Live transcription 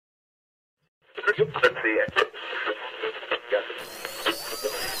They're two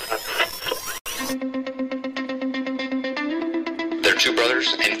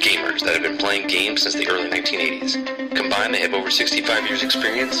brothers and gamers that have been playing games since the early 1980s. Combined, they have over 65 years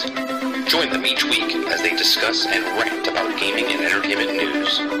experience. Join them each week as they discuss and rant about gaming and entertainment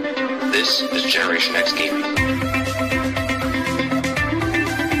news. This is Generation X Gaming.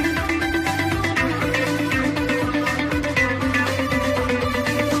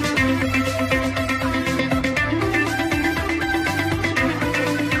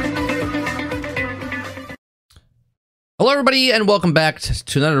 Hello, everybody, and welcome back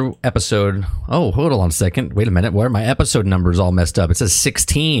to another episode. Oh, hold on a second. Wait a minute. Where are my episode numbers all messed up? It says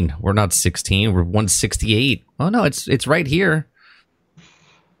 16. We're not 16. We're 168. Oh, no, it's right here.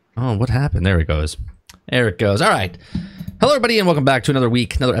 Oh, what happened? There it goes. There it goes. All right. Hello, everybody, and welcome back to another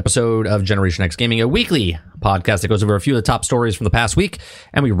week, another episode of Generation X Gaming, a weekly podcast that goes over a few of the top stories from the past week,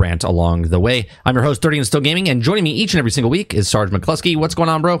 and we rant along the way. I'm your host, Dirty and Still Gaming, and joining me each and every single week is Sarge McCluskey. What's going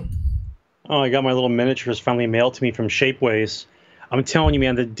on, bro? Oh, I got my little miniatures finally mailed to me from Shapeways. I'm telling you,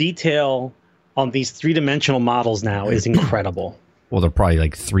 man, the detail on these three-dimensional models now is incredible. Well, they're probably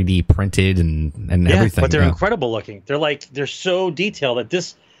like 3D printed and yeah, everything. But they're incredible looking. They're so detailed at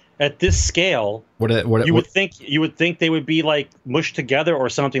this scale. You would think they would be like mushed together or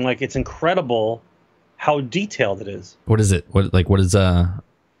something. Like, it's incredible how detailed it is. What is it? What is I'm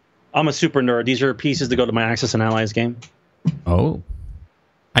a super nerd. These are pieces to go to my Axis and Allies game. Oh.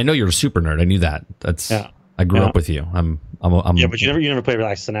 I know you're a super nerd. I knew that. I grew up with you. I'm yeah, but you never played with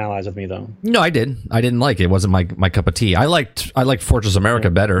Axis and Allies with me though. No, I did. I didn't like it. It wasn't my cup of tea. I liked Fortress America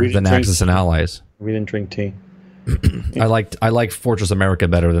better than Axis and Allies. We didn't drink tea. I liked Fortress America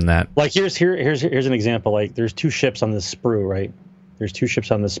better than that. Like here's an example. Like there's two ships on this sprue, right? There's two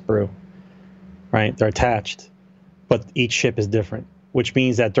ships on this sprue, right? They're attached, but each ship is different. Which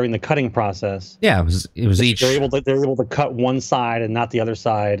means that during the cutting process, yeah, it was each. They're able to cut one side and not the other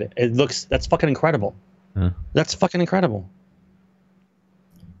side. That's fucking incredible. That's fucking incredible.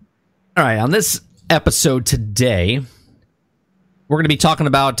 All right, on this episode today, we're going to be talking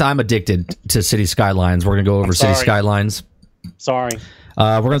about. I'm addicted to City Skylines. We're going to go over City Skylines. Sorry.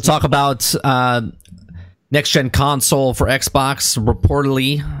 We're going to talk about next gen console for Xbox.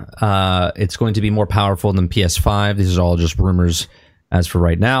 Reportedly, it's going to be more powerful than PS5. These are all just rumors. As for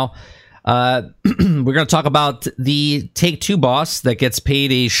right now, we're going to talk about the Take-Two boss that gets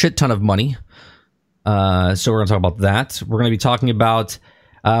paid a shit ton of money. So we're going to talk about that. We're going to be talking about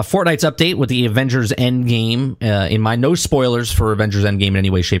Fortnite's update with the Avengers Endgame. In my no spoilers for Avengers Endgame in any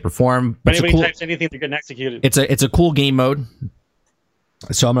way, shape, or form. But if anybody types anything, they're getting executed. It's a cool game mode.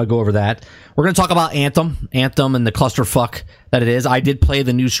 So I'm going to go over that. We're going to talk about Anthem and the clusterfuck that it is. I did play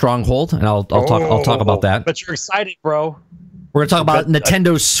the new Stronghold, and I'll talk about that. But you're excited, bro. We're going to talk about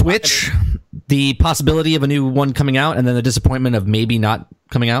Nintendo Switch, the possibility of a new one coming out, and then the disappointment of maybe not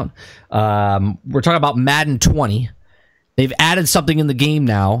coming out. We're talking about Madden 20. They've added something in the game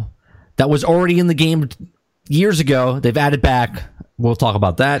now that was already in the game years ago. They've added back. We'll talk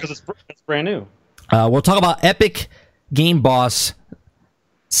about that. Because it's brand new. We'll talk about Epic Game Boss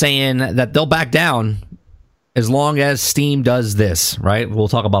saying that they'll back down as long as Steam does this, right? We'll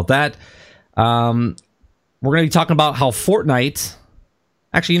talk about that. We're going to be talking about how Fortnite...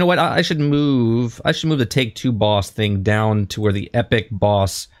 Actually, you know what? I should move the Take-Two boss thing down to where the Epic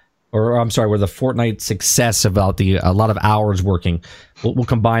boss... Or, I'm sorry, where the Fortnite success about a lot of hours working. We'll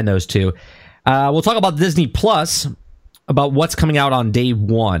combine those two. We'll talk about Disney Plus, about what's coming out on day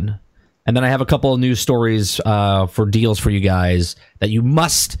one. And then I have a couple of news stories for deals for you guys that you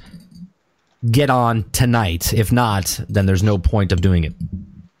must get on tonight. If not, then there's no point of doing it.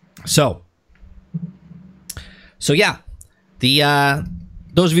 So yeah,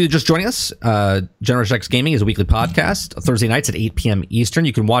 those of you just joining us, Generation X Gaming is a weekly podcast, Thursday nights at 8 p.m. Eastern.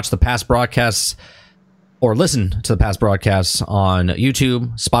 You can watch the past broadcasts or listen to the past broadcasts on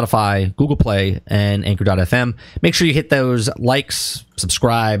YouTube, Spotify, Google Play, and Anchor.fm. Make sure you hit those likes,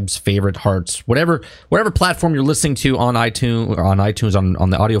 subscribes, favorite, hearts, whatever platform you're listening to on iTunes on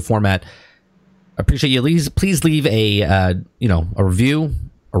the audio format. I appreciate you. Please leave a review,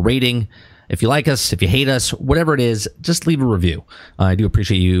 a rating. If you like us, if you hate us, whatever it is, just leave a review. I do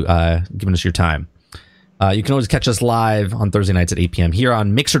appreciate you giving us your time. You can always catch us live on Thursday nights at 8 p.m. here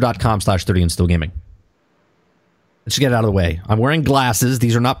on mixer.com/30 and still gaming. Let's get it out of the way. I'm wearing glasses.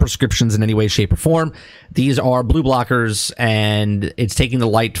 These are not prescriptions in any way, shape, or form. These are blue blockers, and it's taking the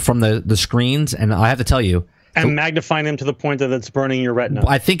light from the screens. And I have to tell you... And magnifying them to the point that it's burning your retina.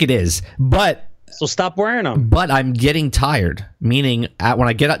 I think it is. But... So stop wearing them. But I'm getting tired, meaning when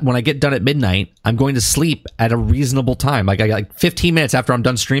I get done at midnight, I'm going to sleep at a reasonable time. Like 15 minutes after I'm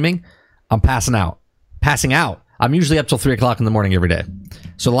done streaming, I'm passing out. I'm usually up till 3 o'clock in the morning every day.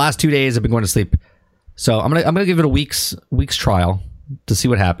 So the last 2 days I've been going to sleep. So I'm gonna give it a week's trial to see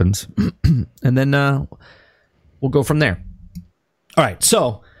what happens, and then we'll go from there. All right.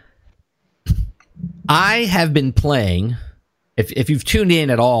 So I have been playing. If you've tuned in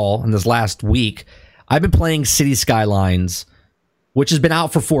at all in this last week, I've been playing City Skylines, which has been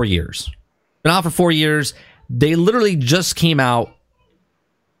out for 4 years. They literally just came out.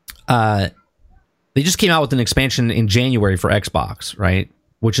 They just came out with an expansion in January for Xbox, right?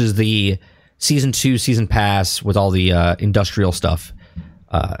 Which is the Season 2 Season Pass with all the industrial stuff.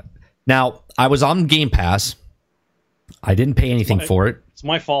 Now, I was on Game Pass. I didn't pay anything for it. It's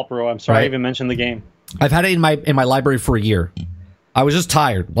my fault, bro. I'm sorry I even mentioned the game. I've had it in my library for a year. I was just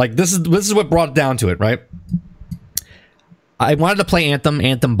tired. Like, this is what brought it down to it, right? I wanted to play Anthem.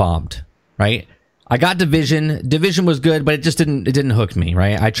 Anthem bombed, right? I got Division. Division was good, but it just didn't hook me,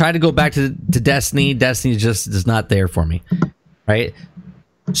 right? I tried to go back to Destiny. Destiny just is not there for me, right?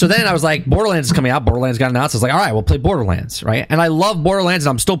 So then I was like, Borderlands is coming out. Borderlands got announced. I was like, all right, we'll play Borderlands, right? And I love Borderlands,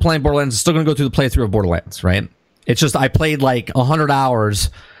 and I'm still playing Borderlands. I'm still going to go through the playthrough of Borderlands, right? It's just I played like 100 hours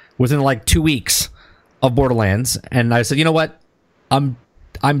within like 2 weeks of Borderlands, and I said, you know what? I'm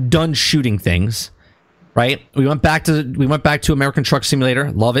done shooting things, right? We went back to American Truck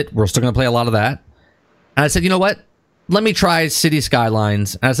Simulator. Love it. We're still going to play a lot of that. And I said, you know what? Let me try City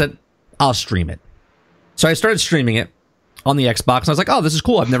Skylines. And I said, I'll stream it. So I started streaming it on the Xbox. And I was like, oh, this is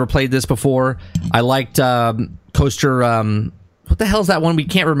cool. I've never played this before. I liked Coaster. What the hell is that one? We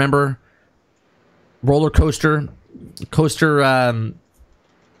can't remember. Roller Coaster.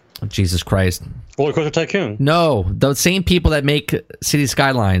 Jesus Christ. Roller Coaster Tycoon. No, the same people that make City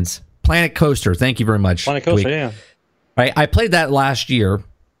Skylines. Planet Coaster. Thank you very much. Planet Coaster, yeah. Right. I played that last year,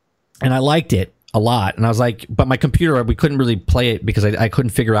 and I liked it a lot. And I was like, but my computer, we couldn't really play it because I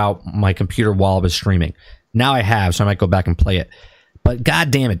couldn't figure out my computer while I was streaming. Now I have, so I might go back and play it. But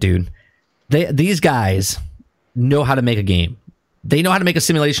god damn it, dude. These guys know how to make a game. They know how to make a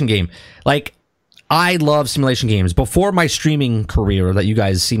simulation game. Like, I love simulation games. Before my streaming career that you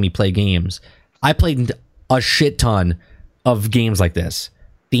guys see me play games, I played a shit ton of games like this.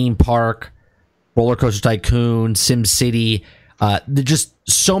 Theme Park, Roller Coaster Tycoon, Sim City. Just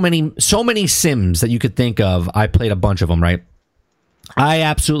so many Sims that you could think of. I played a bunch of them, right? I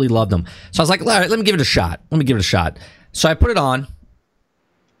absolutely loved them. So I was like, all right, let me give it a shot. So I put it on,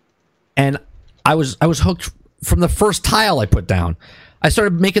 and I was hooked from the first tile I put down. I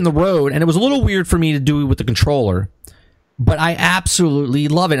started making the road, and it was a little weird for me to do with the controller, but I absolutely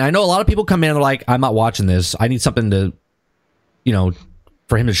love it. And I know a lot of people come in and they're like, I'm not watching this. I need something to,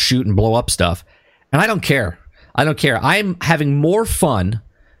 for him to shoot and blow up stuff. And I don't care. I'm having more fun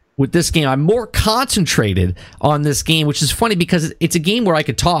with this game. I'm more concentrated on this game, which is funny because it's a game where I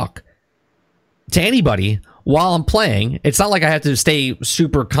could talk to anybody while I'm playing. It's not like I have to stay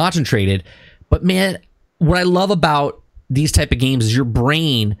super concentrated. But man, what I love about these type of games is your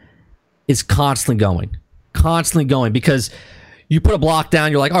brain is constantly going because you put a block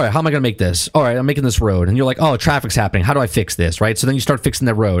down, you're like, all right, how am I going to make this? All right, I'm making this road. And you're like, oh, traffic's happening. How do I fix this, right? So then you start fixing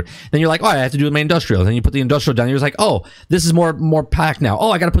that road. Then you're like, all right, I have to do my industrial. Then you put the industrial down. You're like, oh, this is more packed now.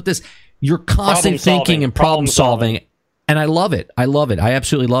 Oh, I got to put this. You're constantly thinking and problem solving. And I love it. I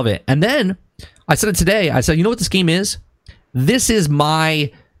absolutely love it. And then I said it today. I said, you know what this game is? This is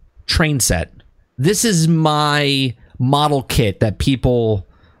my train set. This is my model kit that people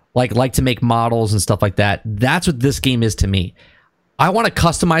like to make models and stuff like that. That's what this game is to me. I want to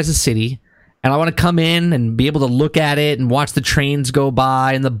customize a city, and I want to come in and be able to look at it and watch the trains go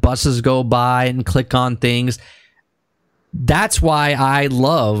by and the buses go by and click on things. That's why I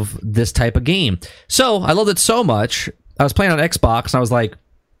love this type of game. So I loved it so much. I was playing on Xbox, and I was like,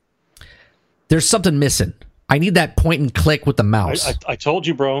 there's something missing. I need that point and click with the mouse. I told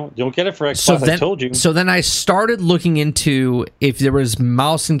you, bro. You don't get it for Xbox. I told you. So then I started looking into if there was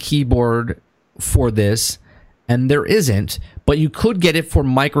mouse and keyboard for this, and there isn't. But you could get it for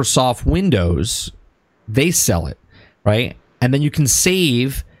Microsoft Windows. They sell it, right? And then you can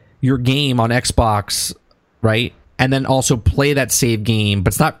save your game on Xbox, right? And then also play that save game.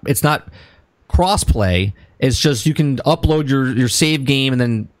 But it's not cross-play. It's just you can upload your save game and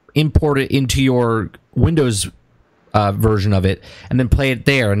then import it into your Windows version of it and then play it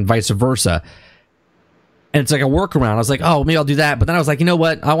there and vice versa. And it's like a workaround. I was like, oh, maybe I'll do that. But then I was like, you know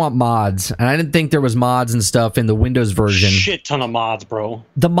what? I want mods. And I didn't think there was mods and stuff in the Windows version. Shit ton of mods, bro.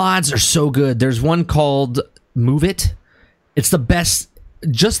 The mods are so good. There's one called Move It. It's the best.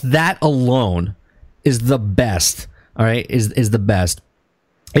 Just that alone is the best. All right? Is the best.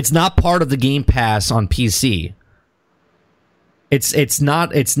 It's not part of the Game Pass on PC. It's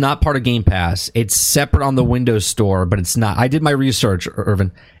not part of Game Pass. It's separate on the Windows Store, but it's not. I did my research,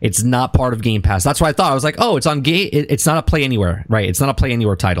 Irvin. It's not part of Game Pass. That's what I thought. I was like, oh, it's on Game. It's not a Play Anywhere, right? It's not a Play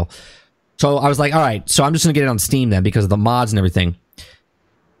Anywhere title. So I was like, all right. So I'm just gonna get it on Steam then because of the mods and everything.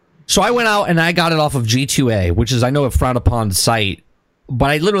 So I went out and I got it off of G2A, which is, I know, a frowned upon site, but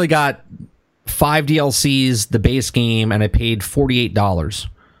I literally got 5 DLCs, the base game, and I paid $48.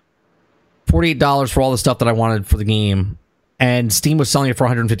 $48 for all the stuff that I wanted for the game, and Steam was selling it for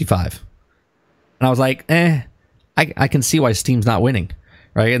 $155. And I was like, I can see why Steam's not winning,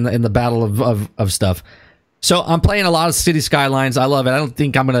 right? In the battle of stuff. So I'm playing a lot of City Skylines. I love it. I don't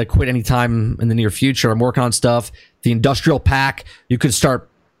think I'm going to quit anytime in the near future. I'm working on stuff. The industrial pack, you could start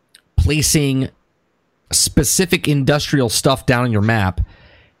placing specific industrial stuff down on your map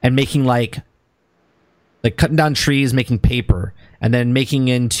and making like cutting down trees, making paper, and then making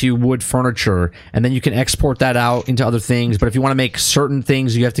into wood furniture, and then you can export that out into other things. But if you want to make certain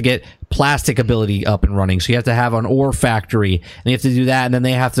things, you have to get plastic ability up and running. So you have to have an ore factory, and you have to do that, and then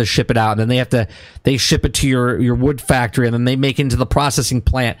they have to ship it out, and then they ship it to your wood factory, and then they make it into the processing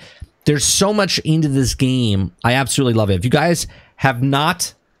plant. There's so much into this game. I absolutely love it. If you guys have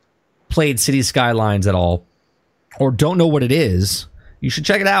not played City Skylines at all, or don't know what it is, you should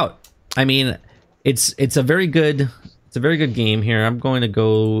check it out. I mean, it's a very good game here. I'm going to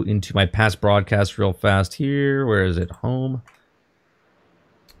go into my past broadcast real fast here. Where is it? Home.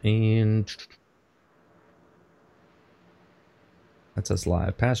 And that says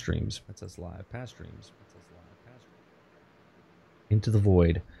live past streams. That says live past streams. That says live past streams. Into the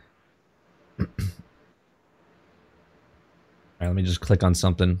void. All right, let me just click on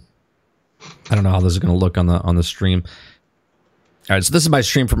something. I don't know how this is going to look on the stream. All right, so this is my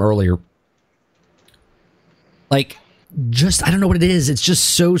stream from earlier. Like, just, I don't know what it is. It's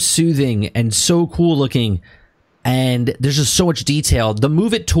just so soothing and so cool looking. And there's just so much detail. The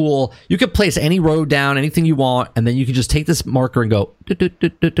Move It tool, you can place any road down, anything you want, and then you can just take this marker and go,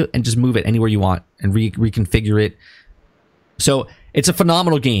 and just move it anywhere you want and reconfigure it. So it's a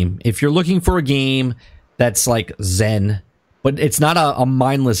phenomenal game. If you're looking for a game that's like Zen, but it's not a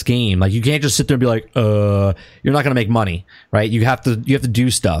mindless game. Like, you can't just sit there and be like, you're not going to make money, right? You have to do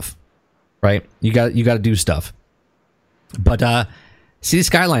stuff, right? You got to do stuff. But City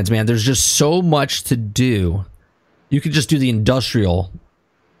Skylines, man, there's just so much to do. You could just do the industrial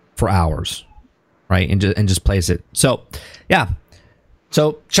for hours, right? And just place it. So, yeah.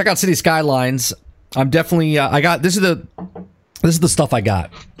 So check out City Skylines. I'm definitely this is the stuff I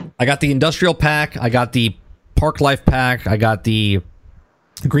got. I got the industrial pack. I got the Park Life pack. I got the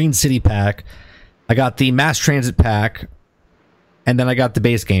Green City pack. I got the Mass Transit pack, and then I got the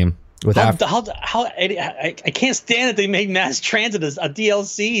base game. I can't stand that they made Mass Transit as a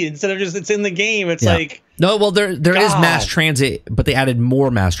DLC instead of just it's in the game. It's like, no, well, there is Mass Transit, but they added more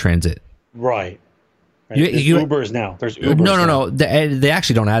Mass Transit. Right. There's Ubers now. There's Ubers. No. They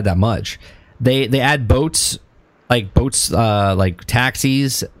actually don't add that much. They add boats, like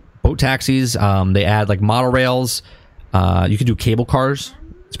taxis, boat taxis. They add like monorails. You can do cable cars.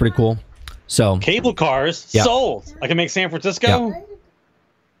 It's pretty cool. So cable cars sold. I can make San Francisco. Yeah.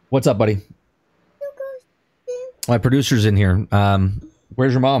 What's up, buddy? My producer's in here.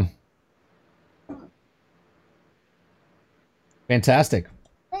 Where's your mom? Fantastic.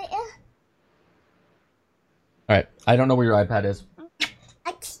 All right. I don't know where your iPad is.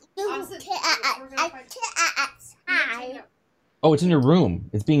 Oh, it's in your room.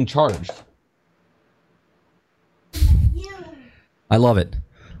 It's being charged. I love it.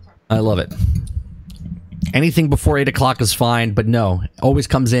 I love it. Anything before 8 o'clock is fine, but no, it always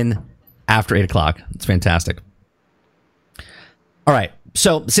comes in after 8 o'clock. It's fantastic. All right.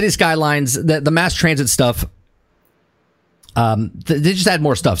 So City Skylines, the Mass Transit stuff, they just add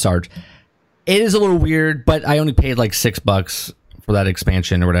more stuff, Sarge. It is a little weird, but I only paid like $6 for that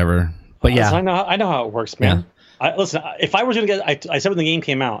expansion or whatever. But yeah. I know how it works, man. Yeah. Listen, if I was going to get, I said when the game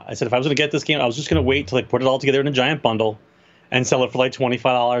came out, I said if I was going to get this game, I was just going to wait till they put it all together in a giant bundle and sell it for like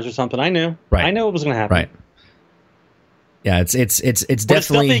 $25 or something. I knew. Right. I knew it was going to happen. Right. Yeah, it's definitely. It's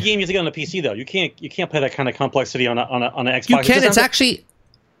definitely a game you have to get on the PC though. You can't play that kind of complexity on an Xbox. You can.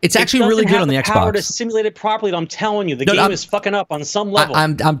 It's actually really good on the Xbox. Power to simulate it properly. I'm telling you, the game is fucking up on some level.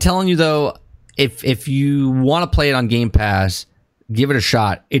 I'm telling you though, if you want to play it on Game Pass, give it a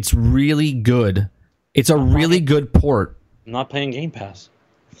shot. It's really good. It's a really good port. I'm not paying Game Pass.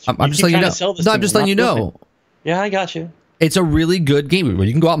 I'm just letting you know. No, I'm just letting you know. Yeah, I got you. It's a really good game.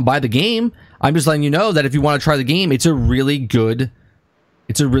 You can go out and buy the game. I'm just letting you know that if you want to try the game, it's a really good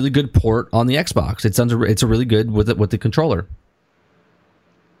port on the Xbox. It's a really good with the controller.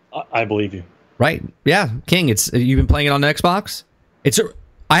 I believe you. Right? Yeah, King. You've been playing it on the Xbox.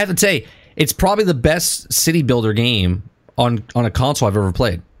 I have to say, it's probably the best city builder game on a console I've ever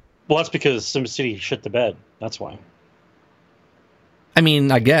played. Well, that's because SimCity shit the bed. That's why. I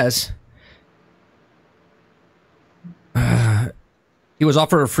mean, I guess. He was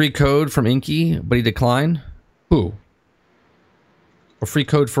offered a free code from Inky, but he declined. Who? A free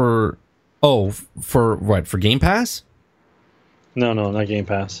code for what? For Game Pass? No, not Game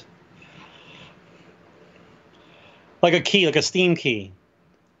Pass. Like a key, like a Steam key.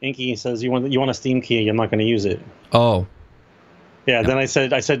 Inky says, you want a Steam key, I'm not going to use it. Oh. Yeah, then I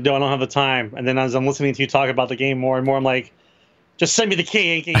said, no, I don't have the time. And then as I'm listening to you talk about the game more and more, I'm like, just send me the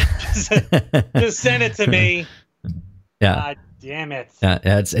key, Inky. Just send it to me. Yeah. God damn it. Yeah,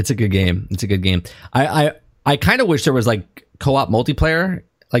 it's a good game. It's a good game. I kind of wish there was like co-op multiplayer.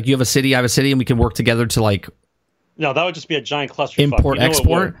 Like you have a city, I have a city, and we can work together to like. No, that would just be a giant cluster. Import,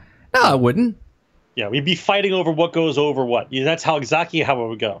 export. No, I wouldn't. Yeah, we'd be fighting over what goes over what. That's exactly how it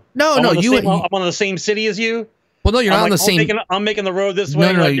would go. No, I'm on the same city as you. Well, no, you're not on the same. I'm making the road this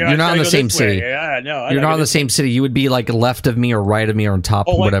way. No, you're not on the same city. Yeah, no, you're not on the same city. You would be like left of me or right of me or on top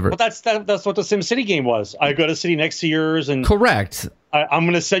or whatever. But that's what the SimCity game was. I go to a city next to yours, and correct. I'm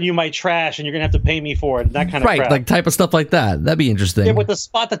going to send you my trash, and you're going to have to pay me for it. That kind of crap. Like type of stuff like that. That'd be interesting. Yeah, but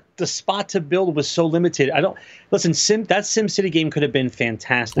the spot to build was so limited. That SimCity game could have been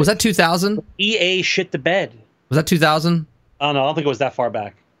fantastic. Was that 2000? EA shit the bed. Was that 2000? Oh no, I don't think it was that far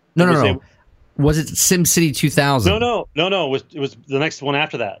back. No. Was it SimCity 2000? No. It was the next one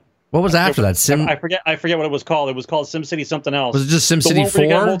after that. What was after that? I forget what it was called. It was called SimCity something else. Was it just SimCity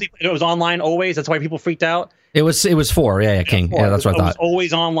 4? It was online always. That's why people freaked out. It was 4. Yeah, King. 4. Yeah, that's what I thought. It was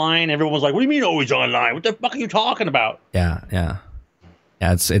always online. Everyone was like, "What do you mean always online? What the fuck are you talking about?" Yeah.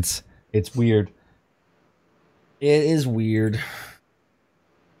 It's weird. It is weird.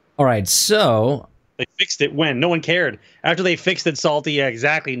 All right, so they fixed it when no one cared. After they fixed it, Salty. Yeah,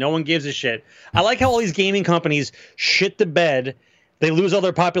 exactly. No one gives a shit. I like how all these gaming companies shit the bed. They lose all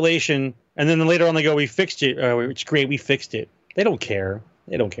their population, and then later on they go, "We fixed it. It's great. We fixed it." They don't care.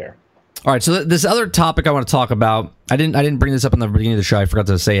 All right. So this other topic I want to talk about. I didn't bring this up in the beginning of the show. I forgot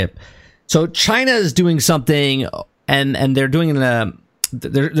to say it. So China is doing something, and they're doing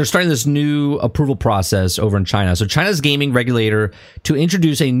they're starting this new approval process over in China. So China's gaming regulator to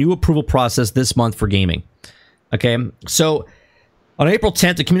introduce a new approval process this month for gaming. Okay. So on April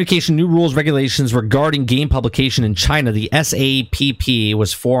 10th, the Communication New Rules Regulations regarding game publication in China, the SAPP,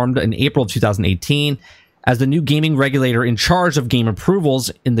 was formed in April of 2018 as the new gaming regulator in charge of game approvals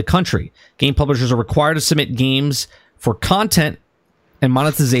in the country. Game publishers are required to submit games for content and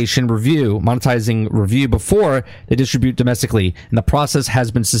monetizing review before they distribute domestically. And the process has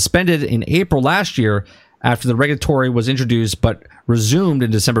been suspended in April last year after the regulatory was introduced, but resumed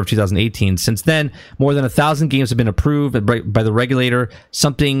in December of 2018. Since then, more than 1,000 games have been approved by the regulator.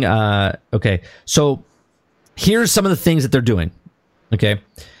 Okay. So here's some of the things that they're doing. Okay.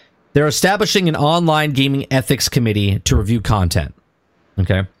 They're establishing an online gaming ethics committee to review content.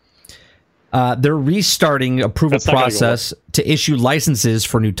 Okay. They're restarting approval process to issue licenses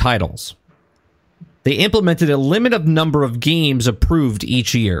for new titles. They implemented a limit of number of games approved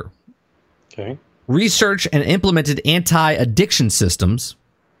each year. Okay. Research and implemented anti-addiction systems.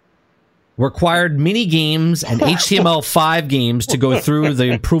 Required mini games and HTML5 games to go through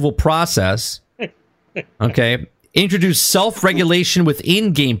the approval process. Okay. Introduced self-regulation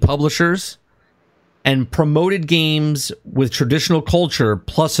within game publishers. And promoted games with traditional culture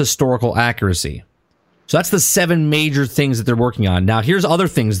plus historical accuracy. So that's the 7 major things that they're working on. Now, here's other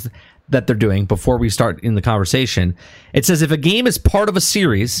things that they're doing before we start in the conversation. It says if a game is part of a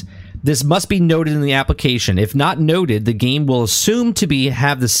series, this must be noted in the application. If not noted, the game will assume to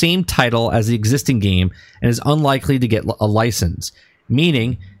have the same title as the existing game and is unlikely to get a license.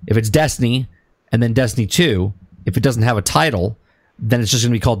 Meaning, if it's Destiny and then Destiny 2, if it doesn't have a title, then it's just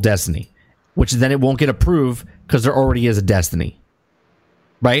going to be called Destiny. Which then it won't get approved because there already is a Destiny.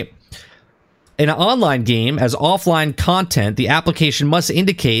 Right? In an online game, as offline content, the application must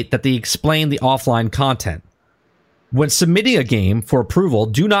indicate that they explain the offline content. When submitting a game for approval,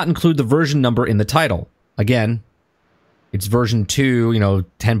 do not include the version number in the title. Again, it's version 2,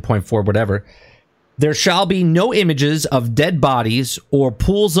 10.4, whatever. There shall be no images of dead bodies or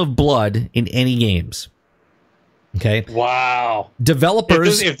pools of blood in any games. Okay. Wow.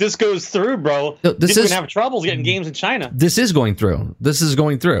 Developers. If this goes through, bro, you're going to have troubles getting games in China. This is going through.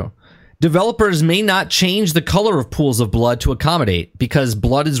 Developers may not change the color of pools of blood to accommodate because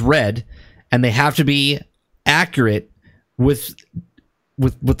blood is red and they have to be accurate with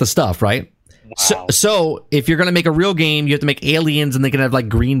the stuff, right? Wow. So if you're going to make a real game, you have to make aliens and they can have like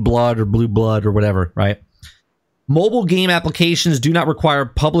green blood or blue blood or whatever, right? Mobile game applications do not require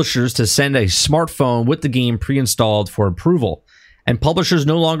publishers to send a smartphone with the game pre-installed for approval. And publishers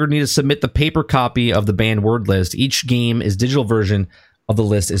no longer need to submit the paper copy of the banned word list. Each game's digital version of the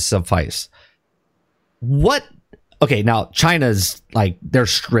list is suffice. What? Okay, now China's like, they're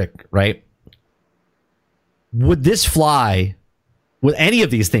strict, right? Would this fly? Would any of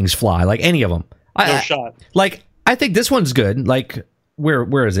these things fly? Like any of them? No shot. Like, I think this one's good. Like,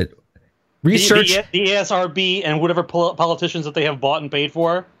 where is it? Research the ESRB and whatever politicians that they have bought and paid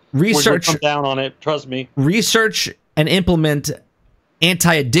for. Research come down on it. Trust me. Research and implement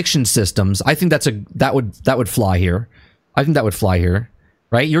anti-addiction systems. I think that would fly here. I think that would fly here,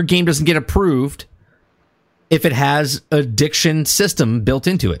 right? Your game doesn't get approved if it has addiction system built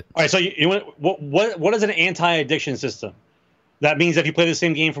into it. All right. So you what is an anti-addiction system? That means if you play the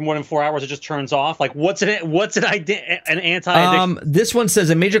same game for more than 4 hours, it just turns off. Like, what's an anti-addiction? This one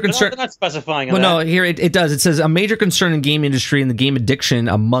says a major concern. They're not specifying. Well, no, here it does. It says a major concern in game industry and the game addiction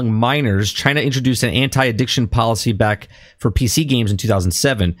among minors. China introduced an anti-addiction policy back for PC games in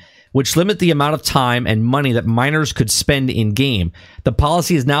 2007, which limit the amount of time and money that minors could spend in game. The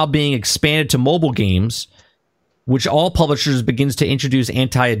policy is now being expanded to mobile games, which all publishers begins to introduce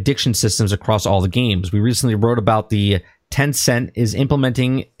anti-addiction systems across all the games. We recently wrote about the Tencent is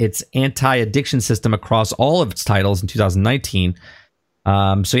implementing its anti-addiction system across all of its titles in 2019. So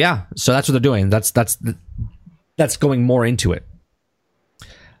that's what they're doing. That's going more into it.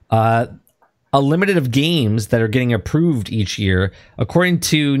 A limited of games that are getting approved each year. According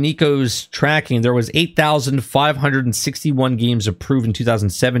to Nico's tracking, there was 8,561 games approved in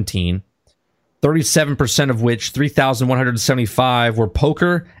 2017. 37% of which 3,175 were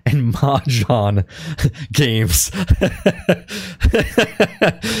poker and mahjong games.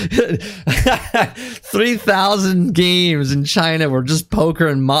 3,000 games in China were just poker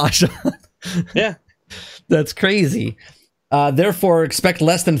and mahjong. Yeah. That's crazy. Therefore, expect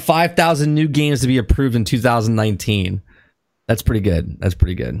less than 5,000 new games to be approved in 2019. That's pretty good.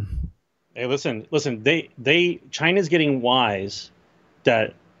 Hey, listen. China's getting wise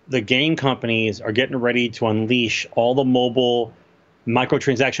that the game companies are getting ready to unleash all the mobile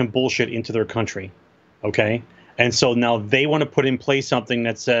microtransaction bullshit into their country. Okay? And so now they want to put in place something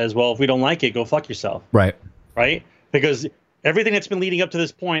that says, well, if we don't like it, go fuck yourself. Right. Right? Because everything that's been leading up to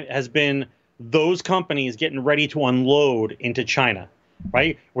this point has been those companies getting ready to unload into China.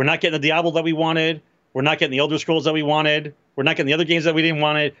 Right? We're not getting the Diablo that we wanted. We're not getting the Elder Scrolls that we wanted. We're not getting the other games that we didn't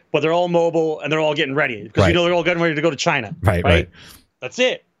want, but they're all mobile and they're all getting ready because right. they're all getting ready to go to China. Right. That's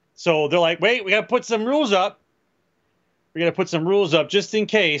it. So they're like, wait, we got to put some rules up. We got to put some rules up just in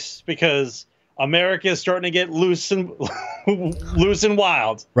case, because America is starting to get loose and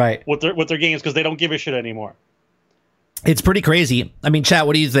wild, right, with their games, because they don't give a shit anymore. It's pretty crazy. I mean, chat,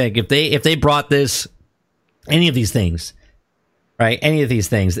 what do you think if they brought any of these things, right? Any of these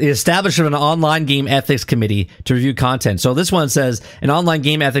things, the establishment of an online game ethics committee to review content. So this one says an online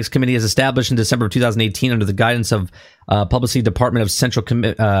game ethics committee is established in December of 2018 under the guidance of Publicity Department of Central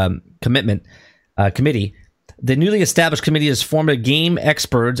Commitment Committee. The newly established committee is formed of game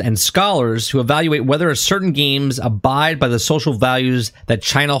experts and scholars who evaluate whether a certain games abide by the social values that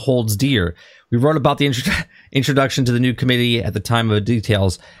China holds dear. We wrote about the introduction to the new committee at the time of the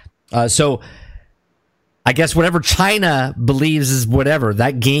details. So I guess whatever China believes is whatever,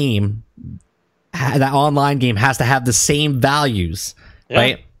 that game, that online game has to have the same values,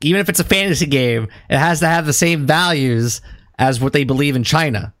 right? Even if it's a fantasy game, it has to have the same values as what they believe in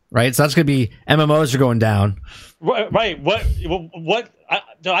China. Right, so that's going to be MMOs are going down. Right. What?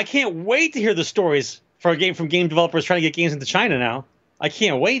 I can't wait to hear the stories from game developers trying to get games into China now. I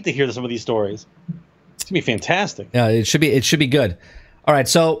can't wait to hear some of these stories. It's gonna be fantastic. Yeah, it should be good. All right,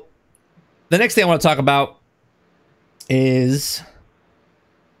 so the next thing I want to talk about is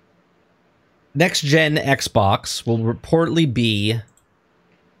next gen Xbox will reportedly be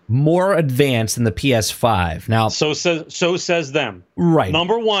more advanced than the PS5. Now, so says them. Right.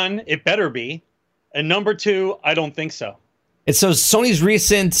 Number one, it better be, and number two, I don't think so. And so Sony's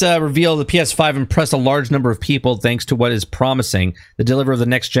recent reveal of the PS5 impressed a large number of people thanks to what is promising the delivery of the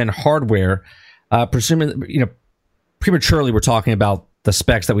next gen hardware. Presumably, prematurely, we're talking about the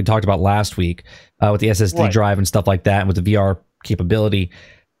specs that we talked about last week with the SSD drive and stuff like that, and with the VR capability.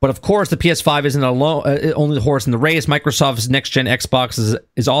 But of course, the PS5 isn't only the horse in the race. Microsoft's next-gen Xbox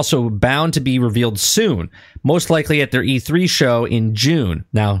is also bound to be revealed soon, most likely at their E3 show in June.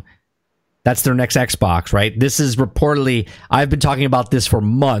 Now, that's their next Xbox, right? This is reportedly, I've been talking about this for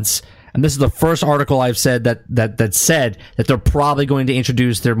months, and this is the first article I've said that said that they're probably going to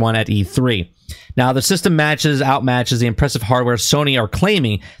introduce their one at E3. Now, the system outmatches the impressive hardware Sony are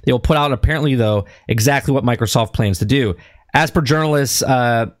claiming they will put out, apparently, though, exactly what Microsoft plans to do. As per journalist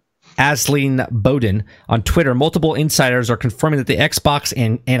Aisling Bowden on Twitter, multiple insiders are confirming that the Xbox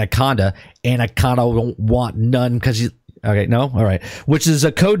and Anaconda don't want none because okay, no? All right. Which is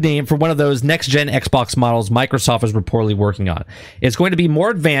a code name for one of those next-gen Xbox models Microsoft is reportedly working on. It's going to be more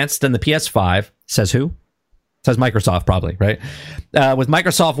advanced than the PS5. Says who? Says Microsoft, probably, right? With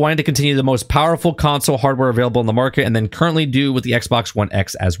Microsoft wanting to continue the most powerful console hardware available in the market and then currently do with the Xbox One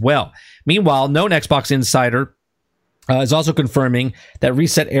X as well. Meanwhile, known Xbox insider is also confirming that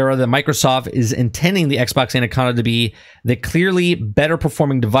Reset Era that Microsoft is intending the Xbox Anaconda to be the clearly better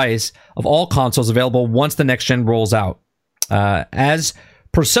performing device of all consoles available once the next gen rolls out. As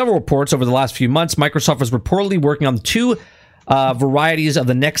per several reports over the last few months, Microsoft is reportedly working on two varieties of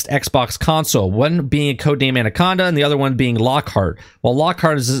the next Xbox console, one being codename Anaconda and the other one being Lockhart. While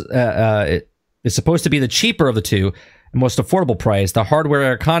Lockhart is supposed to be the cheaper of the two and most affordable price, the hardware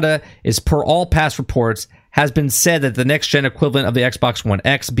Anaconda is, per all past reports, has been said that the next gen equivalent of the Xbox One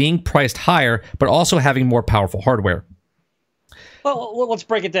X being priced higher, but also having more powerful hardware. Well, let's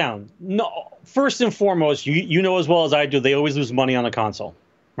break it down. No, first and foremost, you know as well as I do, they always lose money on a console,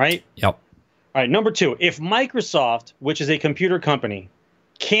 right? Yep. All right, number two, if Microsoft, which is a computer company,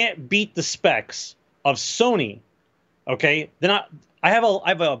 can't beat the specs of Sony, okay, then I have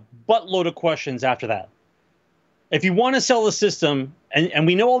a buttload of questions after that. If you want to sell the system, and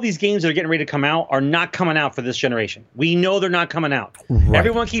we know all these games that are getting ready to come out are not coming out for this generation. We know they're not coming out. Right.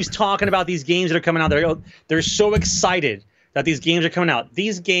 Everyone keeps talking about these games that are coming out. They're so excited that these games are coming out.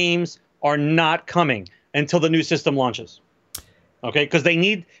 These games are not coming until the new system launches. Okay, because they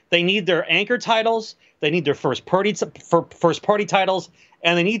need their anchor titles, they need their first party titles,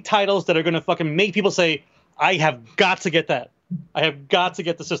 and they need titles that are going to fucking make people say, "I have got to get that. I have got to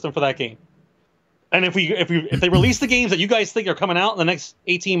get the system for that game." And if they release the games that you guys think are coming out in the next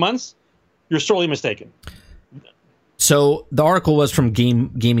 18 months, you're sorely mistaken. So the article was from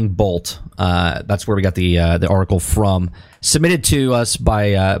Gaming Bolt. That's where we got the article from, submitted to us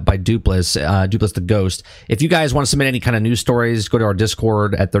by Dupless, Dupless the Ghost. If you guys want to submit any kind of news stories, go to our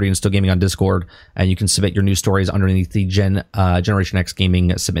Discord at 30 and Still Gaming on Discord, and you can submit your news stories underneath the Generation X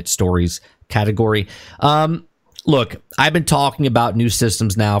Gaming Submit Stories category. Look, I've been talking about new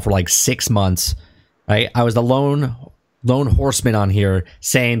systems now for like 6 months. Right? I was the lone horseman on here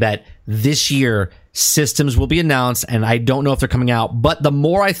saying that this year systems will be announced, and I don't know if they're coming out. But the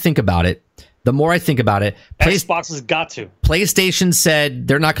more I think about it, Xbox has got to. PlayStation said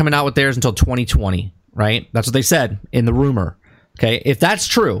they're not coming out with theirs until 2020, right? That's what they said in the rumor. Okay, if that's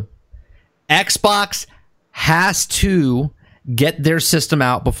true, Xbox has to get their system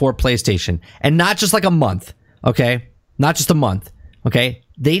out before PlayStation, and not just like a month. Okay, not just a month. Okay,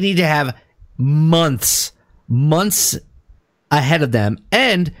 they need to have months ahead of them,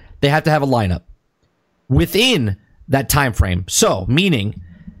 and they have to have a lineup within that time frame. So, meaning,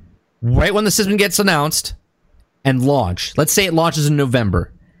 right when the system gets announced and launch, let's say it launches in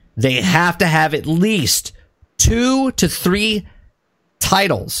November, they have to have at least 2 to 3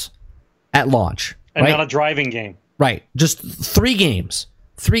 titles at launch. And right? Not a driving game. Right. Just 3 games.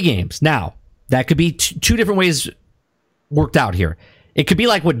 3 games. Now, that could be two different ways worked out here. It could be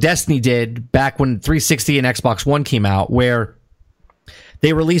like what Destiny did back when 360 and Xbox One came out, where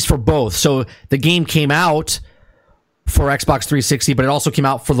they released for both. So the game came out for Xbox 360, but it also came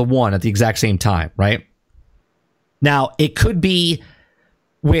out for the One at the exact same time, right? Now, it could be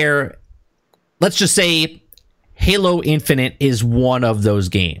where, let's just say, Halo Infinite is one of those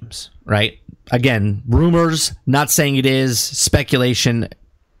games, right? Again, rumors, not saying it is, speculation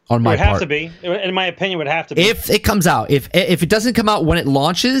on my part. It would have to be. In my opinion, it would have to be. If it comes out, if it doesn't come out when it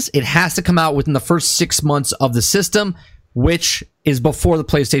launches, it has to come out within the first 6 months of the system, which is before the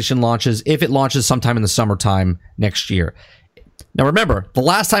PlayStation launches, if it launches sometime in the summertime next year. Now remember, the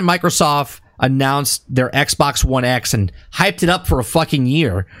last time Microsoft announced their Xbox One X and hyped it up for a fucking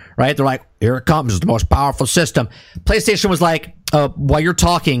year, right? They're like, here it comes, the most powerful system. PlayStation was like, while you're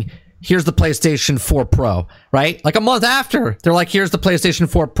talking, here's the PlayStation 4 Pro, right? Like a month after, they're like, here's the PlayStation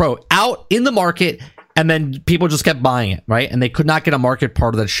 4 Pro out in the market, and then people just kept buying it, right? And they could not get a market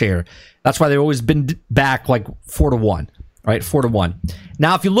part of that share. That's why they've always been back like 4-1, right? 4-1.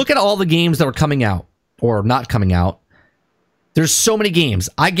 Now, if you look at all the games that are coming out or not coming out, there's so many games.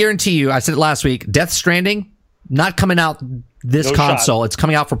 I guarantee you, I said it last week, Death Stranding, not coming out this console. It's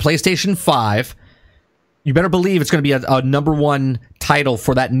coming out for PlayStation 5. You better believe it's going to be a number one title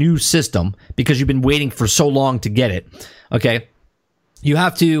for that new system because you've been waiting for so long to get it. Okay. You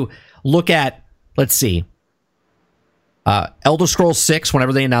have to look at, let's see. Elder Scrolls 6,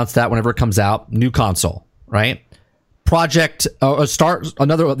 whenever they announce that, whenever it comes out, new console, right? Project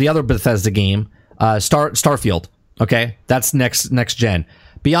the other Bethesda game, Starfield. Okay, that's next gen.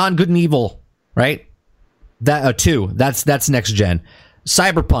 Beyond Good and Evil, right? That 2, that's next gen.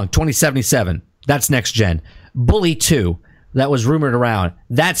 Cyberpunk 2077, that's next gen. Bully 2, that was rumored around.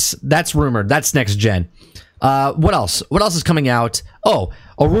 That's rumored. That's next gen. What else? What else is coming out? Oh,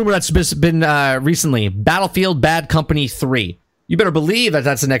 a rumor that's been recently. Battlefield Bad Company 3. You better believe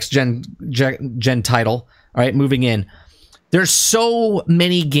that's the next gen title. All right, moving in. There's so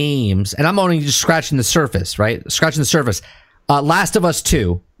many games, and I'm only just scratching the surface, right? Scratching the surface. Last of Us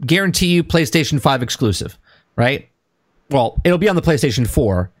 2, guarantee you PlayStation 5 exclusive, right? Well, it'll be on the PlayStation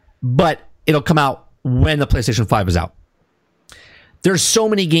 4, but it'll come out when the PlayStation 5 is out. There's so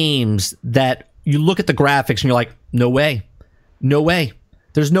many games that you look at the graphics and you're like, no way. No way.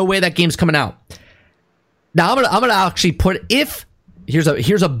 There's no way that game's coming out. Now I'm gonna actually put here's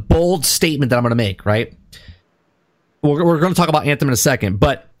a bold statement that I'm gonna make, right? We're gonna talk about Anthem in a second,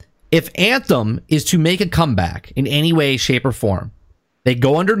 but if Anthem is to make a comeback in any way, shape, or form, they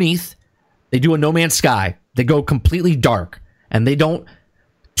go underneath, they do a No Man's Sky, they go completely dark, and they don't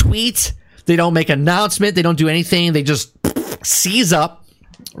tweet, they don't make an announcement, they don't do anything, they just seize up,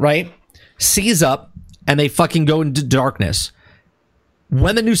 right? Seize up, and they fucking go into darkness.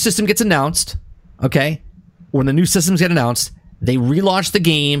 When the new system gets announced, okay, when the new systems get announced, they relaunch the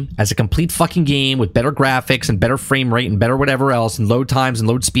game as a complete fucking game with better graphics and better frame rate and better whatever else and load times and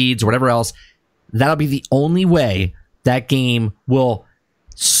load speeds or whatever else. That'll be the only way that game will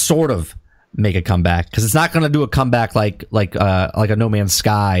sort of make a comeback, because it's not going to do a comeback like a No Man's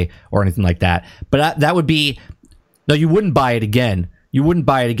Sky or anything like that. But that would be, no, you wouldn't buy it again. You wouldn't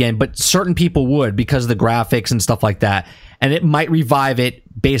buy it again, but certain people would because of the graphics and stuff like that. And it might revive it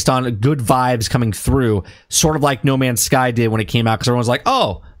based on good vibes coming through, sort of like No Man's Sky did when it came out, because everyone's like,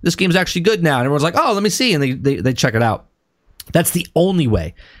 oh, this game's actually good now. And everyone's like, oh, let me see. And they check it out. That's the only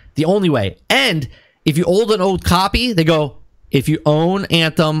way. The only way. And if you own an old copy, they go, if you own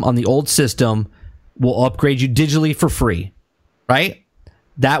Anthem on the old system, we'll upgrade you digitally for free. Right?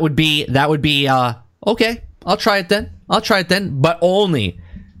 That would be okay, I'll try it then. But only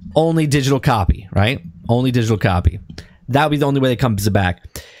digital copy, right? Only digital copy. That would be the only way that comes back.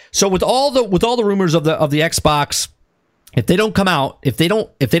 So with all the rumors of the Xbox, if they don't come out, if they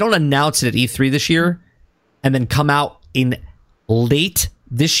don't announce it at E3 this year, and then come out in late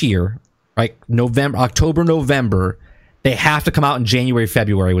this year, like October, November, they have to come out in January,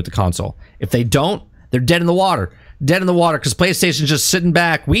 February with the console. If they don't, they're dead in the water. Dead in the water, because PlayStation's just sitting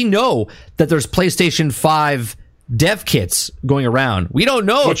back. We know that there's PlayStation 5 dev kits going around. We don't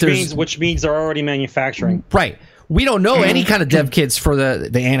know which means they're already manufacturing. Right. We don't know any kind of dev kits for the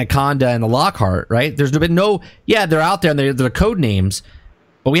Anaconda and the Lockhart, right? There's been they're out there and they're code names,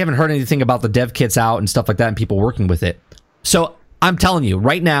 but we haven't heard anything about the dev kits out and stuff like that and people working with it. So I'm telling you,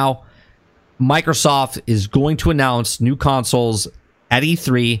 right now, Microsoft is going to announce new consoles at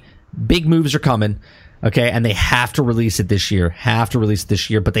E3. Big moves are coming, okay? And they have to release it this year.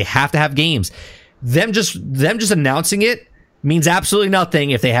 But they have to have games. Them just announcing it means absolutely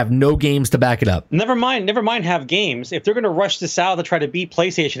nothing if they have no games to back it up. Never mind have games. If they're going to rush this out to try to beat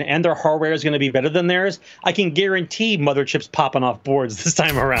PlayStation and their hardware is going to be better than theirs, I can guarantee mother chips popping off boards this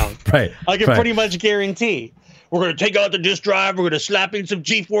time around. Right. I can pretty much guarantee. We're going to take out the disk drive. We're going to slap in some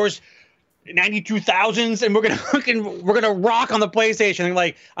GeForce 92,000s, and we're gonna rock on the PlayStation. And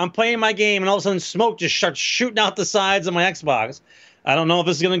like, I'm playing my game, and all of a sudden, smoke just starts shooting out the sides of my Xbox. I don't know if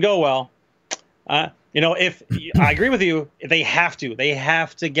this is going to go well. If I agree with you, they have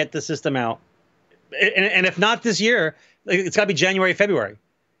to get the system out, and if not this year, it's got to be January, February.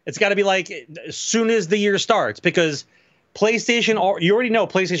 It's got to be like as soon as the year starts, because PlayStation, you already know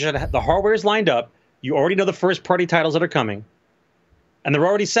PlayStation, the hardware is lined up. You already know the first party titles that are coming, and they're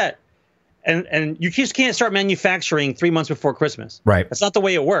already set. And you just can't start manufacturing 3 months before Christmas. Right. That's not the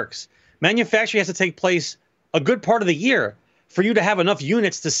way it works. Manufacturing has to take place a good part of the year for you to have enough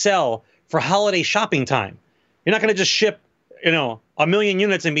units to sell for holiday shopping time. You're not going to just ship, 1 million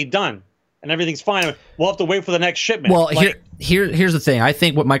units and be done, and everything's fine. We'll have to wait for the next shipment. Well, here's the thing. I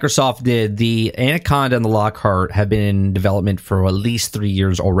think what Microsoft did, the Anaconda and the Lockhart have been in development for at least 3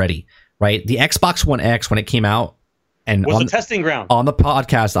 years already, right? The Xbox One X, when it came out, and was a testing ground. On the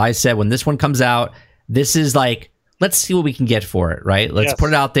podcast, I said, when this one comes out, this is like, let's see what we can get for it, right? Let's put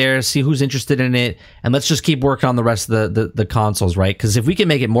it out there, see who's interested in it, and let's just keep working on the rest of the consoles, right? Because if we can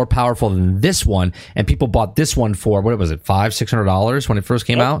make it more powerful than this one, and people bought this one for, what was it, $500-$600 when it first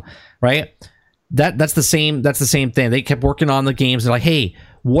came out, right? That's the same thing. They kept working on the games. They're like, hey,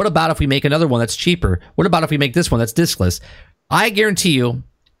 What about if we make another one that's cheaper? What about if we make this one that's diskless? I guarantee you,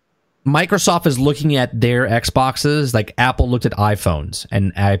 Microsoft is looking at their Xboxes like Apple looked at iPhones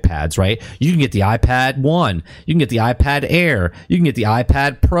and iPads, right? You can get the iPad 1. You can get the iPad Air. You can get the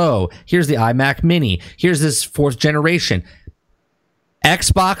iPad Pro. Here's the iMac Mini. Here's this 4th generation.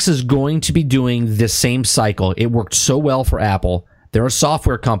 Xbox is going to be doing this same cycle. It worked so well for Apple. They're a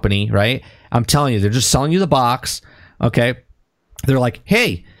software company, right? I'm telling you, they're just selling you the box, okay? They're like,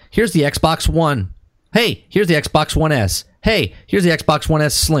 hey, here's the Xbox One. Hey, here's the Xbox One S. Hey, here's the Xbox One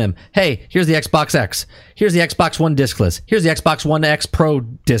S Slim. Hey, here's the Xbox X. Here's the Xbox One diskless. Here's the Xbox One X Pro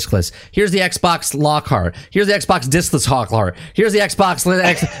diskless. Here's the Xbox Lockhart. Here's the Xbox diskless Lockhart. Here's the Xbox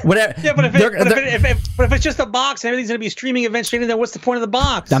X, whatever. Yeah, but if it's just a box and everything's going to be streaming eventually, then what's the point of the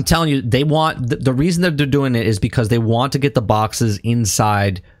box? I'm telling you, they want the reason that they're doing it is because they want to get the boxes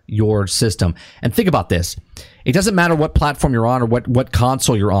inside your system. And think about this. It doesn't matter what platform you're on or what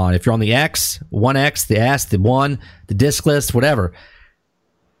console you're on. If you're on the X, One X, the S, the One, the diskless, whatever,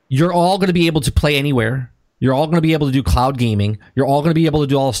 you're all going to be able to play anywhere. You're all going to be able to do cloud gaming. You're all going to be able to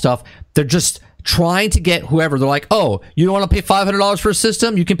do all this stuff. They're just trying to get whoever. They're like, oh, you don't want to pay $500 for a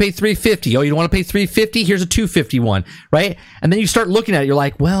system? You can pay $350. Oh, you don't want to pay $350? Here's a $250 one, right? And then you start looking at it. You're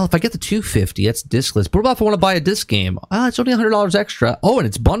like, well, if I get the $250, it's diskless. But what about if I want to buy a disc game? It's only $100 extra. Oh, and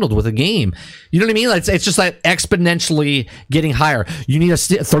it's bundled with a game. You know what I mean? Like, it's just like exponentially getting higher. You need a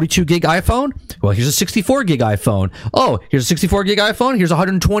 32 gig iPhone? Well, here's a 64 gig iPhone. Oh, here's a 64 gig iPhone. Here's a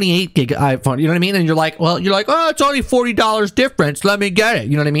 128 gig iPhone. You know what I mean? And you're like, oh, it's only $40 difference. Let me get it.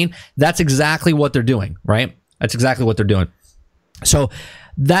 You know what I mean? That's exactly what they're doing, right? That's exactly what they're doing. So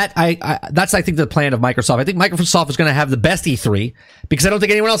that's I think the plan of Microsoft. I think Microsoft is going to have the best E3 because I don't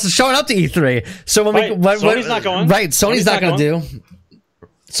think anyone else is showing up to E3. So Sony's not going. Right, Sony's not going to do.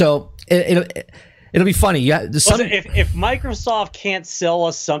 So it'll be funny. Yeah. If Microsoft can't sell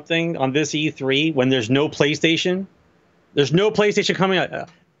us something on this E3 when there's no PlayStation coming out,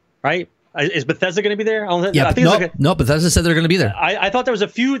 right? Is Bethesda going to be there? No, Bethesda said they're going to be there. I thought there was the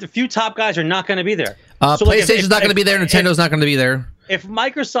few top guys are not going to be there. PlayStation's not going to be there. Nintendo's not going to be there. If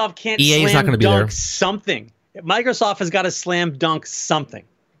Microsoft can't EA's not going to be there. Something, Microsoft has got to slam dunk something.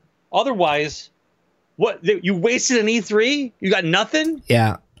 Otherwise, what? You wasted an E3? You got nothing?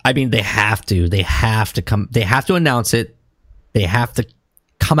 Yeah, I mean they have to. They have to come. They have to announce it. They have to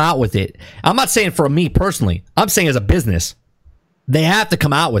come out with it. I'm not saying for me personally. I'm saying as a business. They have to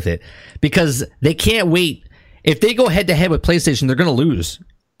come out with it because they can't wait. If they go head to head with PlayStation, they're going to lose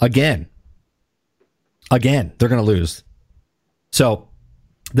again. They're going to lose. So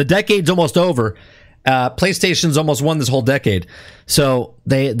the decade's almost over. PlayStation's almost won this whole decade. So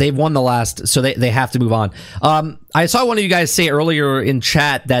they've won the last. So they have to move on. I saw one of you guys say earlier in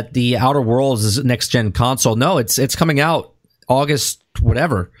chat that the Outer Worlds is next gen console. No, it's coming out August,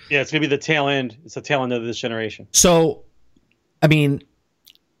 whatever. Yeah, it's going to be the tail end. It's the tail end of this generation. So, I mean,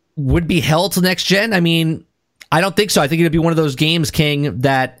 would be hell to next gen? I mean, I don't think so. I think it'd be one of those games, King,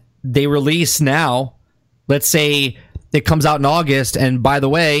 that they release now. Let's say it comes out in August, and by the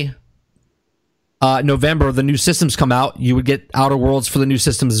way, November, the new systems come out. You would get Outer Worlds for the new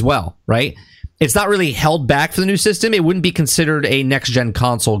systems as well, right? It's not really held back for the new system. It wouldn't be considered a next-gen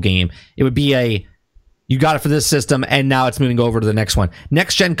console game. It would be you got it for this system, and now it's moving over to the next one.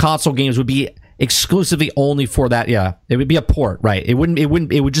 Next-gen console games would be exclusively only for that. Yeah, it would be a port, right? It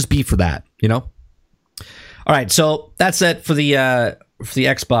would just be for that, you know? All right, so that's it for the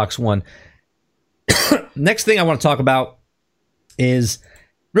Xbox One. Next thing I want to talk about is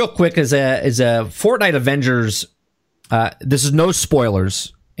real quick is a Fortnite Avengers. This is no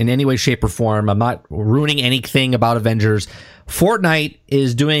spoilers in any way, shape, or form. I'm not ruining anything about Avengers. Fortnite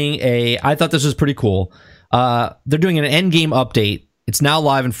is doing I thought this was pretty cool. They're doing an endgame update. It's now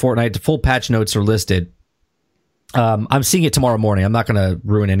live in Fortnite. The full patch notes are listed. I'm seeing it tomorrow morning. I'm not going to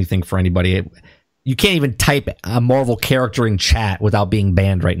ruin anything for anybody. You can't even type a Marvel character in chat without being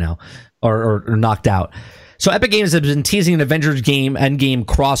banned right now or knocked out. So Epic Games has been teasing an Avengers game endgame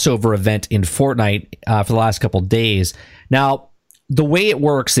crossover event in Fortnite for the last couple days. Now, the way it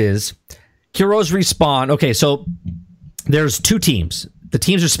works is heroes respawn. Okay, so there's two teams. The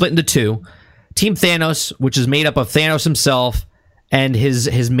teams are split into two. Team Thanos, which is made up of Thanos himself and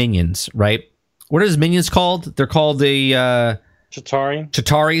his minions, right? What are his minions called? They're called the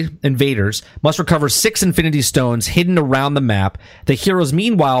Chitauri invaders must recover 6 Infinity Stones hidden around the map. The heroes,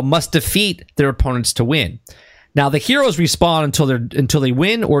 meanwhile, must defeat their opponents to win. Now, the heroes respawn until they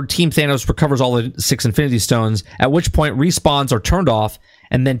win, or Team Thanos recovers all the 6 Infinity Stones, at which point respawns are turned off,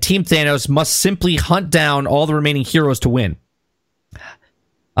 and then Team Thanos must simply hunt down all the remaining heroes to win.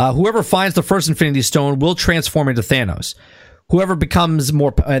 Whoever finds the first Infinity Stone will transform into Thanos. whoever becomes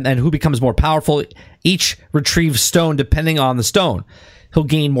more and who becomes more powerful, each retrieves stone depending on the stone. He'll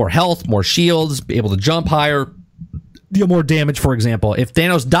gain more health, more shields, be able to jump higher, deal more damage, for example. If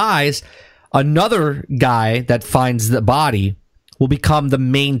Thanos dies, another guy that finds the body will become the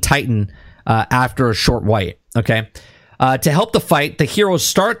main Titan after a short wait. Okay. To help the fight, the heroes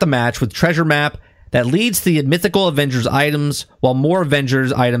start the match with treasure map that leads to the mythical Avengers items, while more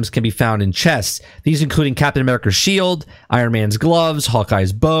Avengers items can be found in chests. These including Captain America's shield, Iron Man's gloves,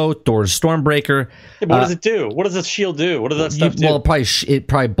 Hawkeye's bow, Thor's Stormbreaker. Yeah, what does it do? What does the shield do? What does that stuff do? Well, it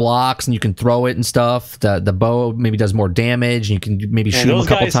probably blocks, and you can throw it and stuff. The bow maybe does more damage, and you can maybe shoot them a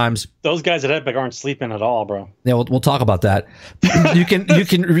couple times. Those guys at Epic aren't sleeping at all, bro. Yeah, we'll talk about that. you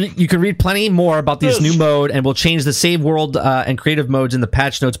can read plenty more about this new mode, and we'll change the save world and creative modes in the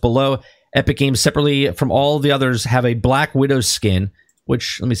patch notes below. Epic Games, separately from all the others, have a Black Widow skin,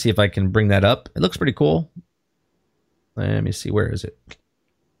 which, let me see if I can bring that up. It looks pretty cool. Let me see, where is it?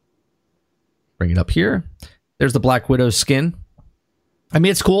 Bring it up here. There's the Black Widow skin. I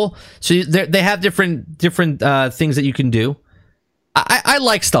mean, it's cool. So they have different things that you can do. I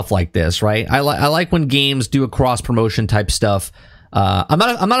like stuff like this, right? I like when games do a cross promotion type stuff. I'm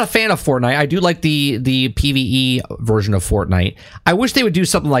not a fan of Fortnite. I do like the PvE version of Fortnite. I wish they would do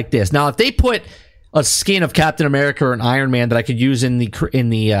something like this. Now, if they put a skin of Captain America or an Iron Man that I could use in the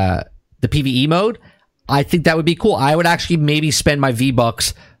PvE mode, I think that would be cool. I would actually maybe spend my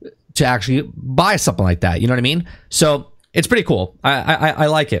V-Bucks to actually buy something like that. You know what I mean? So it's pretty cool. I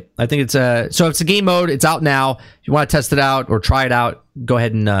like it. I think it's a game mode. It's out now. If you want to test it out or try it out, go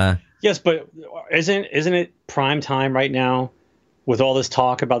ahead and yes, but isn't it prime time right now? With all this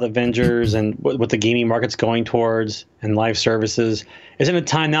talk about the Avengers and what the gaming market's going towards and live services, isn't it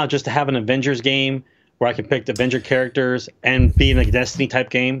time now just to have an Avengers game where I can pick the Avenger characters and be in a Destiny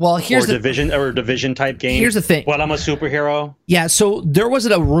type game? Well, here's a Division type game. Here's the thing. Well, I'm a superhero. Yeah, so there was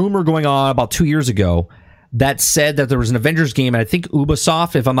a rumor going on about 2 years ago that said that there was an Avengers game, and I think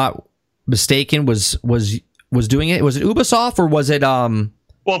Ubisoft, if I'm not mistaken, was doing it. Was it Ubisoft or was it Well,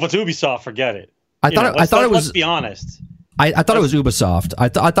 if it's Ubisoft, forget it. I thought it was. Let's be honest. I thought it was Ubisoft. I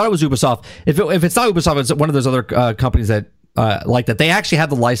thought it was Ubisoft. If it's not Ubisoft, it's one of those other companies that like that. They actually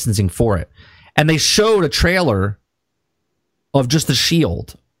have the licensing for it, and they showed a trailer of just the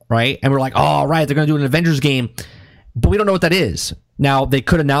shield, right? And we're like, oh, right, they're going to do an Avengers game, but we don't know what that is. Now they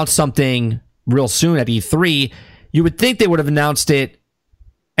could announce something real soon at E3. You would think they would have announced it,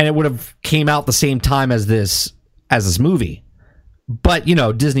 and it would have came out the same time as this movie. But, you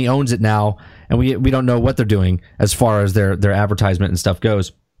know, Disney owns it now, and we don't know what they're doing as far as their advertisement and stuff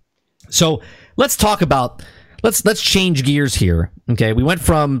goes. So let's talk about, let's change gears here. Okay, we went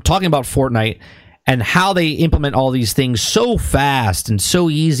from talking about Fortnite and how they implement all these things so fast and so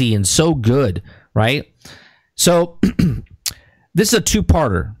easy and so good, right? So this is a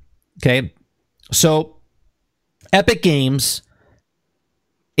two-parter, okay? So Epic Games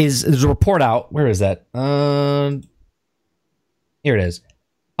there's a report out. Where is that? Here it is.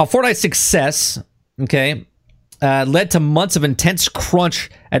 Fortnite's success, okay, led to months of intense crunch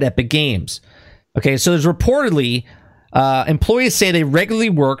at Epic Games. Okay, so there's reportedly employees say they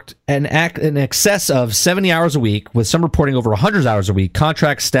regularly worked in excess of 70 hours a week, with some reporting over 100 hours a week.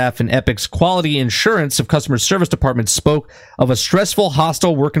 Contract staff in Epic's quality assurance of customer service department spoke of a stressful,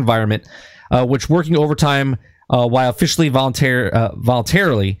 hostile work environment, which working overtime while officially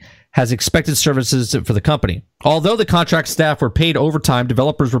voluntarily has expected services for the company. Although the contract staff were paid overtime,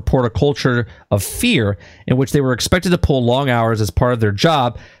 developers report a culture of fear in which they were expected to pull long hours as part of their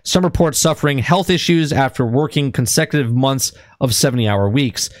job. Some report suffering health issues after working consecutive months of 70-hour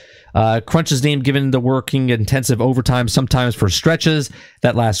weeks. Crunch is named given the working intensive overtime, sometimes for stretches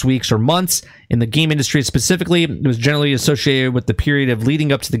that last weeks or months. In the game industry specifically, it was generally associated with the period of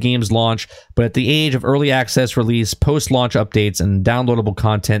leading up to the game's launch, but at the age of early access release, post-launch updates, and downloadable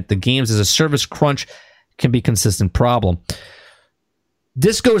content, the games as a service crunch can be a consistent problem.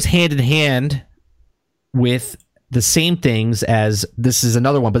 This goes hand in hand with the same things as, this is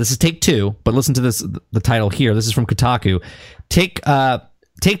another one, but this is Take-Two, but listen to this, the title here. This is from Kotaku.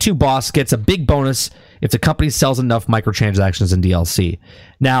 Take-Two boss gets a big bonus if the company sells enough microtransactions and DLC.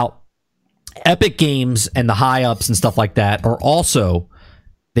 Now, Epic Games and the high-ups and stuff like that are also,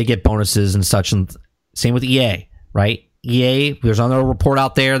 they get bonuses and such, and same with EA, right? EA, there's another report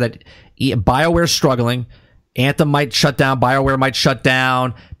out there that BioWare's struggling. Anthem might shut down, BioWare might shut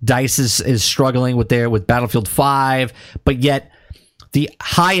down, DICE is struggling with Battlefield 5, but yet the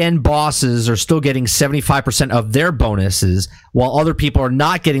high-end bosses are still getting 75% of their bonuses, while other people are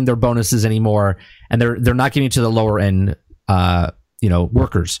not getting their bonuses anymore, and they're not giving it to the lower-end,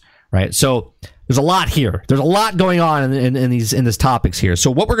 workers, right? So there's a lot here. There's a lot going on in these topics here.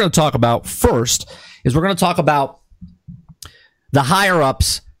 So what we're going to talk about first is we're going to talk about the higher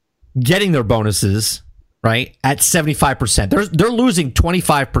ups getting their bonuses, right, at 75%. They're losing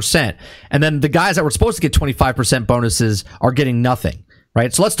 25%, and then the guys that were supposed to get 25% bonuses are getting nothing,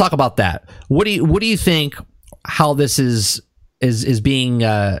 right? So let's talk about that. What do you think? How this is being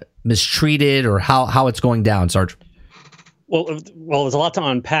mistreated, or how it's going down, Sarge? Well, there's a lot to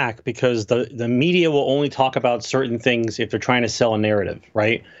unpack because the media will only talk about certain things if they're trying to sell a narrative,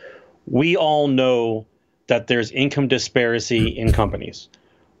 right? We all know that there's income disparity in companies.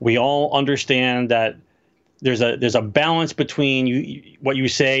 We all understand that there's a balance between what you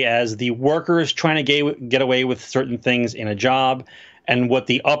say as the workers trying to get away with certain things in a job and what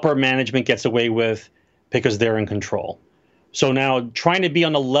the upper management gets away with because they're in control. So now trying to be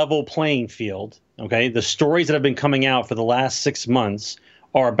on a level playing field, okay, the stories that have been coming out for the last 6 months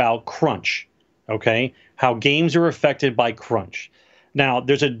are about crunch, okay, how games are affected by crunch. Now,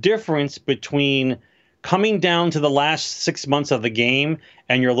 there's a difference between coming down to the last 6 months of the game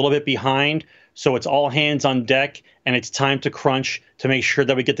and you're a little bit behind, so it's all hands on deck and it's time to crunch to make sure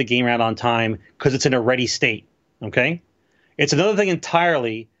that we get the game out on time because it's in a ready state, okay? It's another thing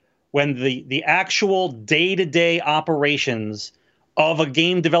entirely when the actual day-to-day operations of a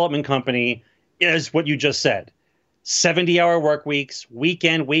game development company is what you just said. 70-hour work weeks, week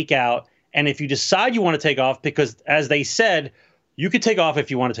in, week out. And if you decide you want to take off, because as they said, you could take off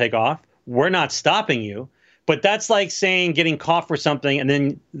if you want to take off. We're not stopping you. But that's like saying getting caught for something and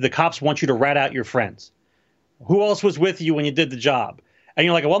then the cops want you to rat out your friends. Who else was with you when you did the job? And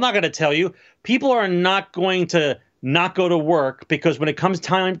you're like, well, I'm not going to tell you. People are not going to not go to work because when it comes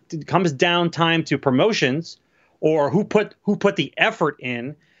down time to promotions or who put the effort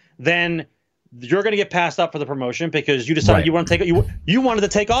in, then you're going to get passed up for the promotion because you decided you want to you wanted to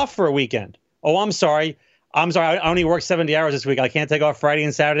take off for a weekend. Oh, I'm sorry. I only worked 70 hours this week. I can't take off Friday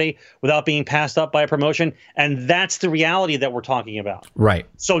and Saturday without being passed up by a promotion. And that's the reality that we're talking about. Right.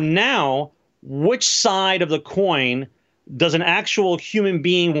 So now, which side of the coin does an actual human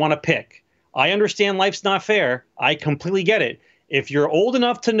being want to pick? I understand life's not fair. I completely get it. If you're old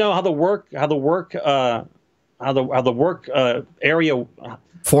enough to know how the workforce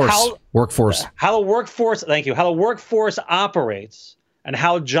operates and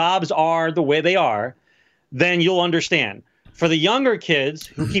how jobs are the way they are, then you'll understand. For the younger kids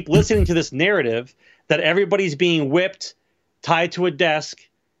who keep listening to this narrative that everybody's being whipped, tied to a desk,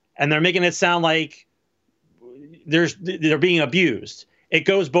 and they're making it sound like they're being abused. It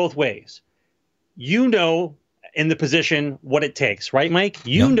goes both ways. You know, in the position, what it takes, right, Mike?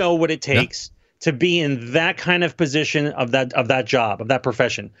 You know what it takes to be in that kind of position of that job, of that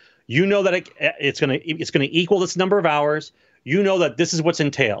profession. You know that it's going to equal this number of hours. You know that this is what's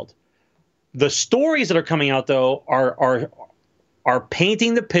entailed. The stories that are coming out, though, are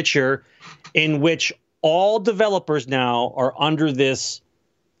painting the picture in which all developers now are under this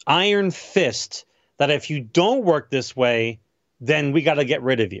iron fist that if you don't work this way, then we got to get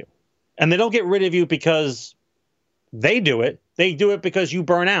rid of you. And they don't get rid of you because they do it. They do it because you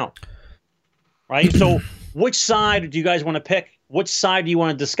burn out. Right? So which side do you guys want to pick? Which side do you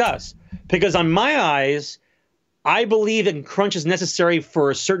want to discuss? Because on my eyes, I believe that crunch is necessary for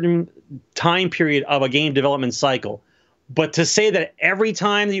a certain time period of a game development cycle. But to say that every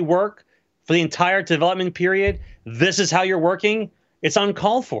time that you work for the entire development period, this is how you're working, it's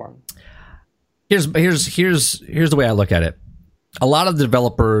uncalled for. Here's the way I look at it. A lot of the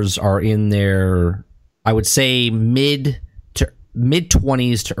developers are in their, I would say, mid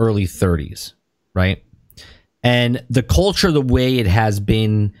 20s to early 30s, right? And the culture, the way it has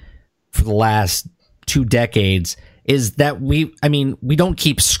been for the last 2 decades, is that we don't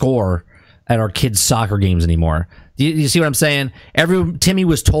keep score at our kids' soccer games anymore. Do you see what I'm saying? Timmy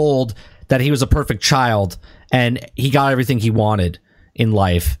was told that he was a perfect child and he got everything he wanted in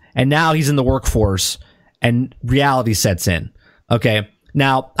life. And now he's in the workforce and reality sets in. Okay.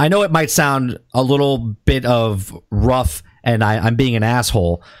 Now, I know it might sound a little bit of rough and I'm being an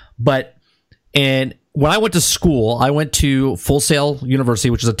asshole, but when I went to school, I went to Full Sail University,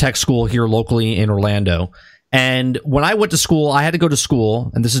 which is a tech school here locally in Orlando. And when I went to school, I had to go to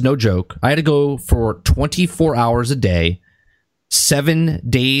school, and this is no joke, I had to go for 24 hours a day, 7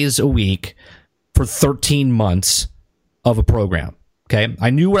 days a week for 13 months of a program. Okay, I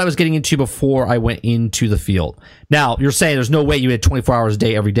knew what I was getting into before I went into the field. Now, you're saying there's no way you had 24 hours a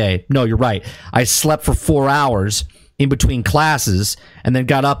day every day. No, you're right. I slept for 4 hours in between classes and then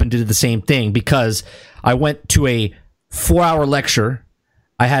got up and did the same thing because I went to a 4-hour lecture.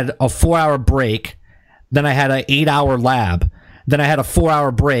 I had a 4-hour break. Then I had an 8-hour lab. Then I had a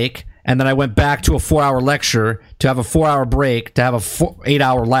 4-hour break. And then I went back to a 4-hour lecture to have a 4-hour break to have a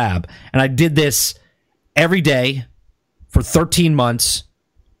 8-hour lab. And I did this every day for 13 months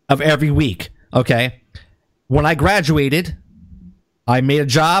of every week. Okay. When I graduated, I made a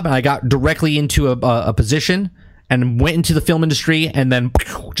job and I got directly into a position and went into the film industry and then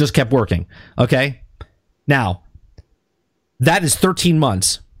just kept working. Okay. Now, that is 13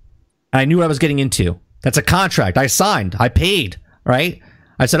 months. I knew what I was getting into. That's a contract. I signed. I paid. Right.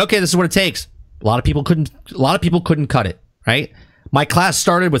 I said, okay, this is what it takes. A lot of people couldn't cut it, right? My class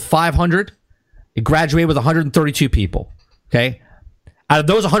started with 500. It graduated with 132 people, okay? Out of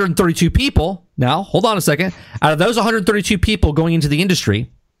those 132 people, now, hold on a second. Out of those 132 people going into the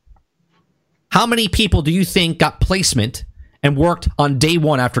industry, how many people do you think got placement and worked on day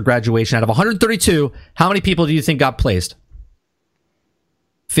one after graduation? Out of 132, how many people do you think got placed?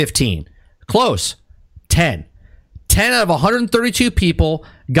 15. Close. 10. 10 out of 132 people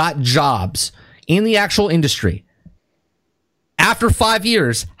got jobs in the actual industry. After 5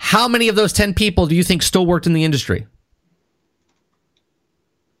 years, how many of those 10 people do you think still worked in the industry?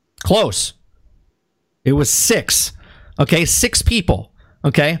 Close. It was 6. Okay, 6 people.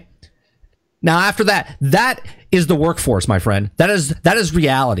 Okay. Now, after that is the workforce, my friend. That is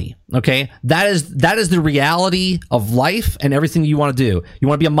reality. Okay, that is the reality of life and everything you want to do. You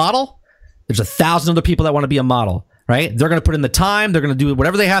want to be a model? There's 1,000 other people that want to be a model. Right? They're going to put in the time. They're going to do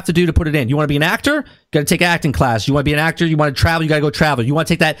whatever they have to do to put it in. You want to be an actor? You got to take acting class. You want to be an actor? You want to travel? You got to go travel. You want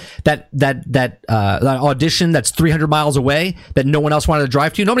to take that audition that's 300 miles away that no one else wanted to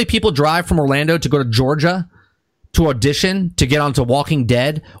drive to? You know how many people drive from Orlando to go to Georgia to audition to get onto Walking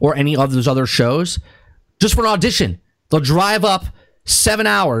Dead or any of those other shows? Just for an audition. They'll drive up 7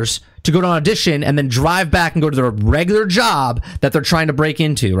 hours to go to an audition and then drive back and go to their regular job that they're trying to break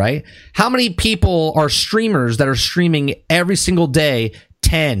into, right? How many people are streamers that are streaming every single day,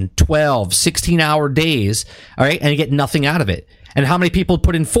 10, 12, 16-hour days, all right, and get nothing out of it? And how many people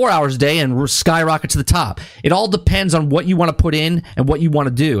put in 4 hours a day and skyrocket to the top? It all depends on what you want to put in and what you want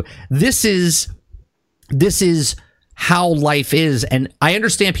to do. This is how life is. And I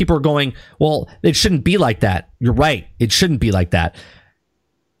understand people are going, well, it shouldn't be like that. You're right. It shouldn't be like that.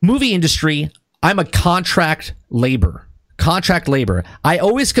 Movie industry, I'm a contract labor. I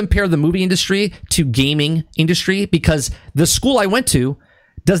always compare the movie industry to gaming industry because the school I went to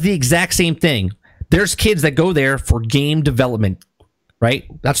does the exact same thing. There's kids that go there for game development, right?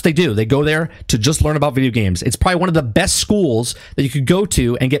 That's what they do. They go there to just learn about video games. It's probably one of the best schools that you could go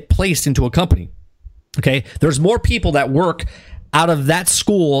to and get placed into a company. Okay? There's more people that work out of that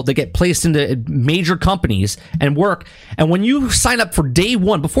school that get placed into major companies and work. And when you sign up for day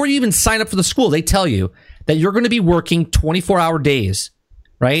one, before you even sign up for the school, they tell you that you're going to be working 24-hour days,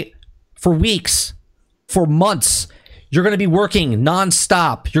 right? For weeks, for months. You're going to be working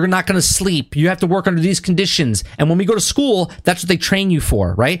nonstop. You're not going to sleep. You have to work under these conditions. And when we go to school, that's what they train you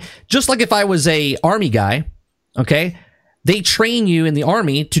for, right? Just like if I was a army guy, okay? They train you in the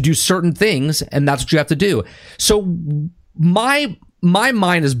army to do certain things, and that's what you have to do. So my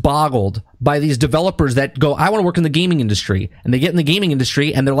mind is boggled by these developers that go, I want to work in the gaming industry, and they get in the gaming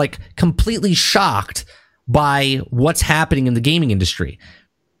industry and they're like completely shocked by what's happening in the gaming industry.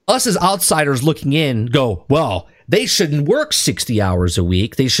 Us as outsiders looking in go, well, they shouldn't work 60 hours a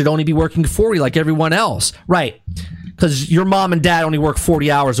week. They should only be working 40 like everyone else. Right. Because your mom and dad only work 40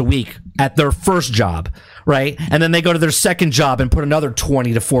 hours a week at their first job, right? And then they go to their second job and put another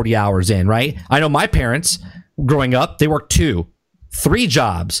 20 to 40 hours in, right? I know my parents growing up, they worked 2, 3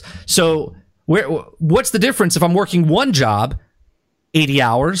 jobs. So what's the difference if I'm working one job 80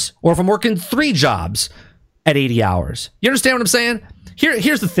 hours or if I'm working 3 jobs at 80 hours? You understand what I'm saying?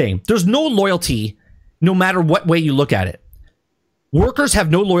 Here's the thing. There's no loyalty no matter what way you look at it. Workers have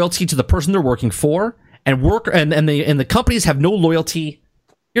no loyalty to the person they're working for, and the companies have no loyalty.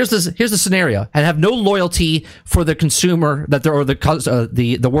 Here's the scenario, and have no loyalty for the consumer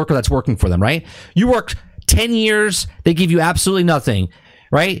the worker that's working for them, right? You worked 10 years, they give you absolutely nothing,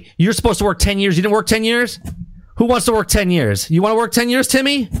 right? You're supposed to work 10 years. You didn't work 10 years? Who wants to work 10 years? You want to work 10 years,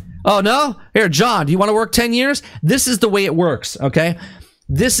 Timmy? Oh, no? Here, John, do you want to work 10 years? This is the way it works, okay?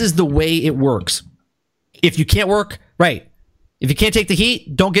 This is the way it works. If you can't work, right. If you can't take the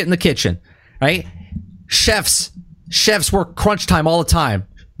heat, don't get in the kitchen, right? Chefs work crunch time all the time.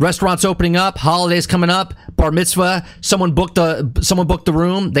 Restaurants opening up, holidays coming up, bar mitzvah, someone booked the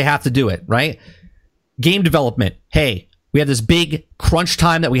room, they have to do it, right? Game development. Hey, we have this big crunch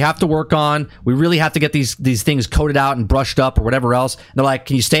time that we have to work on. We really have to get these things coded out and brushed up or whatever else. And they're like,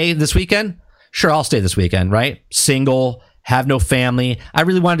 can you stay this weekend? Sure, I'll stay this weekend, right? Single, have no family. I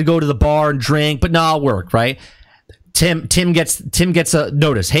really wanted to go to the bar and drink, but no, I'll work, right? Tim gets a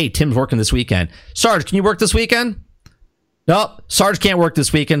notice. Hey, Tim's working this weekend. Sarge, can you work this weekend? No, Sarge can't work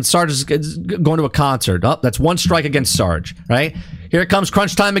this weekend. Sarge is going to a concert. Oh, that's one strike against Sarge, right? Here it comes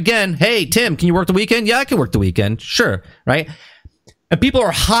crunch time again. Hey, Tim, can you work the weekend? Yeah, I can work the weekend. Sure, right? And people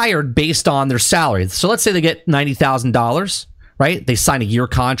are hired based on their salary. So let's say they get $90,000, right? They sign a year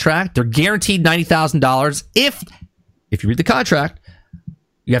contract. They're guaranteed $90,000. If you read the contract,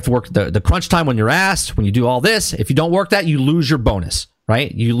 you have to work the crunch time when you're asked, when you do all this. If you don't work that, you lose your bonus, right?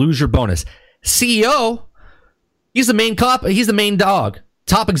 You lose your bonus. CEO, he's the main cop. He's the main dog.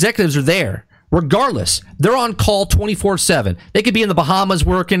 Top executives are there. Regardless, they're on call 24/7. They could be in the Bahamas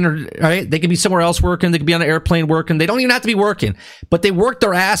working, or right? They could be somewhere else working. They could be on an airplane working. They don't even have to be working, but they work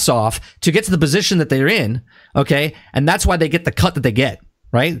their ass off to get to the position that they're in. Okay, and that's why they get the cut that they get.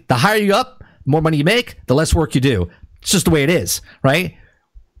 Right? The higher you up, the more money you make, the less work you do. It's just the way it is. Right?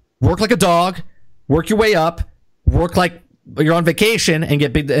 Work like a dog. Work your way up. Work like you're on vacation and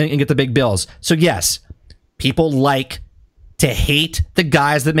get the big bills. So yes, people like to hate the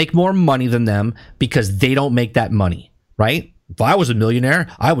guys that make more money than them because they don't make that money, right? If I was a millionaire,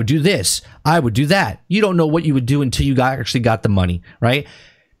 I would do this. I would do that. You don't know what you would do until you actually got the money, right?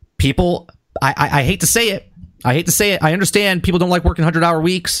 People, I hate to say it. I understand people don't like working 100-hour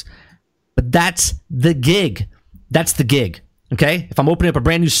weeks, but that's the gig. That's the gig, okay? If I'm opening up a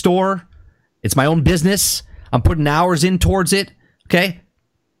brand new store, it's my own business. I'm putting hours in towards it, okay?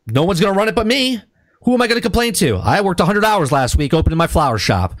 No one's going to run it but me. Who am I going to complain to? I worked 100 hours last week opening my flower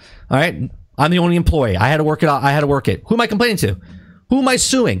shop. All right. I'm the only employee. I had to work it out. I had to work it. Who am I complaining to? Who am I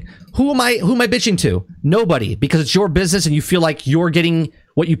suing? Who am I bitching to? Nobody, because it's your business and you feel like you're getting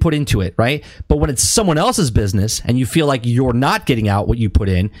what you put into it, right? But when it's someone else's business and you feel like you're not getting out what you put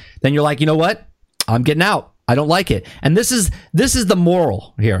in, then you're like, you know what? I'm getting out. I don't like it. And this is the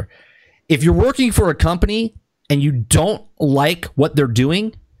moral here. If you're working for a company and you don't like what they're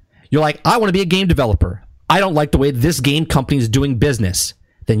doing, you're like, I want to be a game developer. I don't like the way this game company is doing business.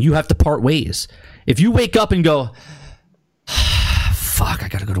 Then you have to part ways. If you wake up and go, fuck, I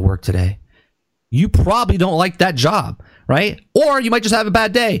got to go to work today, you probably don't like that job, right? Or you might just have a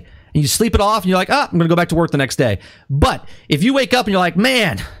bad day and you sleep it off and you're like, I'm going to go back to work the next day. But if you wake up and you're like,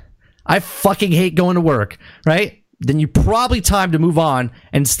 man, I fucking hate going to work, right? Then you probably time to move on.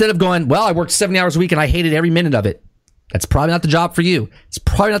 And instead of going, well, I worked 70 hours a week and I hated every minute of it. That's probably not the job for you. It's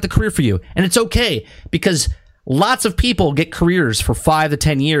probably not the career for you. And it's okay because lots of people get careers for 5 to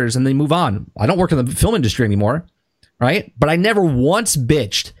 10 years and they move on. I don't work in the film industry anymore, right? But I never once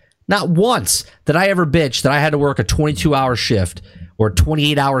bitched, not once did I ever bitch that I had to work a 22-hour shift or a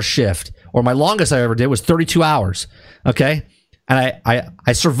 28-hour shift, or my longest I ever did was 32 hours, okay? And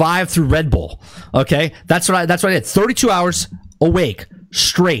I survived through Red Bull, okay? That's what I did. 32 hours awake,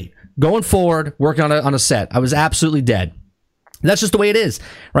 straight. Going forward, working on a set. I was absolutely dead. That's just the way it is,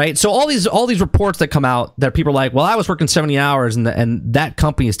 right? So all these reports that come out that people are like, well, I was working 70 hours and that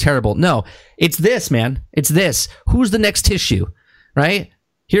company is terrible. No, it's this, man. It's this. Who's the next tissue, right?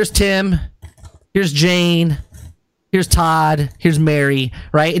 Here's Tim. Here's Jane. Here's Todd. Here's Mary,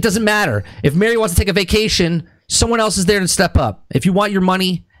 right? It doesn't matter. If Mary wants to take a vacation, someone else is there to step up. If you want your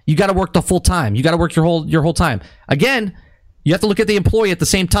money, you got to work the full time. You got to work your whole time. Again, you have to look at the employee at the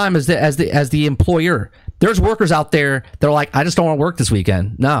same time as the employer. There's workers out there that are like, I just don't want to work this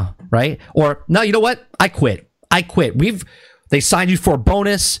weekend. No, right? Or no, you know what? I quit. They signed you for a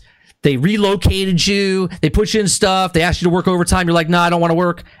bonus. They relocated you. They put you in stuff. They asked you to work overtime. You're like, no, I don't want to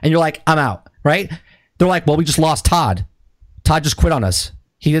work. And you're like, I'm out, right? They're like, well, we just lost Todd. Todd just quit on us.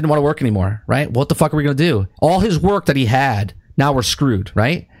 He didn't want to work anymore, right? What the fuck are we going to do? All his work that he had, now we're screwed,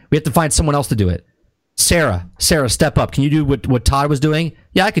 right? We have to find someone else to do it. Sarah, step up. Can you do what Todd was doing?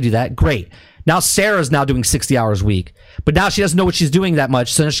 Yeah, I could do that. Great. Now Sarah's now doing 60 hours a week. But now she doesn't know what she's doing that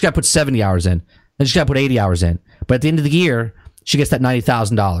much, so then she's got to put 70 hours in. Then she's got to put 80 hours in. But at the end of the year, she gets that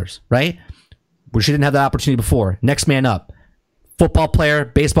 $90,000, right? Where she didn't have that opportunity before. Next man up. Football player,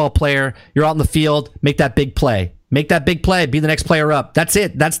 baseball player, you're out in the field, make that big play. Make that big play, be the next player up. That's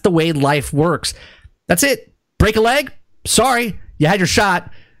it. That's the way life works. That's it. Break a leg? Sorry, you had your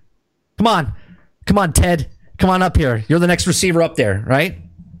shot. Come on, Ted. Come on up here. You're the next receiver up there, right?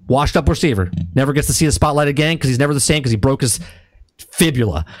 Washed up receiver. Never gets to see the spotlight again because he's never the same because he broke his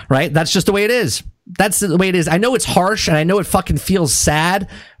fibula, right? That's just the way it is. That's the way it is. I know it's harsh and I know it fucking feels sad,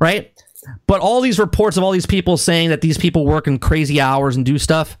 right? But all these reports of all these people saying that these people work in crazy hours and do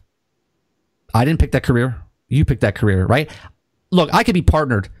stuff, I didn't pick that career. You picked that career, right? Look, I could be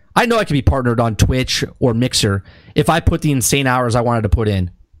partnered. I know I could be partnered on Twitch or Mixer if I put the insane hours I wanted to put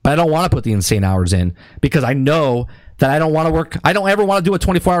in. But I don't want to put the insane hours in because I know that I don't want to work. I don't ever want to do a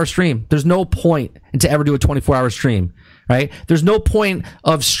 24-hour stream. There's no point to ever do a 24-hour stream, right? There's no point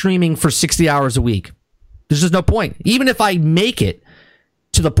of streaming for 60 hours a week. There's just no point. Even if I make it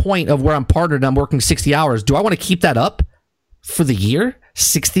to the point of where I'm partnered and I'm working 60 hours, do I want to keep that up for the year?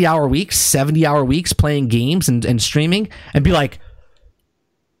 60-hour weeks, 70-hour weeks playing games and streaming and be like,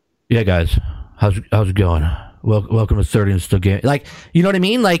 yeah, guys, how's it going? Welcome to 30 and still game. Like, you know what I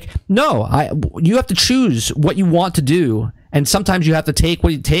mean? Like, no, you have to choose what you want to do. And sometimes you have to take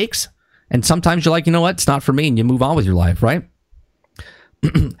what it takes. And sometimes you're like, you know what? It's not for me. And you move on with your life, right?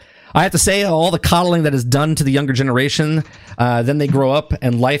 I have to say, all the coddling that is done to the younger generation, then they grow up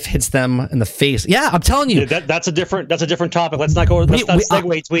and life hits them in the face. Yeah, I'm telling you. Yeah, that's a different topic. Let's not go. Let's not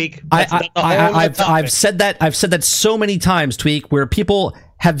segue, Tweak. I've said that so many times, Tweak, where people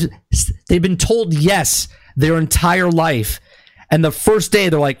they've been told yes their entire life, and the first day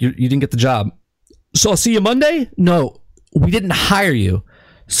they're like, you didn't get the job, so I'll see you Monday. No, we didn't hire you.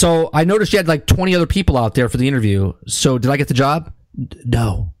 So I noticed you had like 20 other people out there for the interview. So did I get the job?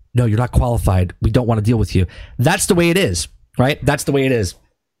 No, you're not qualified. We don't want to deal with you. That's the way it is, right? That's the way it is.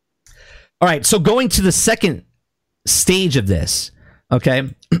 All right, so going to the second stage of this,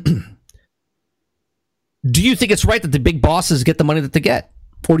 okay? Do you think it's right that the big bosses get the money that they get?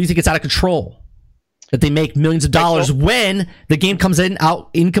 Or do you think it's out of control? That they make millions of dollars when the game comes out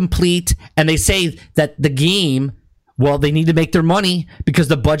incomplete and they say that the game, well, they need to make their money because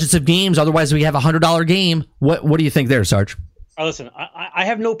the budgets of games, otherwise we have $100 game. What do you think there, Sarge? Listen, I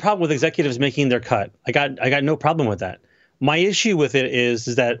have no problem with executives making their cut. I got no problem with that. My issue with it is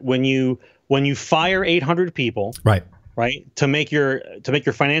that when you fire 800 people, right, to make your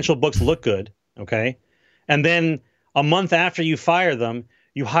financial books look good, okay, and then a month after you fire them,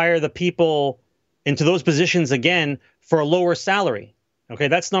 you hire the people into those positions again for a lower salary. Okay,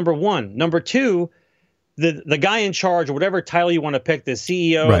 that's number one. Number two, the guy in charge, or whatever title you want to pick, the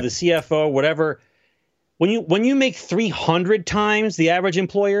CEO, right, the CFO, whatever. When you make 300 times the average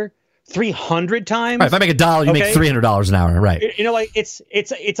employer, 300 times. Right, if I make $1, you make $300 an hour, right? You know, like it's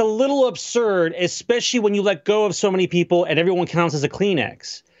a little absurd, especially when you let go of so many people and everyone counts as a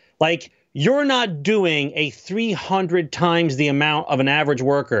Kleenex. Like, you're not doing a 300 times the amount of an average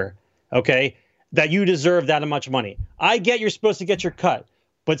worker, okay, that you deserve that much money. I get you're supposed to get your cut,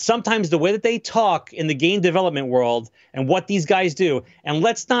 but sometimes the way that they talk in the game development world and what these guys do, and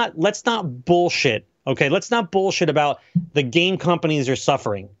let's not bullshit, okay? Let's not bullshit about the game companies are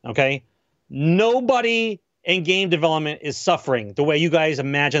suffering, okay? Nobody in game development is suffering the way you guys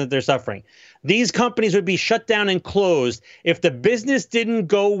imagine that they're suffering. These companies would be shut down and closed if the business didn't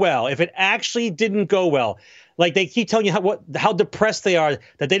go well, if it actually didn't go well. Like, they keep telling you how depressed they are,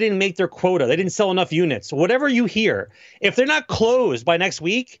 that they didn't make their quota, they didn't sell enough units. Whatever you hear, if they're not closed by next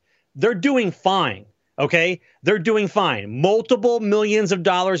week, they're doing fine, okay? They're doing fine. Multiple millions of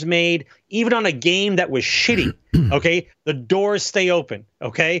dollars made, even on a game that was shitty, okay? The doors stay open,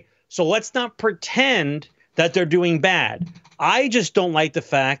 okay? So let's not pretend that they're doing bad. I just don't like the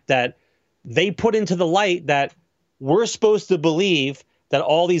fact that they put into the light that we're supposed to believe that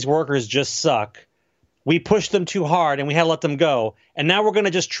all these workers just suck. We pushed them too hard and we had to let them go. And now we're going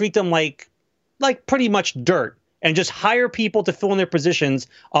to just treat them like pretty much dirt and just hire people to fill in their positions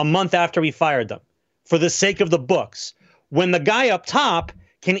a month after we fired them for the sake of the books. When the guy up top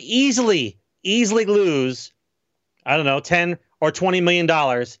can easily lose, I don't know, 10 or $20 million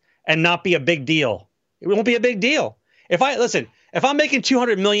and not be a big deal. It won't be a big deal. If I'm making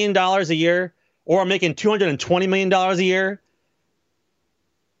 $200 million a year, or I'm making $220 million a year,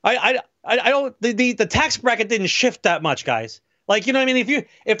 I don't, the tax bracket didn't shift that much, guys. Like, you know what I mean?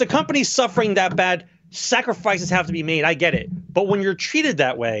 If the company's suffering that bad, sacrifices have to be made. I get it. But when you're treated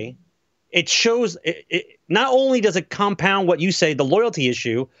that way, it shows, not only does it compound what you say, the loyalty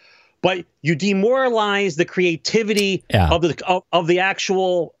issue, but you demoralize the creativity of the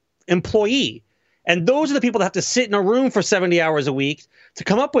actual employee. And those are the people that have to sit in a room for 70 hours a week to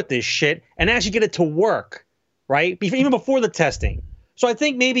come up with this shit and actually get it to work, right? Even before the testing. So I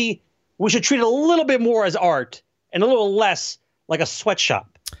think maybe we should treat it a little bit more as art and a little less like a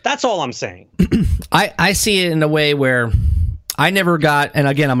sweatshop. That's all I'm saying. I see it in a way where I never got, and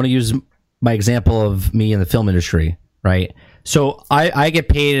again, I'm going to use my example of me in the film industry, right? So I get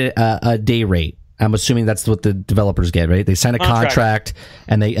paid a day rate. I'm assuming that's what the developers get, right? They sign a contract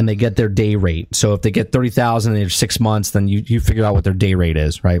and they get their day rate. So if they get $30,000 in 6 months, then you figure out what their day rate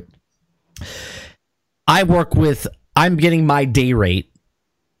is, right? I'm getting my day rate,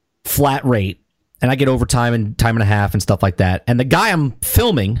 flat rate, and I get overtime and time and a half and stuff like that. And the guy I'm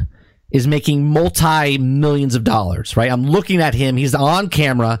filming is making multi-millions of dollars, right? I'm looking at him. He's on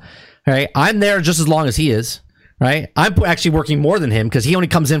camera, right? I'm there just as long as he is, right? I'm actually working more than him because he only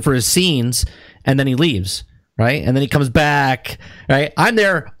comes in for his scenes and then he leaves, right? And then he comes back, right? I'm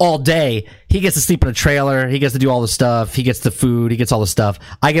there all day. He gets to sleep in a trailer. He gets to do all the stuff. He gets the food. He gets all the stuff.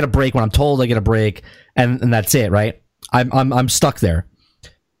 I get a break when I'm told I get a break, and that's it, right? I'm stuck there.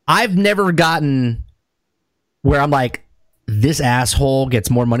 I've never gotten where I'm like, this asshole gets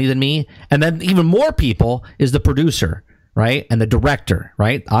more money than me. And then even more people is the producer, right? And the director,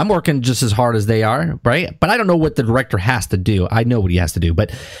 right? I'm working just as hard as they are, right? But I don't know what the director has to do. I know what he has to do,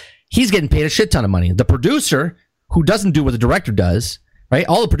 but he's getting paid a shit ton of money. The producer, who doesn't do what the director does, right?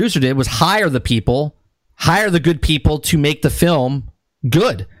 All the producer did was hire the good people to make the film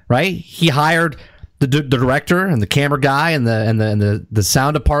good, right? He hired the director and the camera guy and the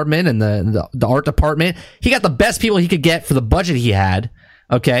sound department and the art department. He got the best people he could get for the budget he had,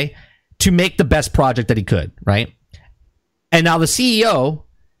 okay, to make the best project that he could, right? And now the CEO,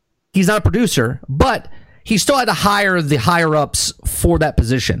 he's not a producer, but he still had to hire the higher ups for that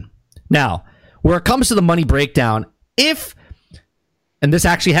position. Now, where it comes to the money breakdown, and this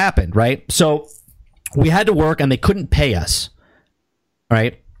actually happened, right? So we had to work and they couldn't pay us,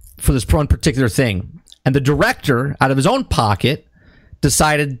 right, for this one particular thing. And the director, out of his own pocket,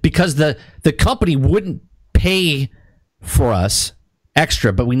 decided, because the company wouldn't pay for us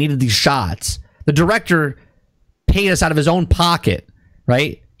extra, but we needed these shots, the director paid us out of his own pocket,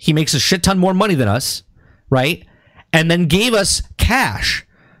 right? He makes a shit ton more money than us, right? And then gave us cash,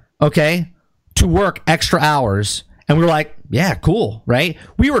 okay, to work extra hours. And we were like, yeah, cool, right?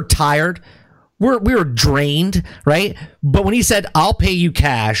 We were tired. We were drained, right? But when he said, I'll pay you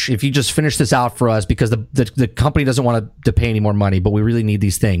cash if you just finish this out for us because the company doesn't want to pay any more money, but we really need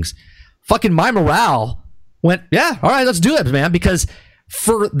these things. Fucking my morale went, yeah, all right, let's do it, man. Because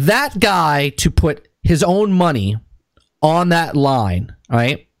for that guy to put his own money on that line,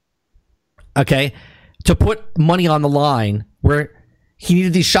 right? Okay, to put money on the line where he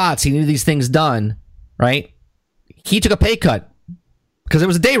needed these shots, he needed these things done, right? He took a pay cut because it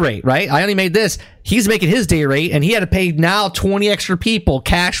was a day rate, right? I only made this. He's making his day rate, and he had to pay now 20 extra people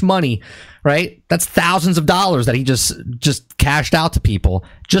cash money, right? That's thousands of dollars that he just cashed out to people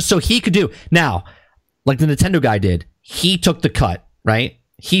just so he could do. Now, like the Nintendo guy did, he took the cut, right?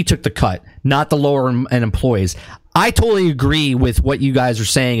 He took the cut, not the lower end employees. I totally agree with what you guys are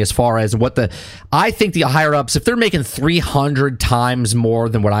saying as far as I think the higher ups, if they're making 300 times more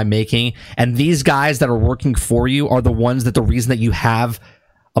than what I'm making, and these guys that are working for you are the ones that the reason that you have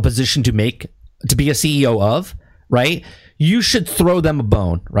a position to be a CEO of, right? You should throw them a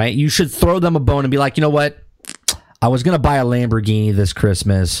bone, right? You should throw them a bone and be like, you know what? I was going to buy a Lamborghini this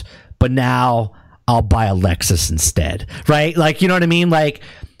Christmas, but now I'll buy a Lexus instead, right? Like, you know what I mean? Like,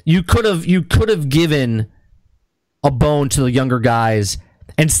 you could have given a bone to the younger guys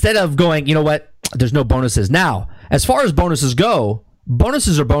instead of going, you know what, there's no bonuses. Now, as far as bonuses go,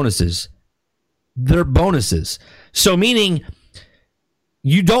 bonuses are bonuses. They're bonuses. So meaning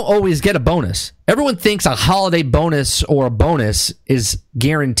you don't always get a bonus. Everyone thinks a holiday bonus or a bonus is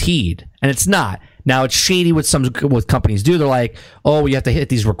guaranteed, and it's not. Now, it's shady what companies do. They're like, oh, you have to hit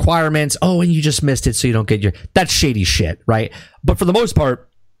these requirements. Oh, and you just missed it, so you don't get that's shady shit, right? But for the most part,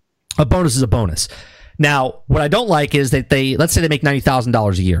 a bonus is a bonus. Now, what I don't like is that let's say they make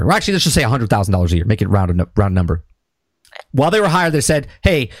 $90,000 a year, or actually, let's just say $100,000 a year, make it round number. While they were hired, they said,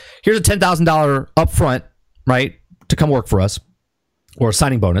 hey, here's a $10,000 upfront, right, to come work for us, or a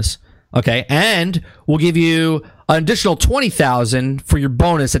signing bonus, okay, and we'll give you an additional $20,000 for your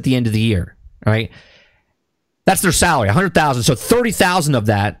bonus at the end of the year, right? That's their salary, $100,000. So $30,000 of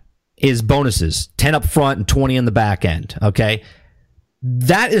that is bonuses, 10 up front and 20 in the back end, okay?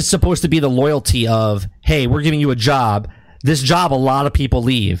 That is supposed to be the loyalty of, hey, we're giving you a job. This job, a lot of people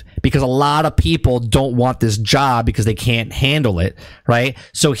leave because a lot of people don't want this job because they can't handle it, right?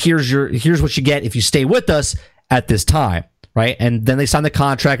 So here's what you get if you stay with us at this time, right? And then they sign the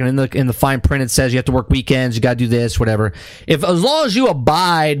contract, and in the fine print it says you have to work weekends, you got to do this, whatever. As long as you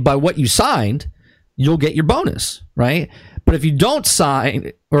abide by what you signed, you'll get your bonus, right? But if you don't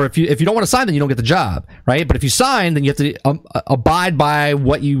sign, or if you don't want to sign, then you don't get the job, right? But if you sign, then you have to abide by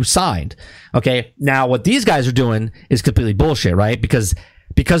what you signed. Okay. Now, what these guys are doing is completely bullshit, right? Because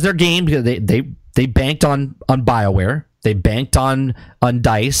their game, they banked on BioWare, they banked on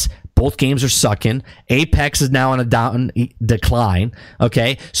DICE. Both games are sucking. Apex is now on a decline.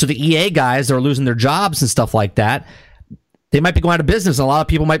 Okay. So the EA guys that are losing their jobs and stuff like that, They might be going out of business, and a lot of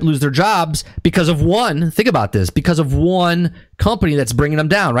people might lose their jobs because of think about this, because of one company that's bringing them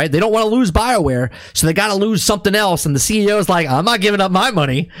down, right? They don't want to lose BioWare, so they got to lose something else, and the CEO is like, I'm not giving up my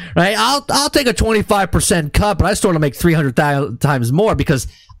money, right? I'll take a 25% cut, but I still want to make 300 times more because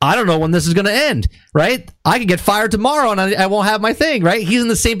I don't know when this is going to end, right? I could get fired tomorrow, and I won't have my thing, right? He's in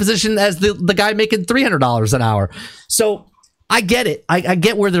the same position as the guy making $300 an hour. So I get it. I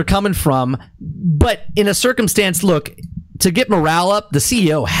get where they're coming from, but in a circumstance, look, to get morale up, the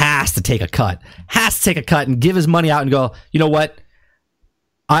CEO has to take a cut and give his money out and go, you know what?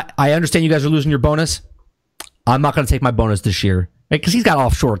 I understand you guys are losing your bonus. I'm not going to take my bonus this year, right? Because he's got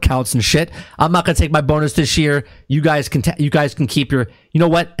offshore accounts and shit. I'm not going to take my bonus this year. You guys can keep your, you know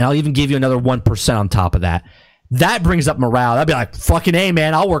what? And I'll even give you another 1% on top of that. That brings up morale. I'd be like, fucking A,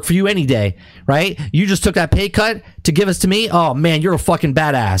 man, I'll work for you any day, right? You just took that pay cut to give us to me. Oh man, you're a fucking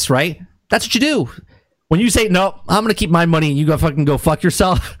badass, right? That's what you do. When you say, no, I'm going to keep my money and you go fucking go fuck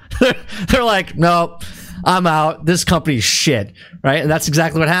yourself, they're like, no, I'm out. This company's shit, right? And that's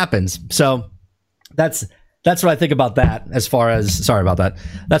exactly what happens. So that's what I think about that as far as, sorry about that.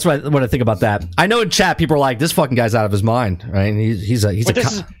 That's what I think about that. I know in chat, people are like, this fucking guy's out of his mind, right?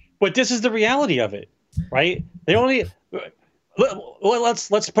 But this is the reality of it, right? They only...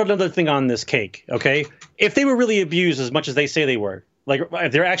 Let's put another thing on this cake, okay? If they were really abused as much as they say they were, like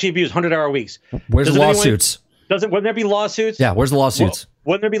if they're actually abused 100-hour weeks, where's the lawsuits? Wouldn't there be lawsuits? Yeah, where's the lawsuits?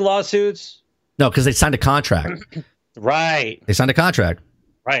 Wouldn't there be lawsuits? No, because they signed a contract. Right. They signed a contract.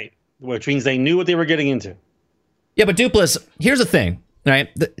 Right, which means they knew what they were getting into. Yeah, but Dupless, here's the thing,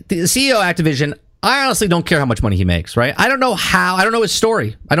 right? The CEO of Activision, I honestly don't care how much money he makes, right? I don't know his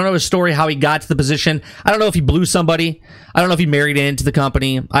story. I don't know his story, how he got to the position. I don't know if he blew somebody. I don't know if he married into the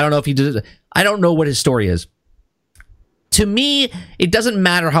company. I don't know if he did. I don't know what his story is. To me, it doesn't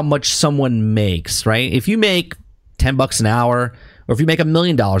matter how much someone makes, right? If you make $10 an hour, or if you make $1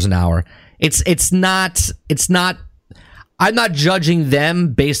 million an hour, it's not, I'm not judging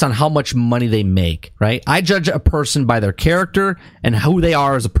them based on how much money they make, right? I judge a person by their character and who they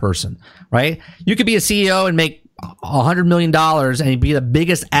are as a person, right? You could be a CEO and make $100 million and be the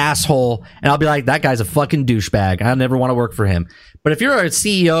biggest asshole, and I'll be like, that guy's a fucking douchebag. I'll never want to work for him. But if you're a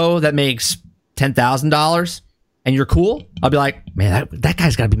CEO that makes $10,000 and you're cool, I'll be like, man, that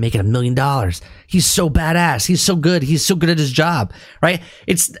guy's got to be making $1 million. He's so badass. He's so good. He's so good at his job, right?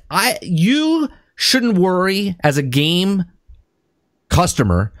 You shouldn't worry as a game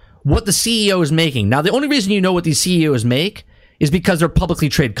customer what the CEO is making. Now, the only reason you know what these CEOs make is because they're publicly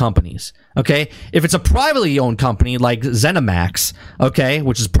traded companies, okay? If it's a privately owned company like ZeniMax, okay,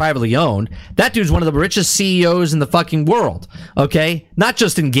 which is privately owned, that dude's one of the richest CEOs in the fucking world, okay? Not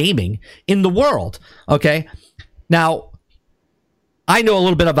just in gaming, in the world, okay? Now, I know a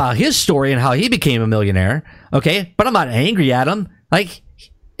little bit about his story and how he became a millionaire, okay? But I'm not angry at him. Like,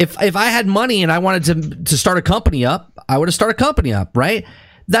 if I had money and I wanted to start a company up, I would have started a company up, right?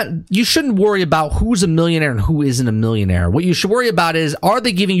 That you shouldn't worry about who's a millionaire and who isn't a millionaire. What you should worry about is, are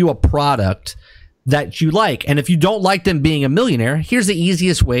they giving you a product that you like? And if you don't like them being a millionaire, here's the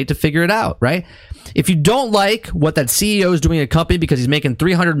easiest way to figure it out, right? If you don't like what that CEO is doing in a company because he's making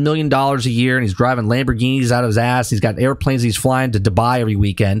 $300 million a year and he's driving Lamborghinis out of his ass, he's got airplanes he's flying to Dubai every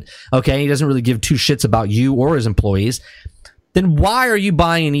weekend, okay, he doesn't really give two shits about you or his employees, then why are you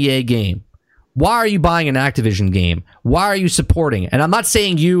buying an EA game? Why are you buying an Activision game? Why are you supporting? And I'm not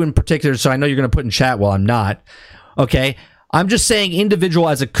saying you in particular, so I know you're going to put in chat, well, I'm not, okay? I'm just saying individual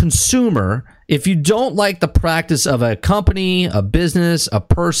as a consumer, if you don't like the practice of a company, a business, a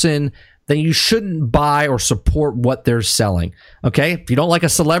person, then you shouldn't buy or support what they're selling, okay? If you don't like a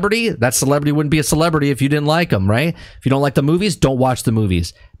celebrity, that celebrity wouldn't be a celebrity if you didn't like them, right? If you don't like the movies, don't watch the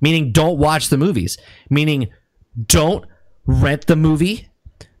movies. Meaning don't watch the movies. Meaning don't rent the movie.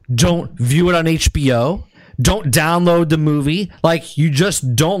 Don't view it on HBO. Don't download the movie. Like, you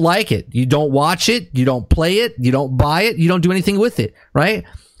just don't like it. You don't watch it. You don't play it. You don't buy it. You don't do anything with it, right?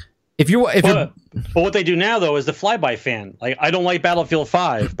 But what they do now, though, is the flyby fan. Like, I don't like Battlefield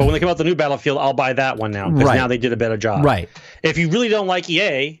 5, but when they come out with the new Battlefield, I'll buy that one now because now they did a better job. Right. If you really don't like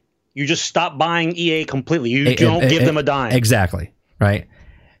EA, you just stop buying EA completely. You don't give them a dime. Exactly. Right.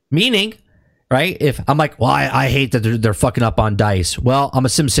 Meaning, right, if I'm like, well, I hate that they're fucking up on DICE. Well, I'm a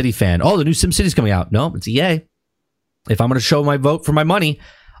SimCity fan. Oh, the new SimCity's coming out. No, it's EA. If I'm going to show my vote for my money,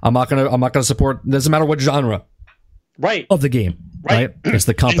 I'm not going to support. Doesn't matter what genre, right, of the game, right? It's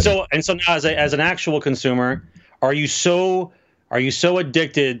the company. And so now, as an actual consumer, are you so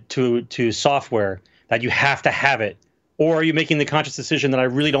addicted to software that you have to have it, Or are you making the conscious decision that I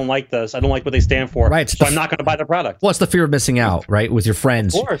really don't like this? I don't like what they stand for. Right. So I'm not going to buy their product. Well, it's the fear of missing out, right? With your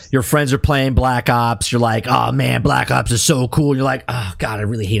friends. Of course. Your friends are playing Black Ops. You're like, oh man, Black Ops is so cool. And you're like, oh God, I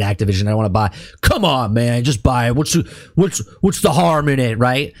really hate Activision. I don't want to buy. Come on, man, just buy it. What's the harm in it,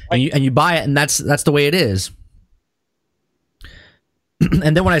 right? And you buy it, and that's the way it is.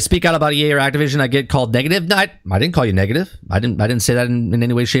 And then when I speak out about EA or Activision, I get called negative. No, I didn't call you negative. I didn't say that in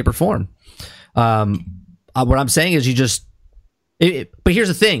any way, shape, or form. What I'm saying is but here's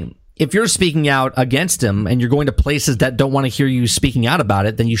the thing. If you're speaking out against him and you're going to places that don't want to hear you speaking out about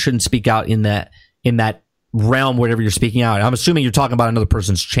it, then you shouldn't speak out in that realm, whatever you're speaking out. I'm assuming you're talking about another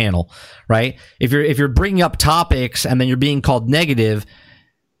person's channel, right? If you're bringing up topics and then you're being called negative,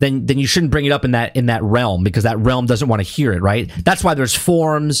 then you shouldn't bring it up in that realm, because that realm doesn't want to hear it, right? That's why there's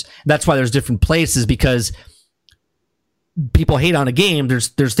forums. That's why there's different places, because people hate on a game. There's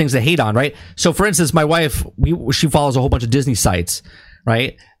things to hate on, right? So for instance, my wife, she follows a whole bunch of Disney sites,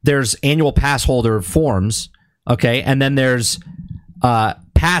 right? There's annual pass holder forums, okay? And then there's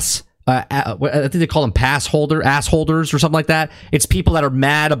pass I think they call them ass holders or something like that. It's people that are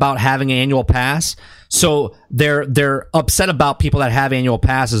mad about having an annual pass. So they're upset about people that have annual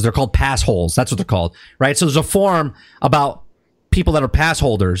passes. They're called pass holes. That's what they're called, right? So there's a forum about people that are pass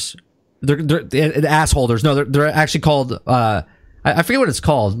holders. They're ass holders. No, they're actually called, I forget what it's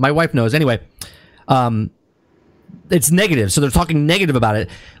called. My wife knows. Anyway, it's negative. So they're talking negative about it.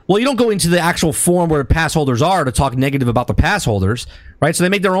 Well, you don't go into the actual forum where pass holders are to talk negative about the pass holders, right? So they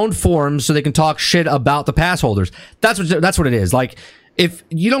make their own forums so they can talk shit about the pass holders. That's what it is. Like, if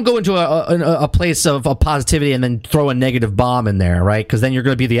you don't go into a place of positivity and then throw a negative bomb in there, right? Because then you're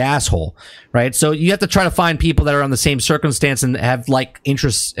going to be the asshole, right? So you have to try to find people that are on the same circumstance and have like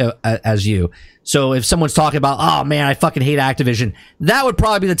interests as you. So if someone's talking about, oh man, I fucking hate Activision, that would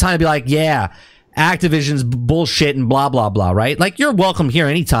probably be the time to be like, yeah, Activision's bullshit and blah, blah, blah, right? Like, you're welcome here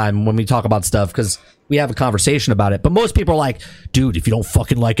anytime when we talk about stuff, because we have a conversation about it. But most people are like, dude, if you don't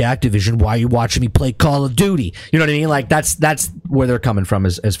fucking like Activision, why are you watching me play Call of Duty? You know what I mean? Like, that's where they're coming from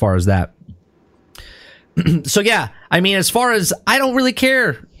as far as that. So yeah, I mean, as far as, I don't really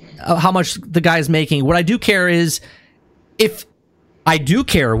care how much the guy's making. What I do care is, if I do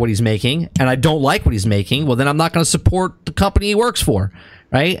care what he's making and I don't like what he's making, well, then I'm not going to support the company he works for,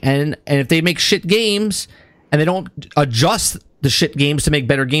 right? And if they make shit games and they don't adjust the shit games to make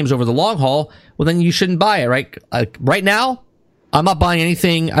better games over the long haul, well, then you shouldn't buy it, right? Right now, I'm not buying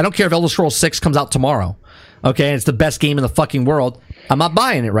anything. I don't care if Elder Scrolls 6 comes out tomorrow, okay? It's the best game in the fucking world. I'm not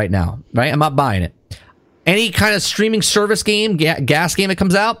buying it right now, right? I'm not buying it. Any kind of streaming service game, gas game that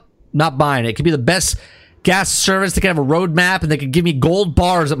comes out, not buying it. It could be the best gas service. They could have a roadmap and they could give me gold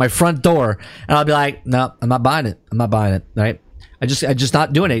bars at my front door, and I'll be like, no, I'm not buying it. I'm not buying it, right? I just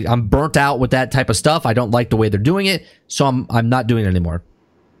not doing it. I'm burnt out with that type of stuff. I don't like the way they're doing it, so I'm not doing it anymore.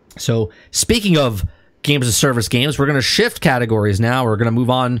 So speaking of games as service games, we're going to shift categories now. We're going to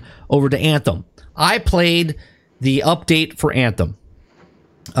move on over to Anthem. I played the update for Anthem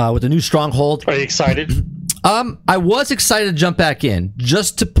with the new Stronghold. Are you excited? I was excited to jump back in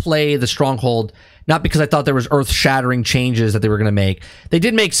just to play the Stronghold, not because I thought there was earth-shattering changes that they were going to make. They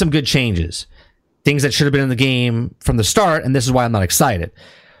did make some good changes, things that should have been in the game from the start, and this is why I'm not excited.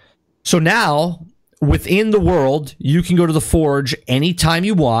 So now, within the world, you can go to the Forge anytime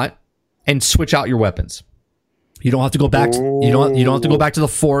you want and switch out your weapons. You don't have to go back. You don't have to go back to the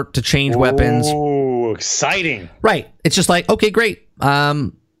fort to change weapons. Oh, exciting! Right. It's just like, okay, great.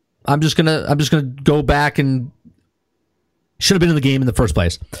 I'm just gonna go back, and should have been in the game in the first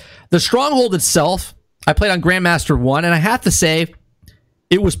place. The Stronghold itself, I played on Grandmaster 1, and I have to say,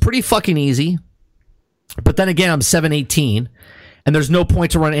 it was pretty fucking easy. But then again, I'm 718, and there's no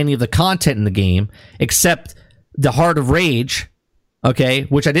point to run any of the content in the game except the Heart of Rage, okay,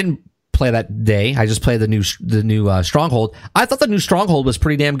 which I didn't play that day. I just played the new Stronghold. I thought the new Stronghold was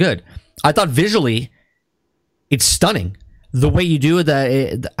pretty damn good. I thought visually, it's stunning. The way you do it,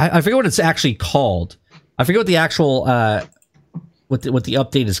 I forget what it's actually called. I forget what the actual what the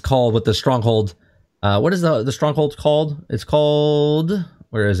update is called with the Stronghold. What is the Stronghold called? It's called,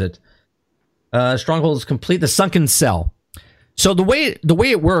 where is it? Stronghold is complete. The Sunken Cell. So the way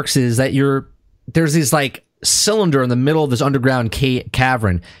it works is that there's this like cylinder in the middle of this underground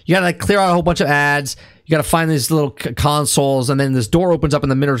cavern. You gotta like clear out a whole bunch of ads. You gotta find these little consoles, and then this door opens up in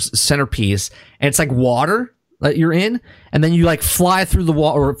the middle centerpiece, and it's like water that you're in, and then you like fly through the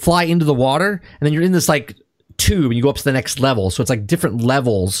water or fly into the water, and then you're in this like tube, and you go up to the next level. So it's like different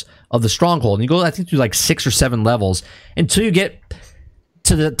levels of the Stronghold, and you go, I think, through like 6 or 7 levels until you get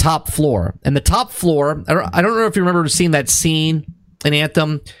to the top floor. And the top floor, I don't know if you remember seeing that scene in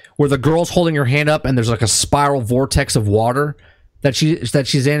Anthem where the girl's holding her hand up and there's like a spiral vortex of water that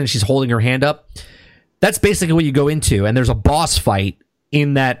she's in and she's holding her hand up. That's basically what you go into, and there's a boss fight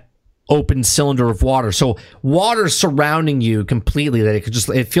in that open cylinder of water. So water's surrounding you completely that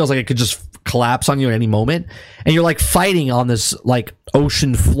it feels like it could just collapse on you at any moment, and you're like fighting on this like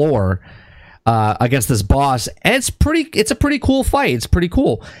ocean floor against this boss, and it's a pretty cool fight. It's pretty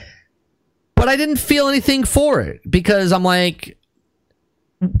cool. But I didn't feel anything for it because I'm like,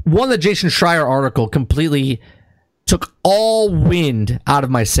 one, the Jason Schreier article completely took all wind out of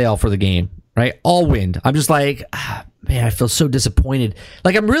my sail for the game, right? All wind. I'm just like, man, I feel so disappointed.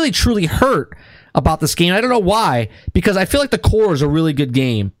 Like, I'm really, truly hurt about this game. I don't know why, because I feel like the core is a really good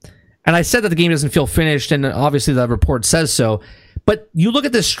game. And I said that the game doesn't feel finished, and obviously the report says so. But you look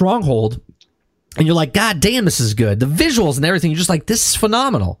at this Stronghold, and you're like, God damn, this is good. The visuals and everything, you're just like, this is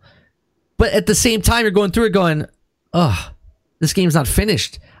phenomenal. But at the same time, you're going through it going, ugh, this game's not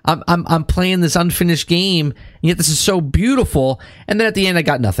finished. I'm playing this unfinished game, and yet this is so beautiful. And then at the end, I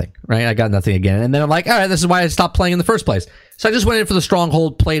got nothing, right? I got nothing again. And then I'm like, all right, this is why I stopped playing in the first place. So I just went in for the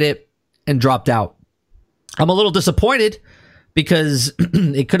Stronghold, played it, and dropped out. I'm a little disappointed because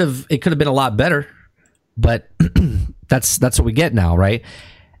it could have been a lot better, but that's what we get now, right?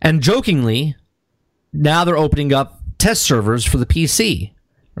 And jokingly, now they're opening up test servers for the PC,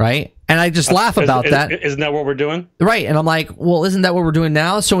 right? And I just laugh about that. Isn't that what we're doing? Right. And I'm like, well, isn't that what we're doing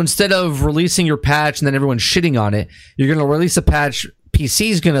now? So instead of releasing your patch and then everyone's shitting on it, you're going to release a patch,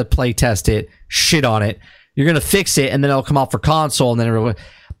 PC's going to play test it, shit on it. You're going to fix it, and then it'll come out for console, and then everyone...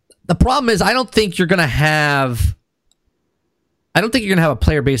 The problem is, I don't think you're going to have a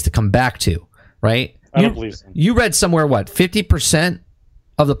player base to come back to, right? I don't believe so. You read somewhere, what, 50%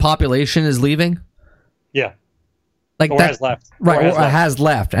 of the population is leaving? Yeah. Like or that, has left. Right, or has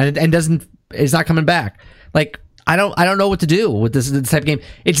left, and is not coming back. Like, I don't know what to do with this type of game.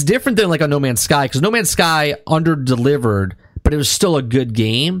 It's different than like a No Man's Sky, because No Man's Sky under-delivered, but it was still a good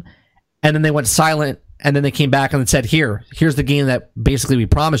game, and then they went silent, and then they came back and said, here's the game that basically we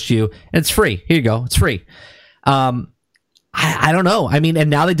promised you, and it's free. Here you go, it's free. I don't know. I mean, and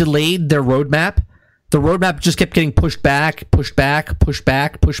now they delayed their roadmap. The roadmap just kept getting pushed back,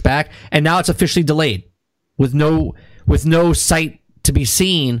 and now it's officially delayed with no sight to be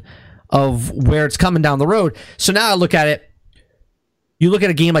seen of where it's coming down the road. So now I look at it, you look at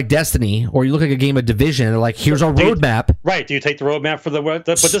a game like Destiny, or you look at a game of Division, and they're like, here's our roadmap. Right. Do you take the roadmap for but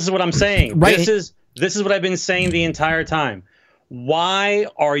this is what I'm saying. Right. This is what I've been saying the entire time. Why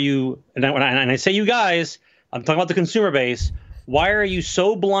are you, and I say you guys, I'm talking about the consumer base, why are you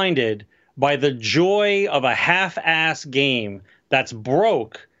so blinded by the joy of a half-ass game that's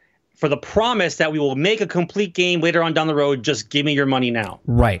broke for the promise that we will make a complete game later on down the road? Just give me your money now.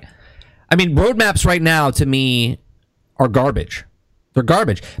 Right. I mean, roadmaps right now, to me, are garbage. They're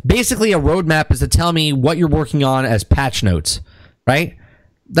garbage. Basically, a roadmap is to tell me what you're working on as patch notes, right?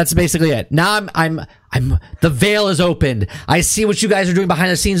 That's basically it. Now I'm the veil is opened. I see what you guys are doing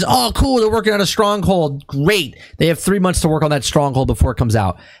behind the scenes. Oh, cool. They're working on a Stronghold. Great. They have 3 months to work on that Stronghold before it comes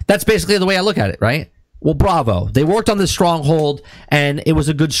out. That's basically the way I look at it, right? Well, bravo. They worked on this Stronghold, and it was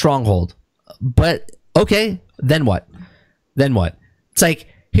a good Stronghold. But, okay, then what? It's like,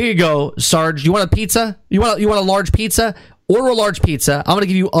 here you go, Sarge. You want a pizza? You want a large pizza? Order a large pizza. I'm going to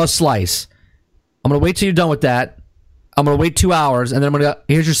give you a slice. I'm going to wait till you're done with that. I'm going to wait 2 hours, and then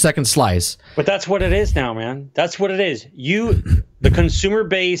here's your second slice. But that's what it is now, man. That's what it is. The consumer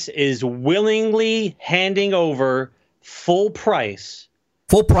base is willingly handing over full price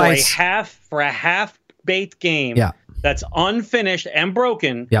for a half-baked game that's unfinished and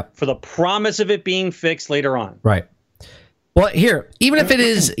broken for the promise of it being fixed later on. Right. Well, here, even if it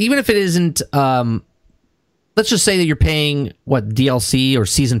isn't, let's just say that you're paying DLC or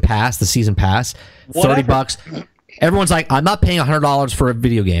season pass, the season pass, $30. Everyone's like, I'm not paying $100 for a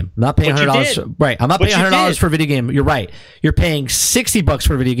video game. I'm not paying $100. Right. I'm not paying $100 for a video game. You're right. You're paying $60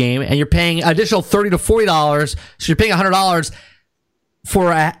 for a video game, and you're paying additional $30 to $40. So you're paying $100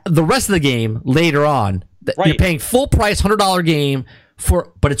 for the rest of the game later on. Right. You're paying full price $100 game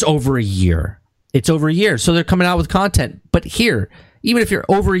but it's over a year. It's over a year. So they're coming out with content. But here, even if you're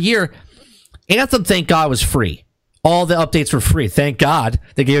over a year, Anthem, thank God, was free. All the updates were free. Thank God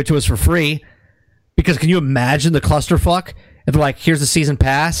they gave it to us for free. Because can you imagine the clusterfuck if they're like, here's the season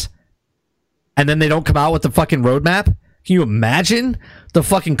pass, and then they don't come out with the fucking roadmap? Can you imagine the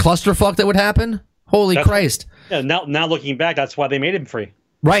fucking clusterfuck that would happen? Holy Christ. Yeah, now looking back, that's why they made him free.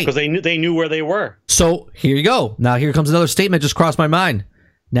 Right. Because they knew where they were. So here you go. Now here comes another statement just crossed my mind.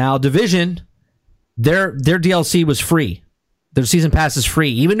 Now Division, their DLC was free. Their season pass is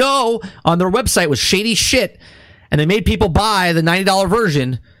free. Even though on their website was shady shit, and they made people buy the $90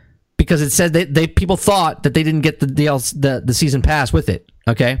 version because it said they people thought that they didn't get the season pass with it.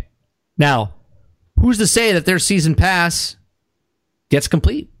 Okay, now who's to say that their season pass gets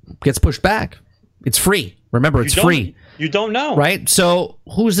pushed back? It's free. Remember, it's free. You don't know, right? So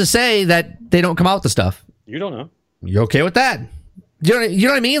who's to say that they don't come out with the stuff? You don't know. You okay with that? You know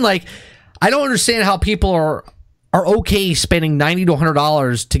what I mean? Like, I don't understand how people are okay spending $90 to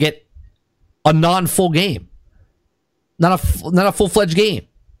 $100 to get a non-full game, not a full-fledged game.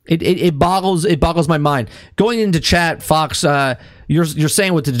 It boggles my mind. Going into chat, Fox, you're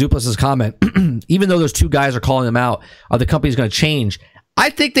saying with the Duplessis comment, even though those two guys are calling them out, the company's going to change. I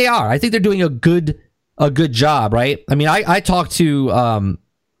think they are. I think they're doing a good job, right? I mean, I talked to Paul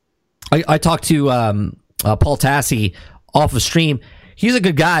Tassi off of stream. He's a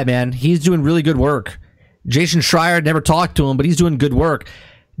good guy, man. He's doing really good work. Jason Schreier, never talked to him, but he's doing good work.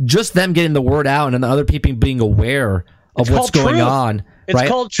 Just them getting the word out and the other people being aware of what's going on. It's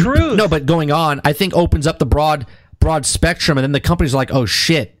called truth. No, but going on, I think opens up the broad spectrum, and then the companies are like, oh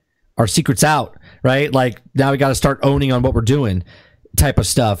shit, our secret's out, right? Like, now we got to start owning on what we're doing, type of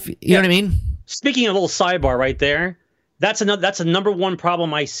stuff. You know what I mean? Speaking of a little sidebar right there, that's a number one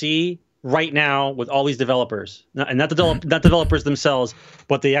problem I see right now with all these developers, and not developers themselves,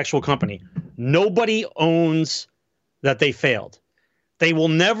 but the actual company. Nobody owns that they failed. They will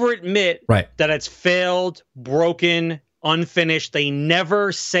never admit that it's failed, broken, unfinished. They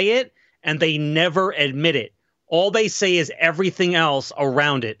never say it, and they never admit it. All they say is everything else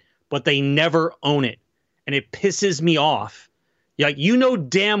around it, but they never own it, and it pisses me off. Like, you know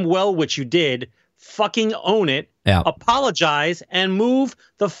damn well what you did. Fucking own it. Yeah. Apologize and move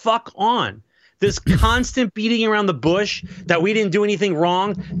the fuck on. This constant beating around the bush that we didn't do anything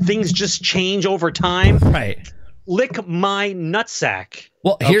wrong, things just change over time. Right. Lick my nutsack.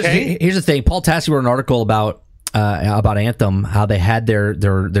 Well, here's the thing. Paul Tassi wrote an article about Anthem, how they had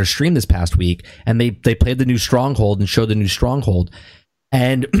their stream this past week, and they played the new Stronghold and showed the new Stronghold.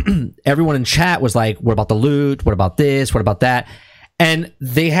 And everyone in chat was like, what about the loot? What about this? What about that? And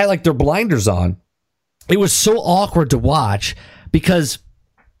they had like their blinders on. It was so awkward to watch because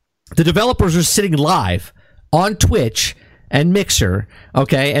the developers are sitting live on Twitch and Mixer,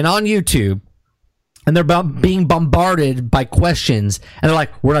 okay, and on YouTube, and they're being bombarded by questions, and they're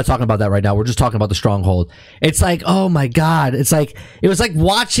like, we're not talking about that right now. We're just talking about the Stronghold. It's like, oh my God. It's like, it was like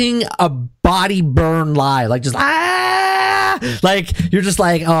watching a body burn live, like just, like, you're just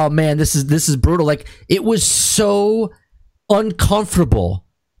like, oh man, this is brutal. Like, it was so uncomfortable.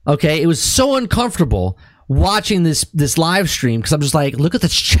 Okay, it was so uncomfortable watching this live stream because I'm just like, look at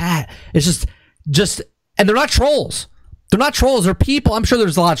this chat. It's just, and they're not trolls. They're not trolls. They're people. I'm sure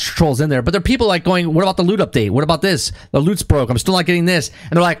there's a lot of trolls in there, but they're people like going, what about the loot update? What about this? The loot's broke. I'm still not getting this.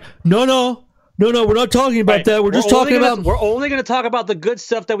 And they're like, no, we're not talking about that. We're just talking about. We're only going to talk about the good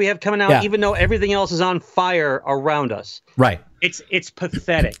stuff that we have coming out, even though everything else is on fire around us. Right. It's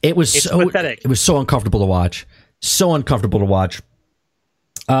pathetic. It's pathetic. It was so uncomfortable to watch. So uncomfortable to watch.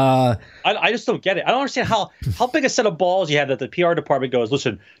 I just don't get it. I don't understand how big a set of balls you have that the PR department goes,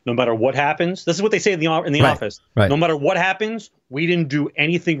 listen, no matter what happens, this is what they say in the office. Right. No matter what happens, we didn't do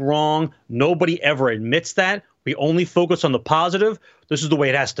anything wrong. Nobody ever admits that. We only focus on the positive. This is the way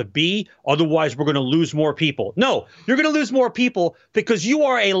it has to be. Otherwise, we're going to lose more people. No, you're going to lose more people because you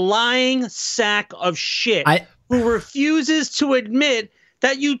are a lying sack of shit who refuses to admit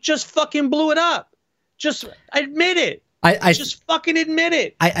that you just fucking blew it up. Just admit it. Just fucking admit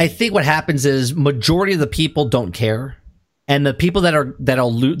it. I think what happens is majority of the people don't care, and the people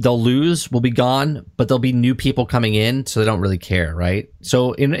they'll lose will be gone, but there'll be new people coming in, so they don't really care, right?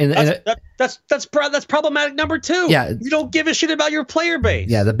 So that's problematic number two. Yeah, you don't give a shit about your player base.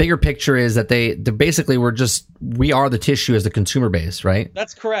 Yeah, the bigger picture is that they basically we are the tissue as the consumer base, right?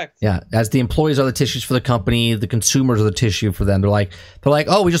 That's correct. Yeah, as the employees are the tissues for the company, the consumers are the tissue for them. They're like,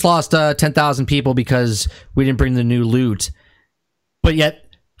 oh, we just lost 10,000 people because we didn't bring the new loot, but yet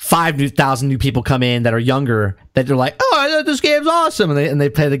 5,000 new people come in that are younger that they're like, oh, this game's awesome, and they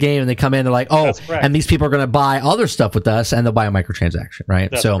play the game and they come in, they're like, oh, and these people are going to buy other stuff with us, and they'll buy a microtransaction, right?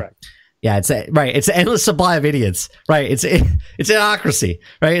 That's correct. Yeah, it's an endless supply of idiots, right? It's idiocracy,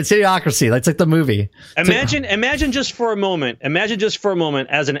 right? It's idiocracy. That's like the movie. Imagine just for a moment,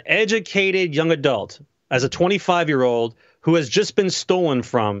 as an educated young adult, as a 25-year-old who has just been stolen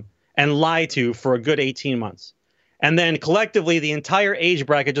from and lied to for a good 18 months. And then collectively, the entire age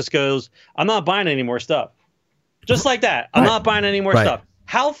bracket just goes, I'm not buying any more stuff. Just like that. I'm not buying any more stuff.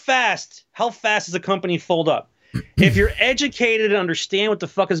 How fast does a company fold up? If you're educated and understand what the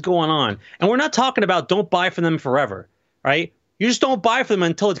fuck is going on, and we're not talking about don't buy from them forever, right? You just don't buy from them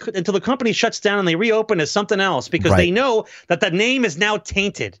until the company shuts down and they reopen as something else because they know that the name is now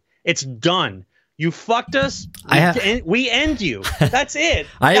tainted. It's done. You fucked us. We end you. That's it.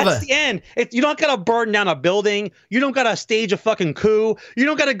 That's the end. You don't got to burn down a building. You don't got to stage a fucking coup. You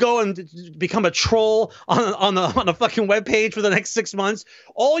don't got to go and become a troll on the fucking webpage for the next 6 months.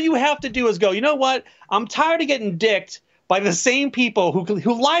 All you have to do is go, you know what? I'm tired of getting dicked by the same people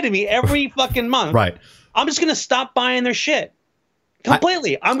who lie to me every fucking month. Right. I'm just going to stop buying their shit.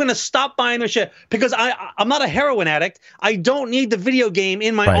 Completely. I'm going to stop buying their shit because I'm not a heroin addict. I don't need the video game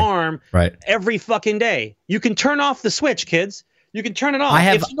in my arm every fucking day. You can turn off the switch, kids. You can turn it off.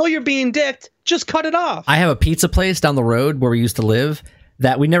 If you know you're being dicked, just cut it off. I have a pizza place down the road where we used to live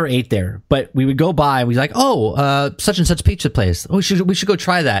that we never ate there, but we would go by and we'd be like, such and such pizza place. Oh, we should go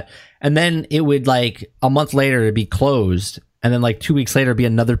try that. And then it would like a month later it'd be closed. And then like 2 weeks later it'd be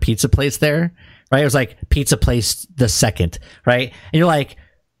another pizza place there. Right, it was like Pizza Place the second, right? And you're like,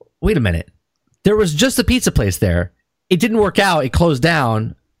 wait a minute. There was just a pizza place there. It didn't work out. It closed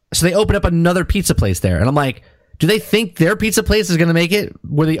down. So they opened up another pizza place there. And I'm like, do they think their pizza place is going to make it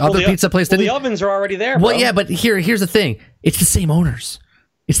where the other pizza place didn't? The ovens are already there, bro. Well, yeah, but here's the thing. It's the same owners.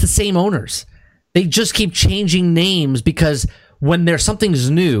 They just keep changing names because when there's something's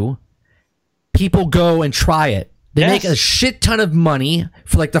new, people go and try it. They make a shit ton of money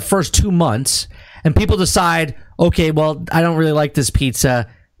for like the first 2 months, and people decide, okay, well, I don't really like this pizza.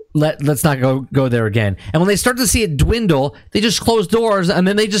 Let's not go there again. And when they start to see it dwindle, they just close doors, and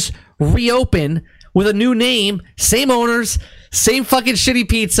then they just reopen with a new name, same owners, same fucking shitty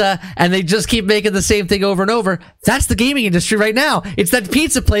pizza, and they just keep making the same thing over and over. That's the gaming industry right now. It's that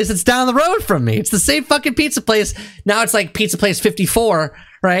pizza place that's down the road from me. It's the same fucking pizza place. Now it's like Pizza Place 54,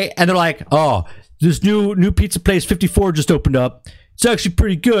 right? And they're like, oh, this new pizza place 54 just opened up. It's actually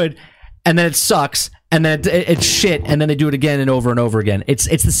pretty good. And then it sucks. And then it's shit. And then they do it again and over again. It's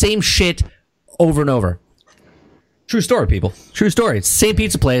the same shit over and over. True story, people. True story. It's the same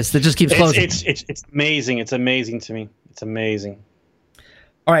pizza place that just keeps closing. It's amazing. It's amazing to me. It's amazing.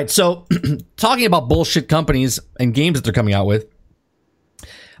 All right. So talking about bullshit companies and games that they're coming out with.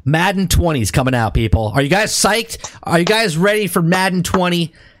 Madden 20 is coming out, people. Are you guys psyched? Are you guys ready for Madden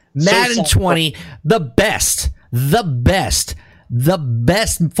 20? Madden 20, the best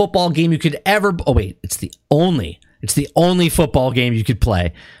football game you could ever. Oh wait, it's the only football game you could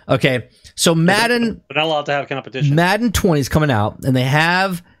play. Okay, so Madden. We're not allowed to have competition. Madden 20 is coming out, and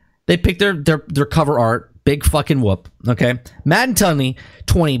they picked their cover art. Big fucking whoop. Okay, Madden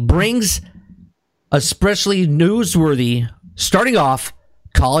 20 brings especially newsworthy. Starting off.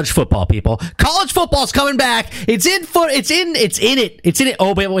 College football, people. College football's coming back. It's in it.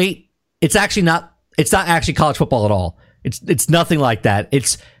 Oh, wait. It's not actually college football at all. It's nothing like that.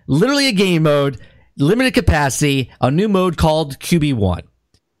 It's literally a game mode, limited capacity, a new mode called QB1.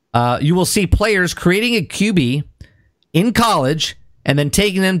 You will see players creating a QB in college and then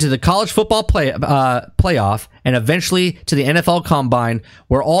taking them to the college football playoff and eventually to the NFL Combine,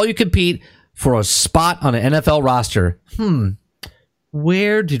 where all you compete for a spot on an NFL roster.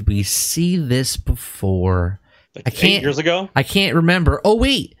 Where did we see this before? Like 8 years ago? I can't remember. Oh,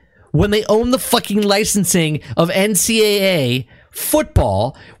 wait. When they owned the fucking licensing of NCAA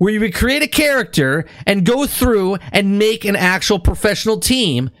football, where you would create a character and go through and make an actual professional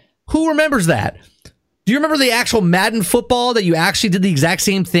team. Who remembers that? Do you remember the actual Madden football that you actually did the exact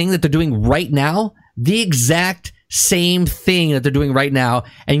same thing that they're doing right now? The exact same thing that they're doing right now.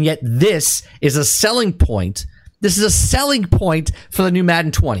 And yet this is a selling point. This is a selling point for the new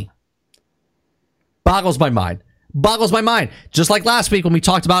Madden 20. Boggles my mind. Just like last week when we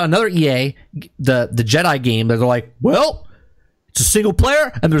talked about another EA, the Jedi game, they're like, well, it's a single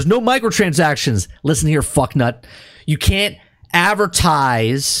player and there's no microtransactions. Listen here, fucknut. You can't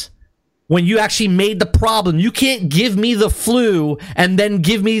advertise when you actually made the problem. You can't give me the flu and then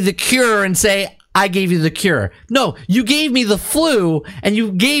give me the cure and say, I gave you the cure. No, you gave me the flu and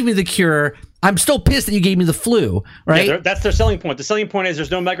you gave me the cure. I'm still pissed that you gave me the flu, right? Yeah, that's their selling point. The selling point is there's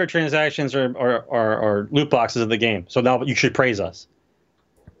no microtransactions or loot boxes in the game. So now you should praise us.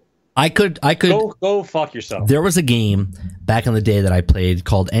 I could go fuck yourself. There was a game back in the day that I played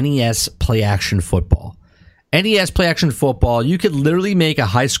called NES Play Action Football. NES Play Action Football, you could literally make a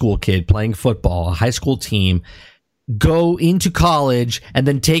high school kid playing football, a high school team, go into college and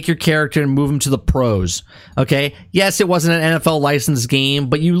then take your character and move him to the pros. Okay. Yes, it wasn't an NFL licensed game,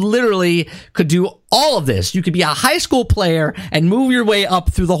 but you literally could do all of this. You could be a high school player and move your way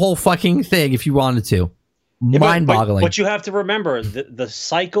up through the whole fucking thing if you wanted to. Mind-boggling. But you have to remember the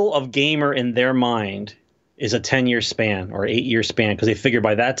cycle of gamer in their mind is a 10-year span or 8-year span because they figure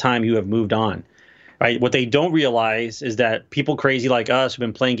by that time you have moved on. right? What they don't realize is that people crazy like us who've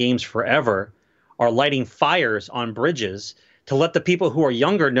been playing games forever are lighting fires on bridges to let the people who are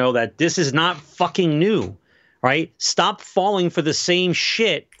younger know that this is not fucking new, right? Stop falling for the same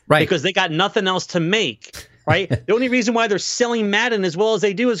shit because they got nothing else to make. Right. The only reason why they're selling Madden as well as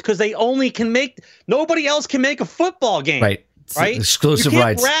they do is because they only can nobody else can make a football game. Right. Right. Exclusive rights. You can't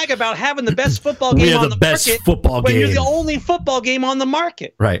rights. brag about having the best football game on the best market football when game. you're the only football game on the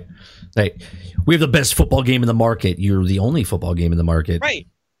market. Right. We have the best football game in the market. You're the only football game in the market. Right.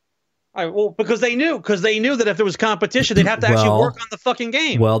 All right. Well, because they knew that if there was competition, they'd have to actually work on the fucking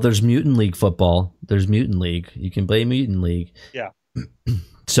game. Well, there's Mutant League football. There's Mutant League. You can play Mutant League. Yeah.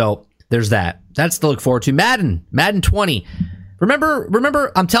 So there's that. That's to look forward to. Madden 20.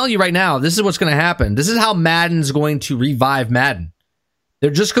 Remember, I'm telling you right now, this is what's going to happen. This is how Madden's going to revive Madden.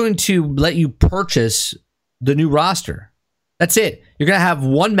 They're just going to let you purchase the new roster. That's it. You're going to have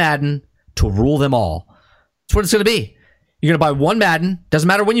one Madden to rule them all. That's what it's going to be. You're going to buy one Madden. Doesn't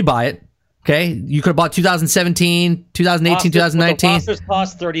matter when you buy it. Okay? You could have bought 2017, 2018, 2019. Rosters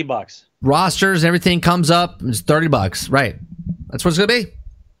cost $30. Rosters, everything comes up. It's $30. Right. That's what it's going to be.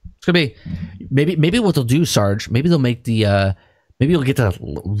 It's gonna be maybe what they'll do, Sarge. Maybe they'll make the maybe you'll get to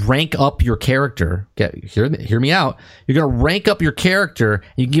rank up your character. Hear me out. You're gonna rank up your character and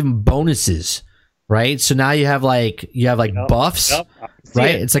you can give them bonuses, right? So now you have like buffs,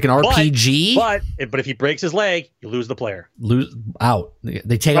 right? It's like an RPG. But if he breaks his leg, you lose the player. Lose out.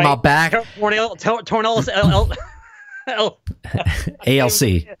 They take him out back. ALC.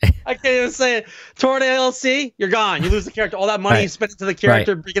 I can't even say it. Torn ALC, you're gone. You lose the character. All that money you spent into the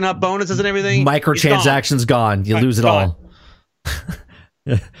character, picking up bonuses and everything. Microtransactions gone. You lose it all.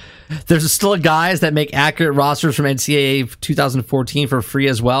 There's still guys that make accurate rosters from NCAA 2014 for free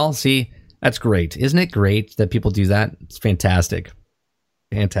as well. See, that's great. Isn't it great that people do that? It's fantastic.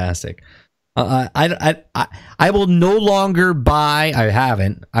 Fantastic. I will no longer buy. I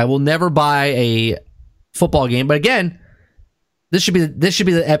haven't. I will never buy a football game, but again, this should be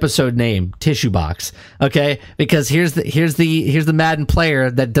the episode name, Tissue Box, okay? Because here's the Madden player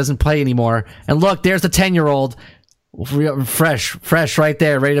that doesn't play anymore, and look, there's the 10-year-old, fresh right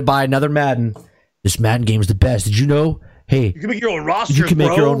there, ready to buy another Madden. This Madden game is the best. Did you know? Hey, you can make your own rosters. You can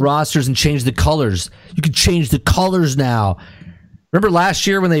make your own rosters and change the colors. You can change the colors now. Remember last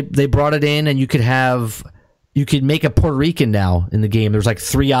year when they brought it in, and you could make a Puerto Rican now in the game. There was like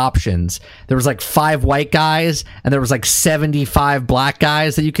 3 options. There was like 5 white guys, and there was like 75 black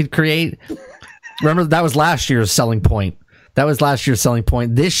guys that you could create. Remember, that was last year's selling point.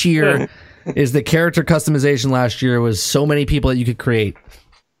 This year is the character customization. Last year was so many people that you could create.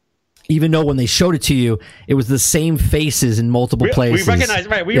 Even though when they showed it to you, it was the same faces in multiple places.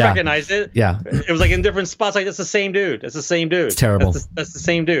 We recognized it. Yeah. It was like in different spots. Like, that's the same dude. It's terrible. That's the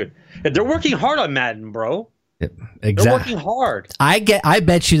same dude. They're working hard on Madden, bro. Exactly. They're working hard. I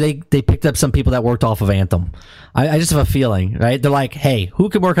bet you they picked up some people that worked off of Anthem. I just have a feeling, right? They're like, hey, who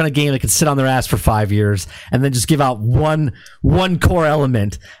can work on a game that can sit on their ass for 5 years and then just give out one core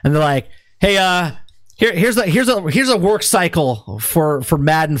element? And they're like, hey, here's a work cycle for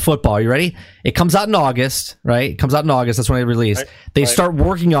Madden football. You ready? It comes out in August, right? It comes out in August. That's when they release. Right. They start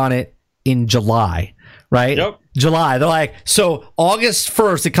working on it in July, right? Yep. July. They're like, so August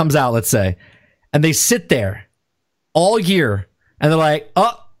 1st it comes out, let's say, and they sit there all year, and they're like,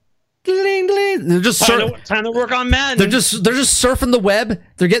 oh, ding, ding. They're just time to work on Madden. They're just surfing the web.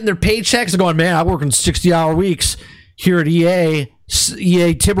 They're getting their paychecks. They're going, man, I work in 60-hour weeks here at EA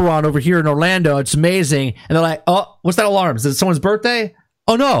Tiburon over here in Orlando. It's amazing. And they're like, oh, what's that alarm? Is it someone's birthday?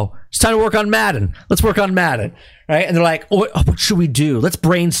 Oh no, it's time to work on Madden. Let's work on Madden, right? And they're like, oh, what should we do? Let's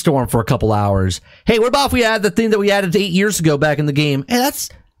brainstorm for a couple hours. Hey, what about if we add the thing that we added 8 years ago back in the game? Hey,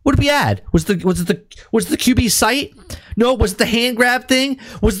 what did we add? Was it the QB sight? No, was it the hand grab thing?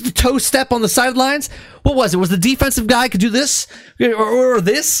 Was it the toe step on the sidelines? What was it? Was the defensive guy could do this or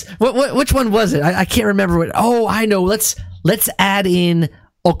this? Which one was it? I can't remember. Oh, I know. Let's add in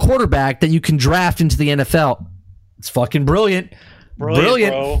a quarterback that you can draft into the NFL. It's fucking brilliant.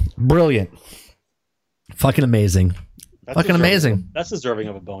 Brilliant. Fucking amazing. Amazing. That's deserving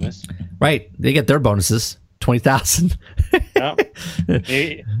of a bonus. Right. They get their bonuses. 20,000. Yeah.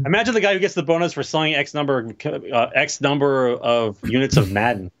 Imagine the guy who gets the bonus for selling X number of units of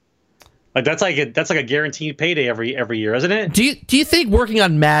Madden. Like that's like a guaranteed payday every year, isn't it? Do you think working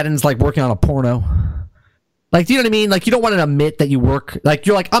on Madden's like working on a porno? Like, do you know what I mean? Like, you don't want to admit that you work. Like,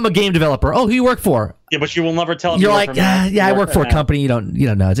 you're like, I'm a game developer. Oh, who you work for? Yeah, but you will never tell them. You're like, I work for a company. You don't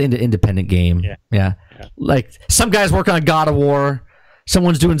know. It's an independent game. Yeah. Like, some guys work on God of War.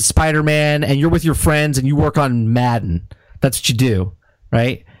 Someone's doing Spider-Man, and you're with your friends, and you work on Madden. That's what you do,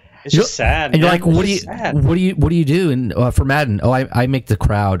 right? It's just sad. And you're like, what do you do? And for Madden, I make the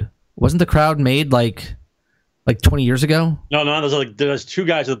crowd. Wasn't the crowd made like 20 years ago? No, there's two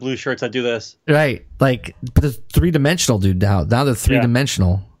guys with blue shirts that do this. Right, like, but it's 3-dimensional, dude. Now they're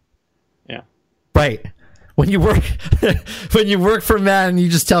 3-dimensional. Yeah. Right. When you work for Madden, you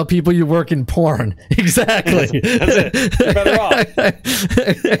just tell people you work in porn. Exactly. That's it. You're better off.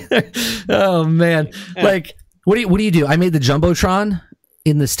 Oh man. Yeah. Like, what do you do? I made the Jumbotron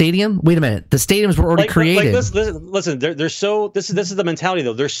in the stadium. Wait a minute. The stadiums were already created. Listen. They're so. This is the mentality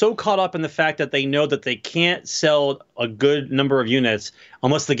though. They're so caught up in the fact that they know that they can't sell a good number of units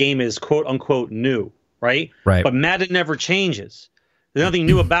unless the game is quote unquote new, right? Right. But Madden never changes. There's nothing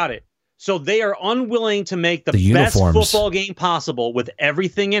new about it. So they are unwilling to make the best football game possible with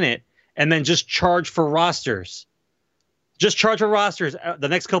everything in it, and then just charge for rosters. Just charge for rosters the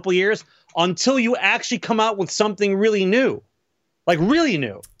next couple of years until you actually come out with something really new. Like really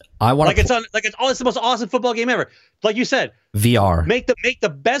new. It's the most awesome football game ever. Like you said, VR. Make the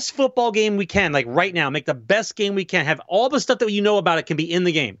best football game we can. Like right now, make the best game we can. Have all the stuff that you know about it can be in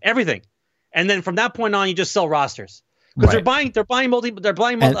the game. Everything, and then from that point on, you just sell rosters because they're buying this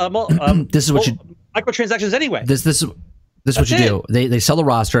is what you microtransactions anyway. This is what you do. They sell the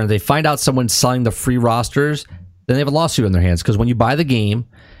roster and they find out someone's selling the free rosters. Then they have a lawsuit in their hands because when you buy the game,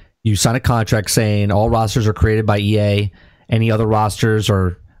 you sign a contract saying all rosters are created by EA. Any other rosters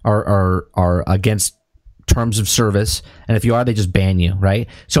are against terms of service, and if you are, they just ban you, right?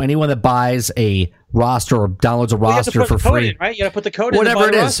 So anyone that buys a roster or downloads a roster for free, right? You got to put the code whatever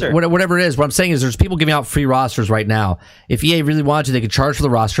in. Whatever it is. What I'm saying is, there's people giving out free rosters right now. If EA really wanted to, they could charge for the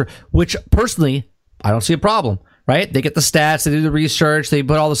roster, which personally, I don't see a problem, right? They get the stats, they do the research, they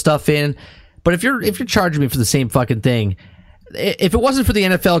put all the stuff in. But if you're charging me for the same fucking thing, if it wasn't for the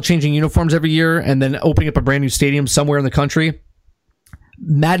NFL changing uniforms every year and then opening up a brand new stadium somewhere in the country,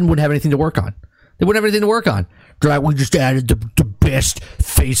 Madden wouldn't have anything to work on. They wouldn't have anything to work on. We just added the best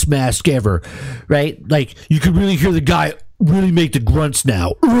face mask ever, right? Like, you could really hear the guy really make the grunts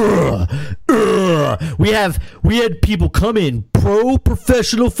now. We had people come in,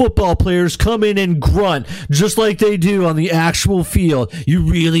 professional football players come in and grunt just like they do on the actual field. You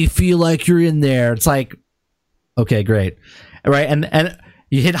really feel like you're in there. It's like, okay, great. Right, and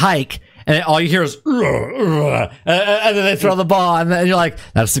you hit hike, and all you hear is, and then they throw the ball, and then you're like,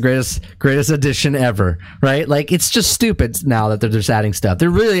 that's the greatest addition ever, right? Like, it's just stupid now that they're just adding stuff.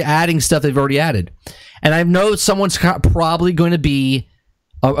 They're really adding stuff they've already added. And I know someone's probably going to be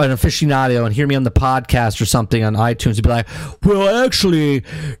an aficionado and hear me on the podcast or something on iTunes and be like, well, actually,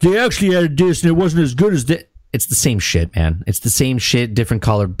 they actually added this, and it wasn't as good as that. It's the same shit, man. It's the same shit, different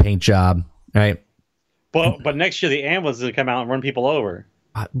colored paint job, right? But next year the ambulance is going to come out and run people over.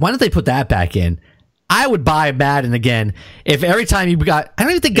 Why don't they put that back in? I would buy Madden again if every time you got... I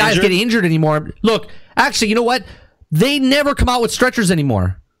don't even think guys get injured anymore. Look, actually, you know what? They never come out with stretchers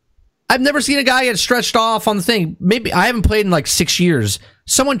anymore. I've never seen a guy get stretched off on the thing. Maybe I haven't played in like 6 years.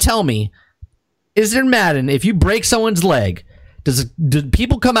 Someone tell me, is there Madden, if you break someone's leg, do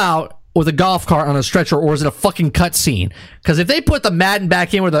people come out with a golf cart on a stretcher, or is it a fucking cut scene? Because if they put the Madden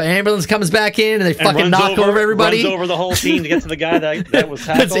back in where the ambulance comes back in and they fucking knock over everybody, runs over the whole team to get to the guy that was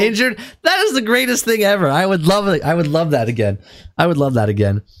tackled, that's injured, that is the greatest thing ever. I would love it. I would love that again.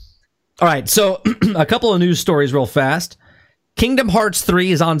 All right, so a couple of news stories real fast. Kingdom Hearts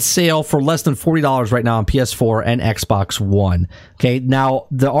 3 is on sale for less than $40 right now on PS4 and Xbox One. Okay, now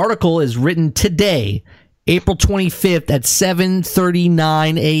the article is written today, April 25th at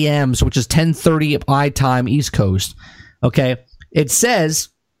 7:39 a.m., so which is 10:30 my time, East Coast. Okay, it says,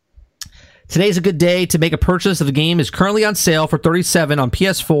 today's a good day to make a purchase. The game is currently on sale for $37 on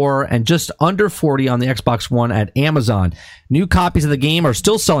PS4 and just under $40 on the Xbox One at Amazon. New copies of the game are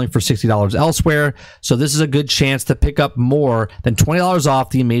still selling for $60 elsewhere, so this is a good chance to pick up more than $20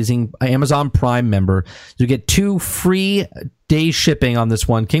 off the amazing Amazon Prime member. You get 2 free day shipping on this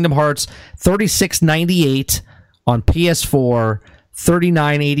one. Kingdom Hearts $36.98 on PS4,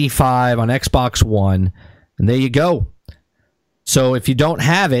 $39.85 on Xbox One, and there you go. So if you don't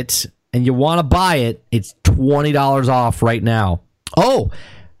have it and you want to buy it, it's $20 off right now. Oh,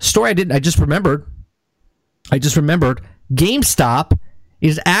 story I just remembered. GameStop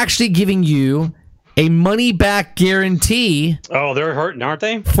is actually giving you a money back guarantee. Oh, they're hurting, aren't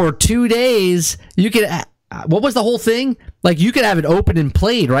they? For 2 days. You can. What was the whole thing? Like, you could have it open and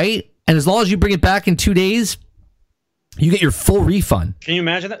played, right? And as long as you bring it back in 2 days, you get your full refund. Can you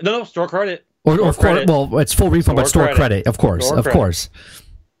imagine that? No, store credit. Or credit. Well, it's full refund, but store credit, of course. Of course.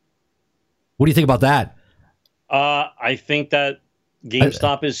 What do you think about that? I think that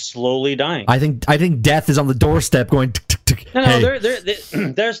GameStop is slowly dying. I think death is on the doorstep going... No,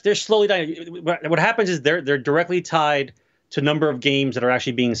 they're slowly dying. What happens is they're directly tied to number of games that are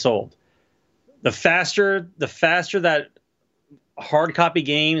actually being sold. The faster that hard copy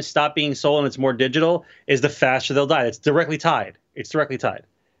games stop being sold and it's more digital, is the faster they'll die. It's directly tied.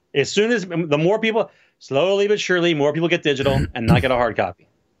 As soon as the more people, slowly but surely, more people get digital and not get a hard copy.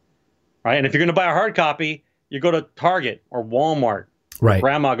 Right? And if you're going to buy a hard copy, you go to Target or Walmart. Right.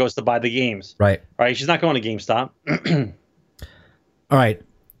 Grandma goes to buy the games. Right. Right. She's not going to GameStop. All right.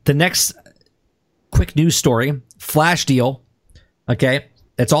 The next quick news story, Flash deal. Okay.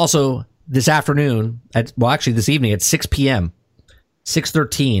 It's also this afternoon actually this evening at 6 p.m.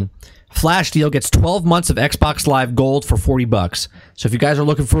 6:13. Flash deal gets 12 months of Xbox Live Gold for $40. So if you guys are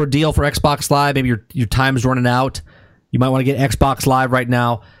looking for a deal for Xbox Live, maybe your time's running out, you might want to get Xbox Live right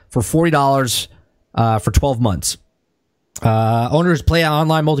now for $40 for 12 months. Owners play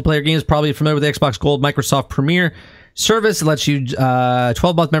online multiplayer games, probably familiar with the Xbox Gold Microsoft Premier service. It lets you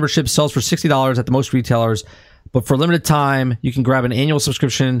 12-month membership, sells for $60 at the most retailers, but for a limited time, you can grab an annual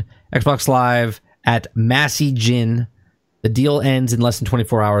subscription, Xbox Live at Massey Gin. The deal ends in less than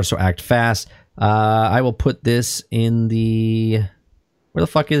 24 hours, so act fast. I will put this in the... Where the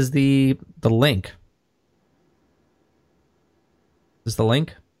fuck is the link? Is this the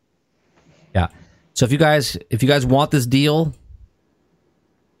link? Yeah. So if you guys want this deal,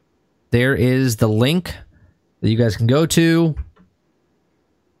 there is the link that you guys can go to.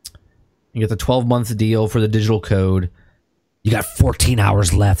 You get the 12-month deal for the digital code. You got 14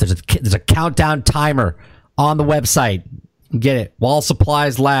 hours left. There's a countdown timer on the website. Get it while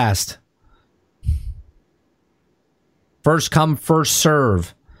supplies last. First come, first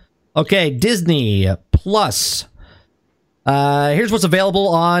serve. Okay, Disney Plus. Here's what's available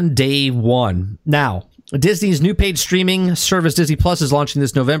on day one. Now, Disney's new paid streaming service Disney Plus is launching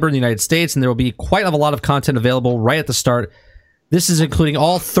this November in the United States, and there will be quite a lot of content available right at the start. This is including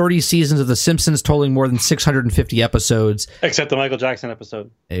all 30 seasons of The Simpsons, totaling more than 650 episodes. Except the Michael Jackson episode.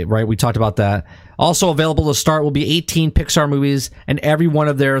 Right, we talked about that. Also available to start will be 18 Pixar movies and every one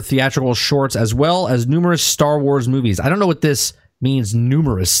of their theatrical shorts, as well as numerous Star Wars movies. I don't know what this means,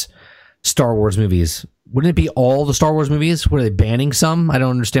 numerous Star Wars movies. Wouldn't it be all the Star Wars movies? Were they banning some? I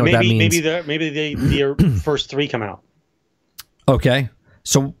don't understand what that means. Maybe the first three come out. Okay.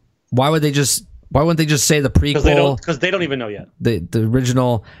 So why wouldn't they just say the prequel? Because they don't even know yet. The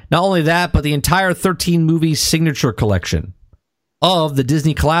original. Not only that, but the entire 13 movie signature collection of the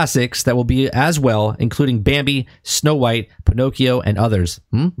Disney classics that will be as well, including Bambi, Snow White, Pinocchio, and others.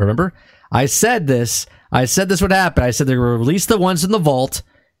 Remember? I said this would happen. I said they're going to release the ones in the vault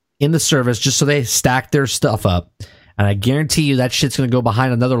in the service just so they stack their stuff up. And I guarantee you that shit's going to go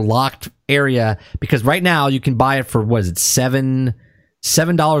behind another locked area, because right now you can buy it for, what is it, $7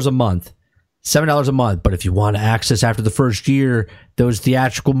 a month. $7 a month. But if you want to access after the first year those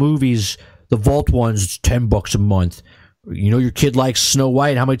theatrical movies, the vault ones, it's $10 a month. You know your kid likes Snow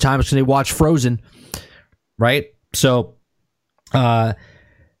White. How many times can they watch Frozen? Right? So,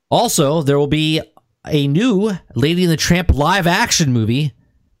 also, there will be a new Lady and the Tramp live action movie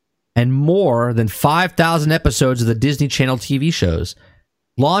and more than 5,000 episodes of the Disney Channel TV shows.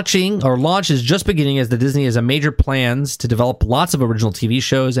 Launch is just beginning, as the Disney has major plans to develop lots of original TV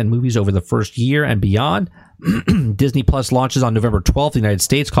shows and movies over the first year and beyond. Disney Plus launches on November 12th in the United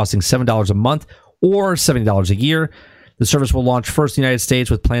States, costing $7 a month or $70 a year. The service will launch first in the United States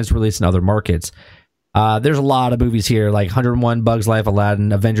with plans to release in other markets. There's a lot of movies here, like 101, Bugs Life,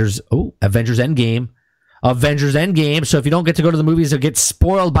 Aladdin, Avengers Endgame. So if you don't get to go to the movies or get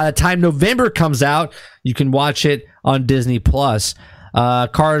spoiled by the time November comes out, you can watch it on Disney Plus.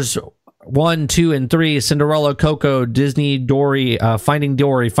 Cars 1, 2, and 3, Cinderella, Coco, Disney, Dory, Finding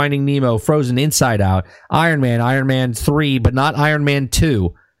Nemo, Frozen, Inside Out, Iron Man 3, but not Iron Man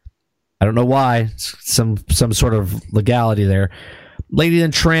 2. I don't know why. Some sort of legality there. Lady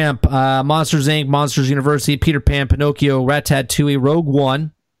and the Tramp, Monsters Inc., Monsters University, Peter Pan, Pinocchio, Ratatouille, Rogue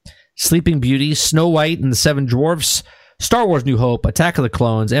One, Sleeping Beauty, Snow White and the Seven Dwarfs, Star Wars New Hope, Attack of the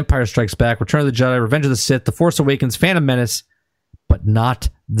Clones, Empire Strikes Back, Return of the Jedi, Revenge of the Sith, The Force Awakens, Phantom Menace, but not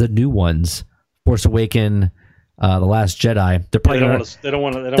the new ones. Force Awakens, The Last Jedi. They're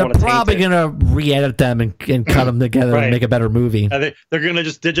probably going to re-edit them and cut them together and make a better movie. They're going to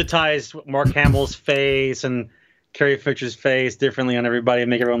just digitize Mark Hamill's face and Carrie Fisher's face differently on everybody and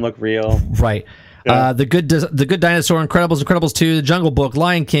make everyone look real. Right. Yeah. The Good Dinosaur, Incredibles 2, The Jungle Book,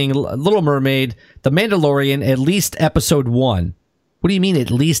 Lion King, Little Mermaid, The Mandalorian, at least episode 1. What do you mean,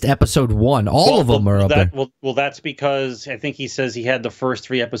 at least episode 1? All of them are up there. Well, that's because I think he says he had the first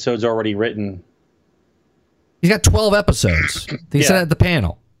 3 episodes already written. He's got 12 episodes. He said at the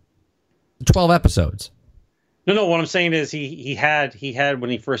panel. 12 episodes. No. What I'm saying is he had when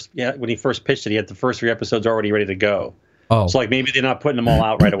he first pitched it, he had the first 3 episodes already ready to go. Oh, so like maybe they're not putting them all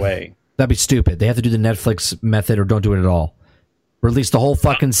out right away. That'd be stupid. They have to do the Netflix method or don't do it at all. Release the whole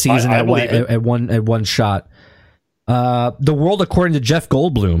fucking season at one shot. The World According to Jeff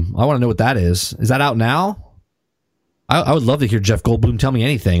Goldblum. I want to know what that is. Is that out now? I would love to hear Jeff Goldblum tell me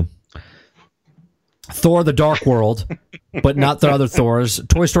anything. Thor: The Dark World, but not the other Thors.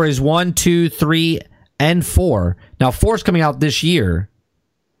 Toy Stories 1, 2, 3, and 4. Now 4 is coming out this year,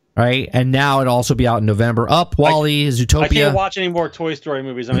 right? And now it'll also be out in November. Up, WALL-E, Zootopia. I can't watch any more Toy Story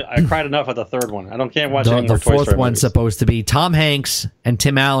movies. I mean, I cried enough at the 3rd one. Can't watch any more Toy Story movies. The 4th one's supposed to be. Tom Hanks and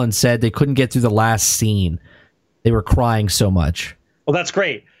Tim Allen said they couldn't get through the last scene. They were crying so much. Well, that's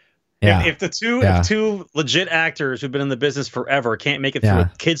great. Yeah. If two legit actors who've been in the business forever can't make it through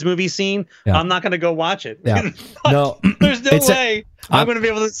a kids movie scene, I'm not going to go watch it. Yeah. No, there's no way I'm going to be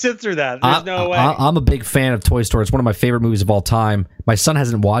able to sit through that. There's no way. I'm a big fan of Toy Story. It's one of my favorite movies of all time. My son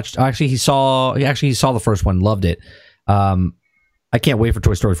hasn't watched. Actually, he saw the first one, loved it. I can't wait for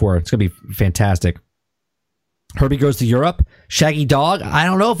Toy Story 4. It's going to be fantastic. Herbie Goes to Europe, Shaggy Dog. I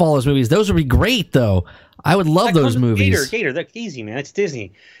don't know if all those movies. Those would be great though. I would love those movies. Gator, that's easy, man. It's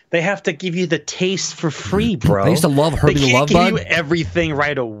Disney. They have to give you the taste for free, bro. I used to love Herbie the Love Bug. They can't give you everything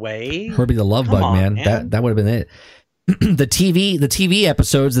right away. Herbie the Love Bug, man. That would have been it. the TV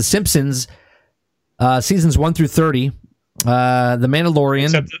episodes, The Simpsons, seasons 1 through 30, The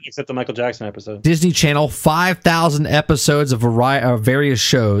Mandalorian, except the Michael Jackson episode. Disney Channel, 5,000 episodes of various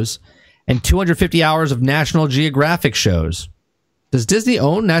shows, and 250 hours of National Geographic shows. Does Disney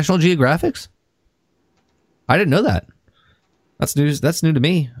own National Geographics? I didn't know that. That's news. That's new to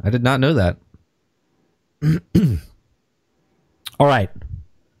me. I did not know that. All right.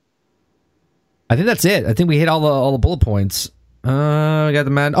 I think that's it. I think we hit all the bullet points. We got the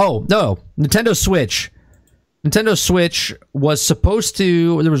man. Oh no, Nintendo Switch. Nintendo Switch was supposed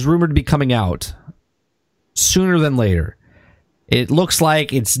to. There was rumored to be coming out sooner than later. It looks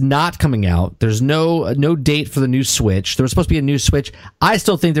like it's not coming out. There's no date for the new Switch. There was supposed to be a new Switch. I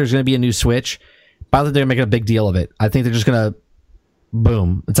still think there's going to be a new Switch. But I think they're making a big deal of it. I think they're just going to,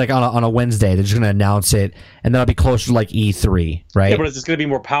 boom. It's like on a Wednesday. They're just going to announce it, and then it'll be closer to like E3, right? Yeah, but is this going to be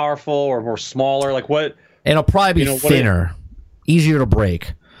more powerful or more smaller? Like what? It'll probably be thinner, easier to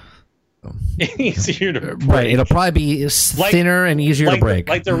break. Easier to break. Right. It'll probably be thinner and easier to break.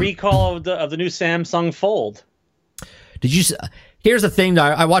 Like the recall of the new Samsung Fold. Did you? Here's the thing.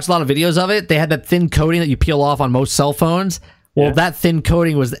 I watched a lot of videos of it. They had that thin coating that you peel off on most cell phones. Well, that thin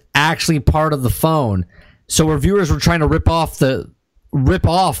coating was actually part of the phone. So reviewers were trying to rip off the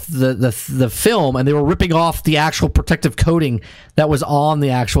film, and they were ripping off the actual protective coating that was on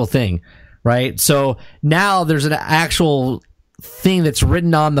the actual thing, right? So now there's an actual thing that's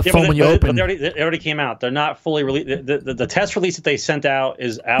written on the phone when you open. They already came out. They're not fully released. The test release that they sent out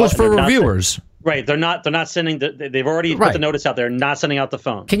is out. Was for reviewers. Right, they're not sending. They've already put the notice out. They're not sending out the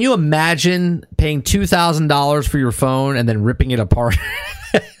phone. Can you imagine paying $2,000 for your phone and then ripping it apart?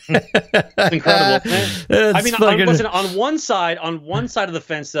 It's incredible. I mean, listen. On one side of the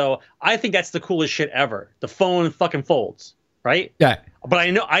fence, though, I think that's the coolest shit ever. The phone fucking folds, right? Yeah. But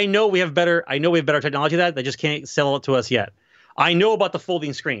I know we have better technology than that. They just can't sell it to us yet. I know about the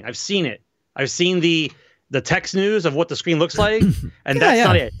folding screen. I've seen it. I've seen the text news of what the screen looks like, and that's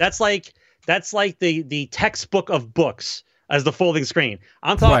not it. That's like the textbook of books as the folding screen.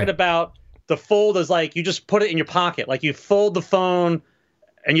 I'm talking about the fold as like you just put it in your pocket. Like you fold the phone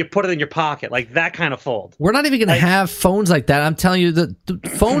and you put it in your pocket. Like that kind of fold. We're not even going to have phones like that. I'm telling you, the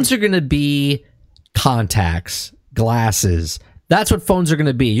phones are going to be contacts, glasses. That's what phones are going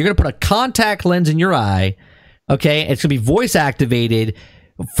to be. You're going to put a contact lens in your eye, okay? It's going to be voice activated.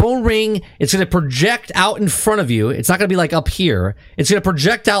 Phone ring, it's going to project out in front of you. It's not going to be like up here. It's going to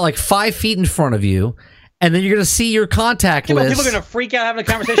project out like 5 feet in front of you. And then you're going to see your contact list. People are going to freak out having a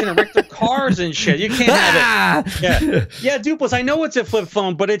conversation and wreck their cars and shit. You can't have it. Yeah, Dupless, I know it's a flip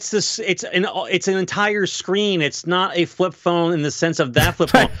phone, but it's an entire screen. It's not a flip phone in the sense of that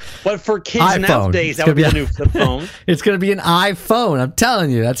flip phone. But for kids iPhone. Nowadays, that would be a new flip phone. It's going to be an iPhone. I'm telling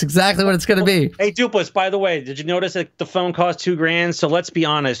you. That's exactly what it's going to be. Hey, Dupless, by the way, did you notice that the phone cost $2,000? So let's be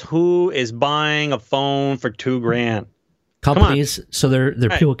honest. Who is buying a phone for $2,000? Companies, so they're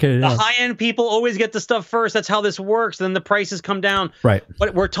people carrying it out. The high-end people always get the stuff first. That's how this works. Then the prices come down. Right.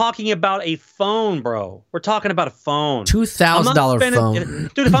 But we're talking about a phone, bro. We're talking about a phone. $2,000 phone.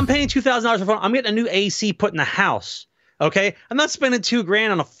 Dude, if I'm paying $2,000 for a phone, I'm getting a new AC put in the house. Okay? I'm not spending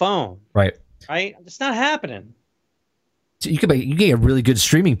 $2,000 on a phone. Right. Right? It's not happening. So you get a really good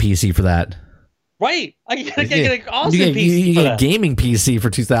streaming PC for that. Right. I get an awesome PC. You get a gaming PC for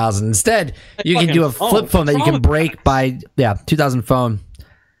 2000. Instead, you can do a flip phone that you can break by 2000 phone.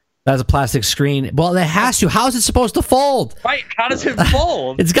 That has a plastic screen. Well, it has to. How is it supposed to fold? Right. How does it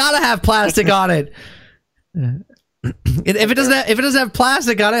fold? It's got to have plastic on it. If it doesn't have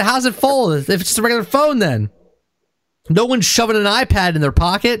plastic on it, how does it fold? If it's just a regular phone, then no one's shoving an iPad in their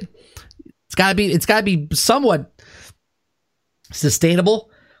pocket. It's got to be somewhat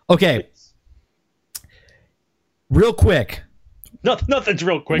sustainable. Okay. Real quick. Nothing's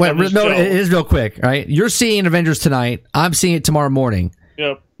real quick. Wait, no, it is real quick. All right. You're seeing Avengers tonight. I'm seeing it tomorrow morning.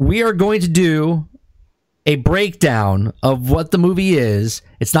 Yep. We are going to do a breakdown of what the movie is.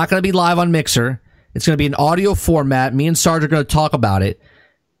 It's not going to be live on Mixer. It's going to be an audio format. Me and Sarge are going to talk about it.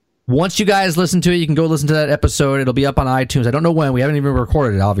 Once you guys listen to it, you can go listen to that episode. It'll be up on iTunes. I don't know when. We haven't even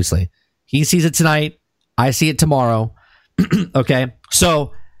recorded it, obviously. He sees it tonight. I see it tomorrow. Okay.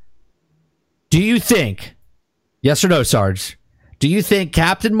 So, do you think, yes or no, Sarge, do you think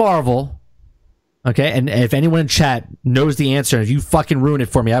Captain Marvel, okay, and if anyone in chat knows the answer, if you fucking ruin it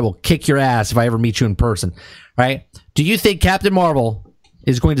for me, I will kick your ass if I ever meet you in person, right? Do you think Captain Marvel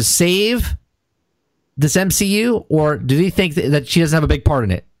is going to save this MCU, or do you think that she doesn't have a big part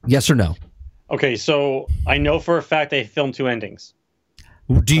in it? Yes or no? Okay, so I know for a fact they filmed 2 endings.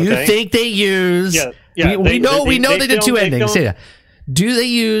 Do you think they use... Yeah, we know they did 2 endings. Say that. Do they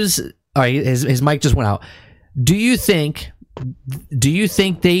use... All right, his mic just went out. Do you think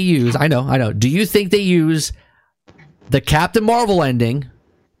they use... I know. Do you think they use the Captain Marvel ending?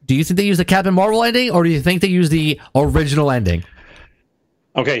 Do you think they use the Captain Marvel ending, or do you think they use the original ending?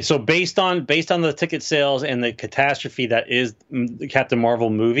 Okay, so based on the ticket sales and the catastrophe that is the Captain Marvel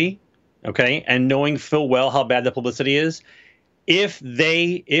movie, okay, and knowing full well how bad the publicity is, if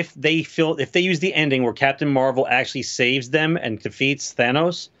they use the ending where Captain Marvel actually saves them and defeats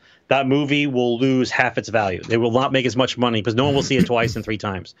Thanos, that movie will lose half its value. They will not make as much money because no one will see it twice and 3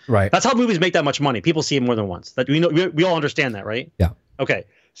 times. Right. That's how movies make that much money. People see it more than once. That we all understand that, right? Yeah. Okay.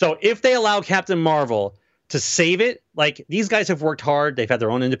 So if they allow Captain Marvel to save it, like, these guys have worked hard. They've had their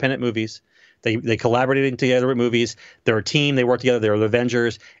own independent movies. They collaborated together with movies. They're a team. They work together. They're the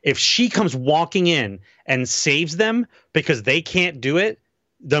Avengers. If she comes walking in and saves them because they can't do it,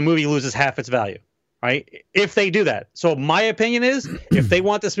 the movie loses half its value, right? If they do that. So my opinion is, if they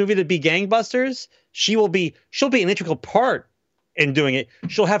want this movie to be gangbusters, she'll be an integral part in doing it.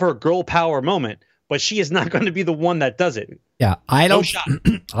 She'll have her girl power moment, but she is not going to be the one that does it. Yeah, I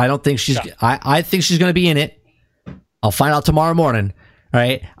don't think she's. I think she's going to be in it. I'll find out tomorrow morning. All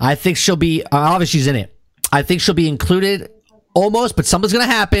right. I think she'll be. Obviously, she's in it. I think she'll be included almost, but something's going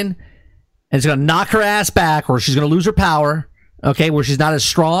to happen, and it's going to knock her ass back, or she's going to lose her power. Okay, where she's not as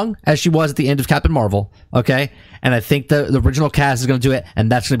strong as she was at the end of Captain Marvel. Okay, and I think the original cast is going to do it,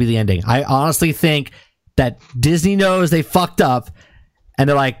 and that's going to be the ending. I honestly think that Disney knows they fucked up. And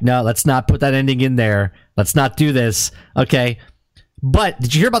they're like, no, let's not put that ending in there. Let's not do this. Okay. But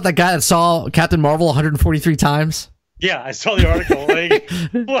did you hear about that guy that saw Captain Marvel 143 times? Yeah, I saw the article. Like,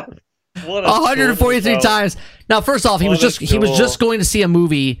 what 143 times. Now, first off, he was just going to see a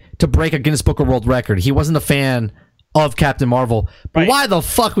movie to break a Guinness Book of World Record. He wasn't a fan of Captain Marvel. But why the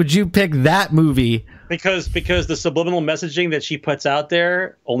fuck would you pick that movie? Because the subliminal messaging that she puts out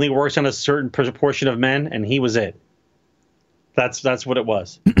there only works on a certain proportion of men, and he was it. That's what it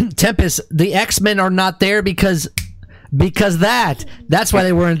was. Tempest, the X-Men are not there because that's why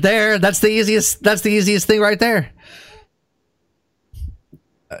they weren't there. That's the easiest thing right there.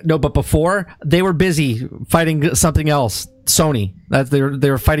 No, but before they were busy fighting something else. Sony.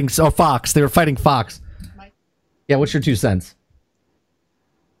 They were fighting Fox. They were fighting Fox. Yeah, what's your 2 cents?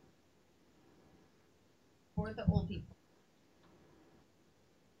 For the old people.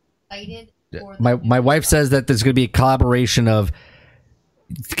 Excited. My wife says that there's going to be a collaboration of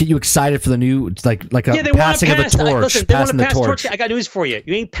get you excited for the new like a passing of the torch. Passing the torch. I got news for you.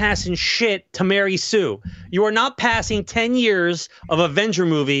 You ain't passing shit to Mary Sue. You are not passing 10 years of Avenger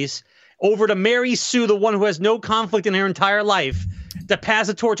movies over to Mary Sue, the one who has no conflict in her entire life, to pass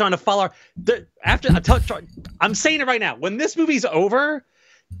the torch on to follow her. I'm saying it right now. When this movie's over,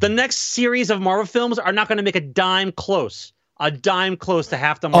 the next series of Marvel films are not going to make a dime close to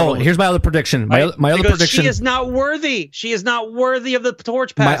half the Marvel. Oh, here's my other prediction. My other prediction. She is not worthy. She is not worthy of the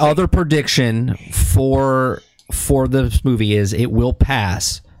torch passing. My other prediction for this movie is it will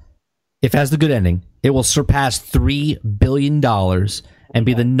pass. If it has the good ending, it will surpass $3 billion and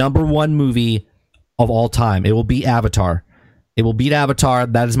be the #1 movie of all time. It will beat Avatar. It will beat Avatar.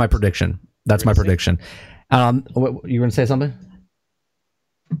 That is my prediction. That's my prediction. You were going to say something?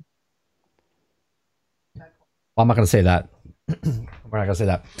 Well, I'm not going to say that. We're not going to say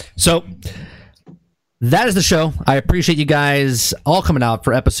that. So, That is the show. I appreciate you guys all coming out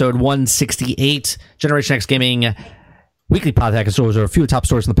for episode 168, Generation X Gaming Weekly Podcast. So those are a few top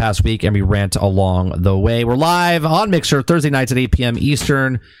stories from the past week, and we rant along the way. We're live on Mixer Thursday nights at 8 p.m.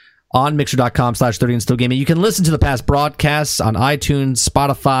 Eastern on Mixer.com/30 and Still Gaming. You can listen to the past broadcasts on iTunes,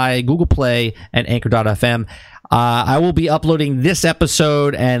 Spotify, Google Play, and Anchor.fm. I will be uploading this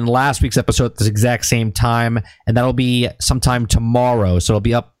episode and last week's episode at the exact same time, and that'll be sometime tomorrow. So it'll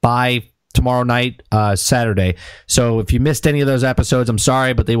be up by tomorrow night, Saturday. So if you missed any of those episodes, I'm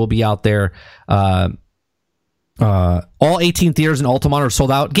sorry, but they will be out there. All 18 theaters in Altamont are sold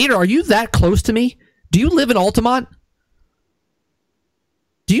out. Gator, are you that close to me? Do you live in Altamont?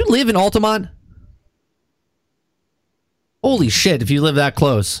 Do you live in Altamont? Holy shit, if you live that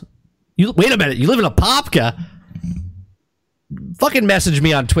close. Wait a minute, you live in Apopka? Fucking message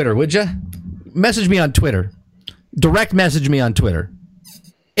me on Twitter, would you? Message me on Twitter. Direct message me on Twitter.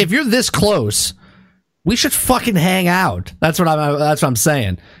 If you're this close, we should fucking hang out. That's what I'm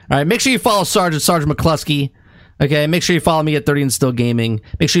saying. All right, make sure you follow Sergeant McCluskey. Okay, make sure you follow me at 30 and Still Gaming.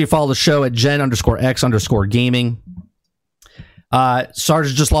 Make sure you follow the show at Gen_X_gaming.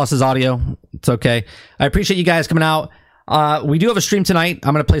 Sarge just lost his audio. It's okay. I appreciate you guys coming out. We do have a stream tonight.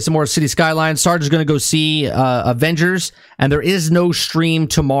 I'm going to play some more City Skylines. Sarge is going to go see Avengers, and there is no stream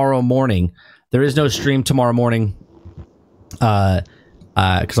tomorrow morning.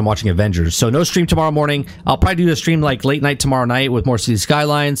 Because I'm watching Avengers. So no stream tomorrow morning. I'll probably do a stream like late night tomorrow night with more City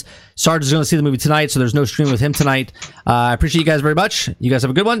Skylines. Sarge is going to see the movie tonight, so there's no stream with him tonight. I appreciate you guys very much. You guys have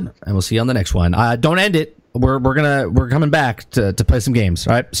a good one, and we'll see you on the next one. Don't end it. We're coming back to play some games.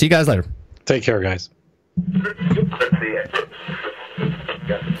 All right. See you guys later. Take care, guys.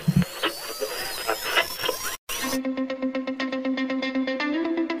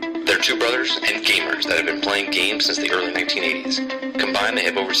 They're two brothers and gamers that have been playing games since the early 1980s. Combined, they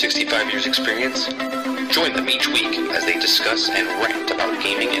have over 65 years experience. Join them each week as they discuss and rant about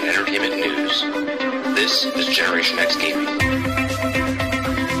gaming and entertainment news. This is Generation X Gaming.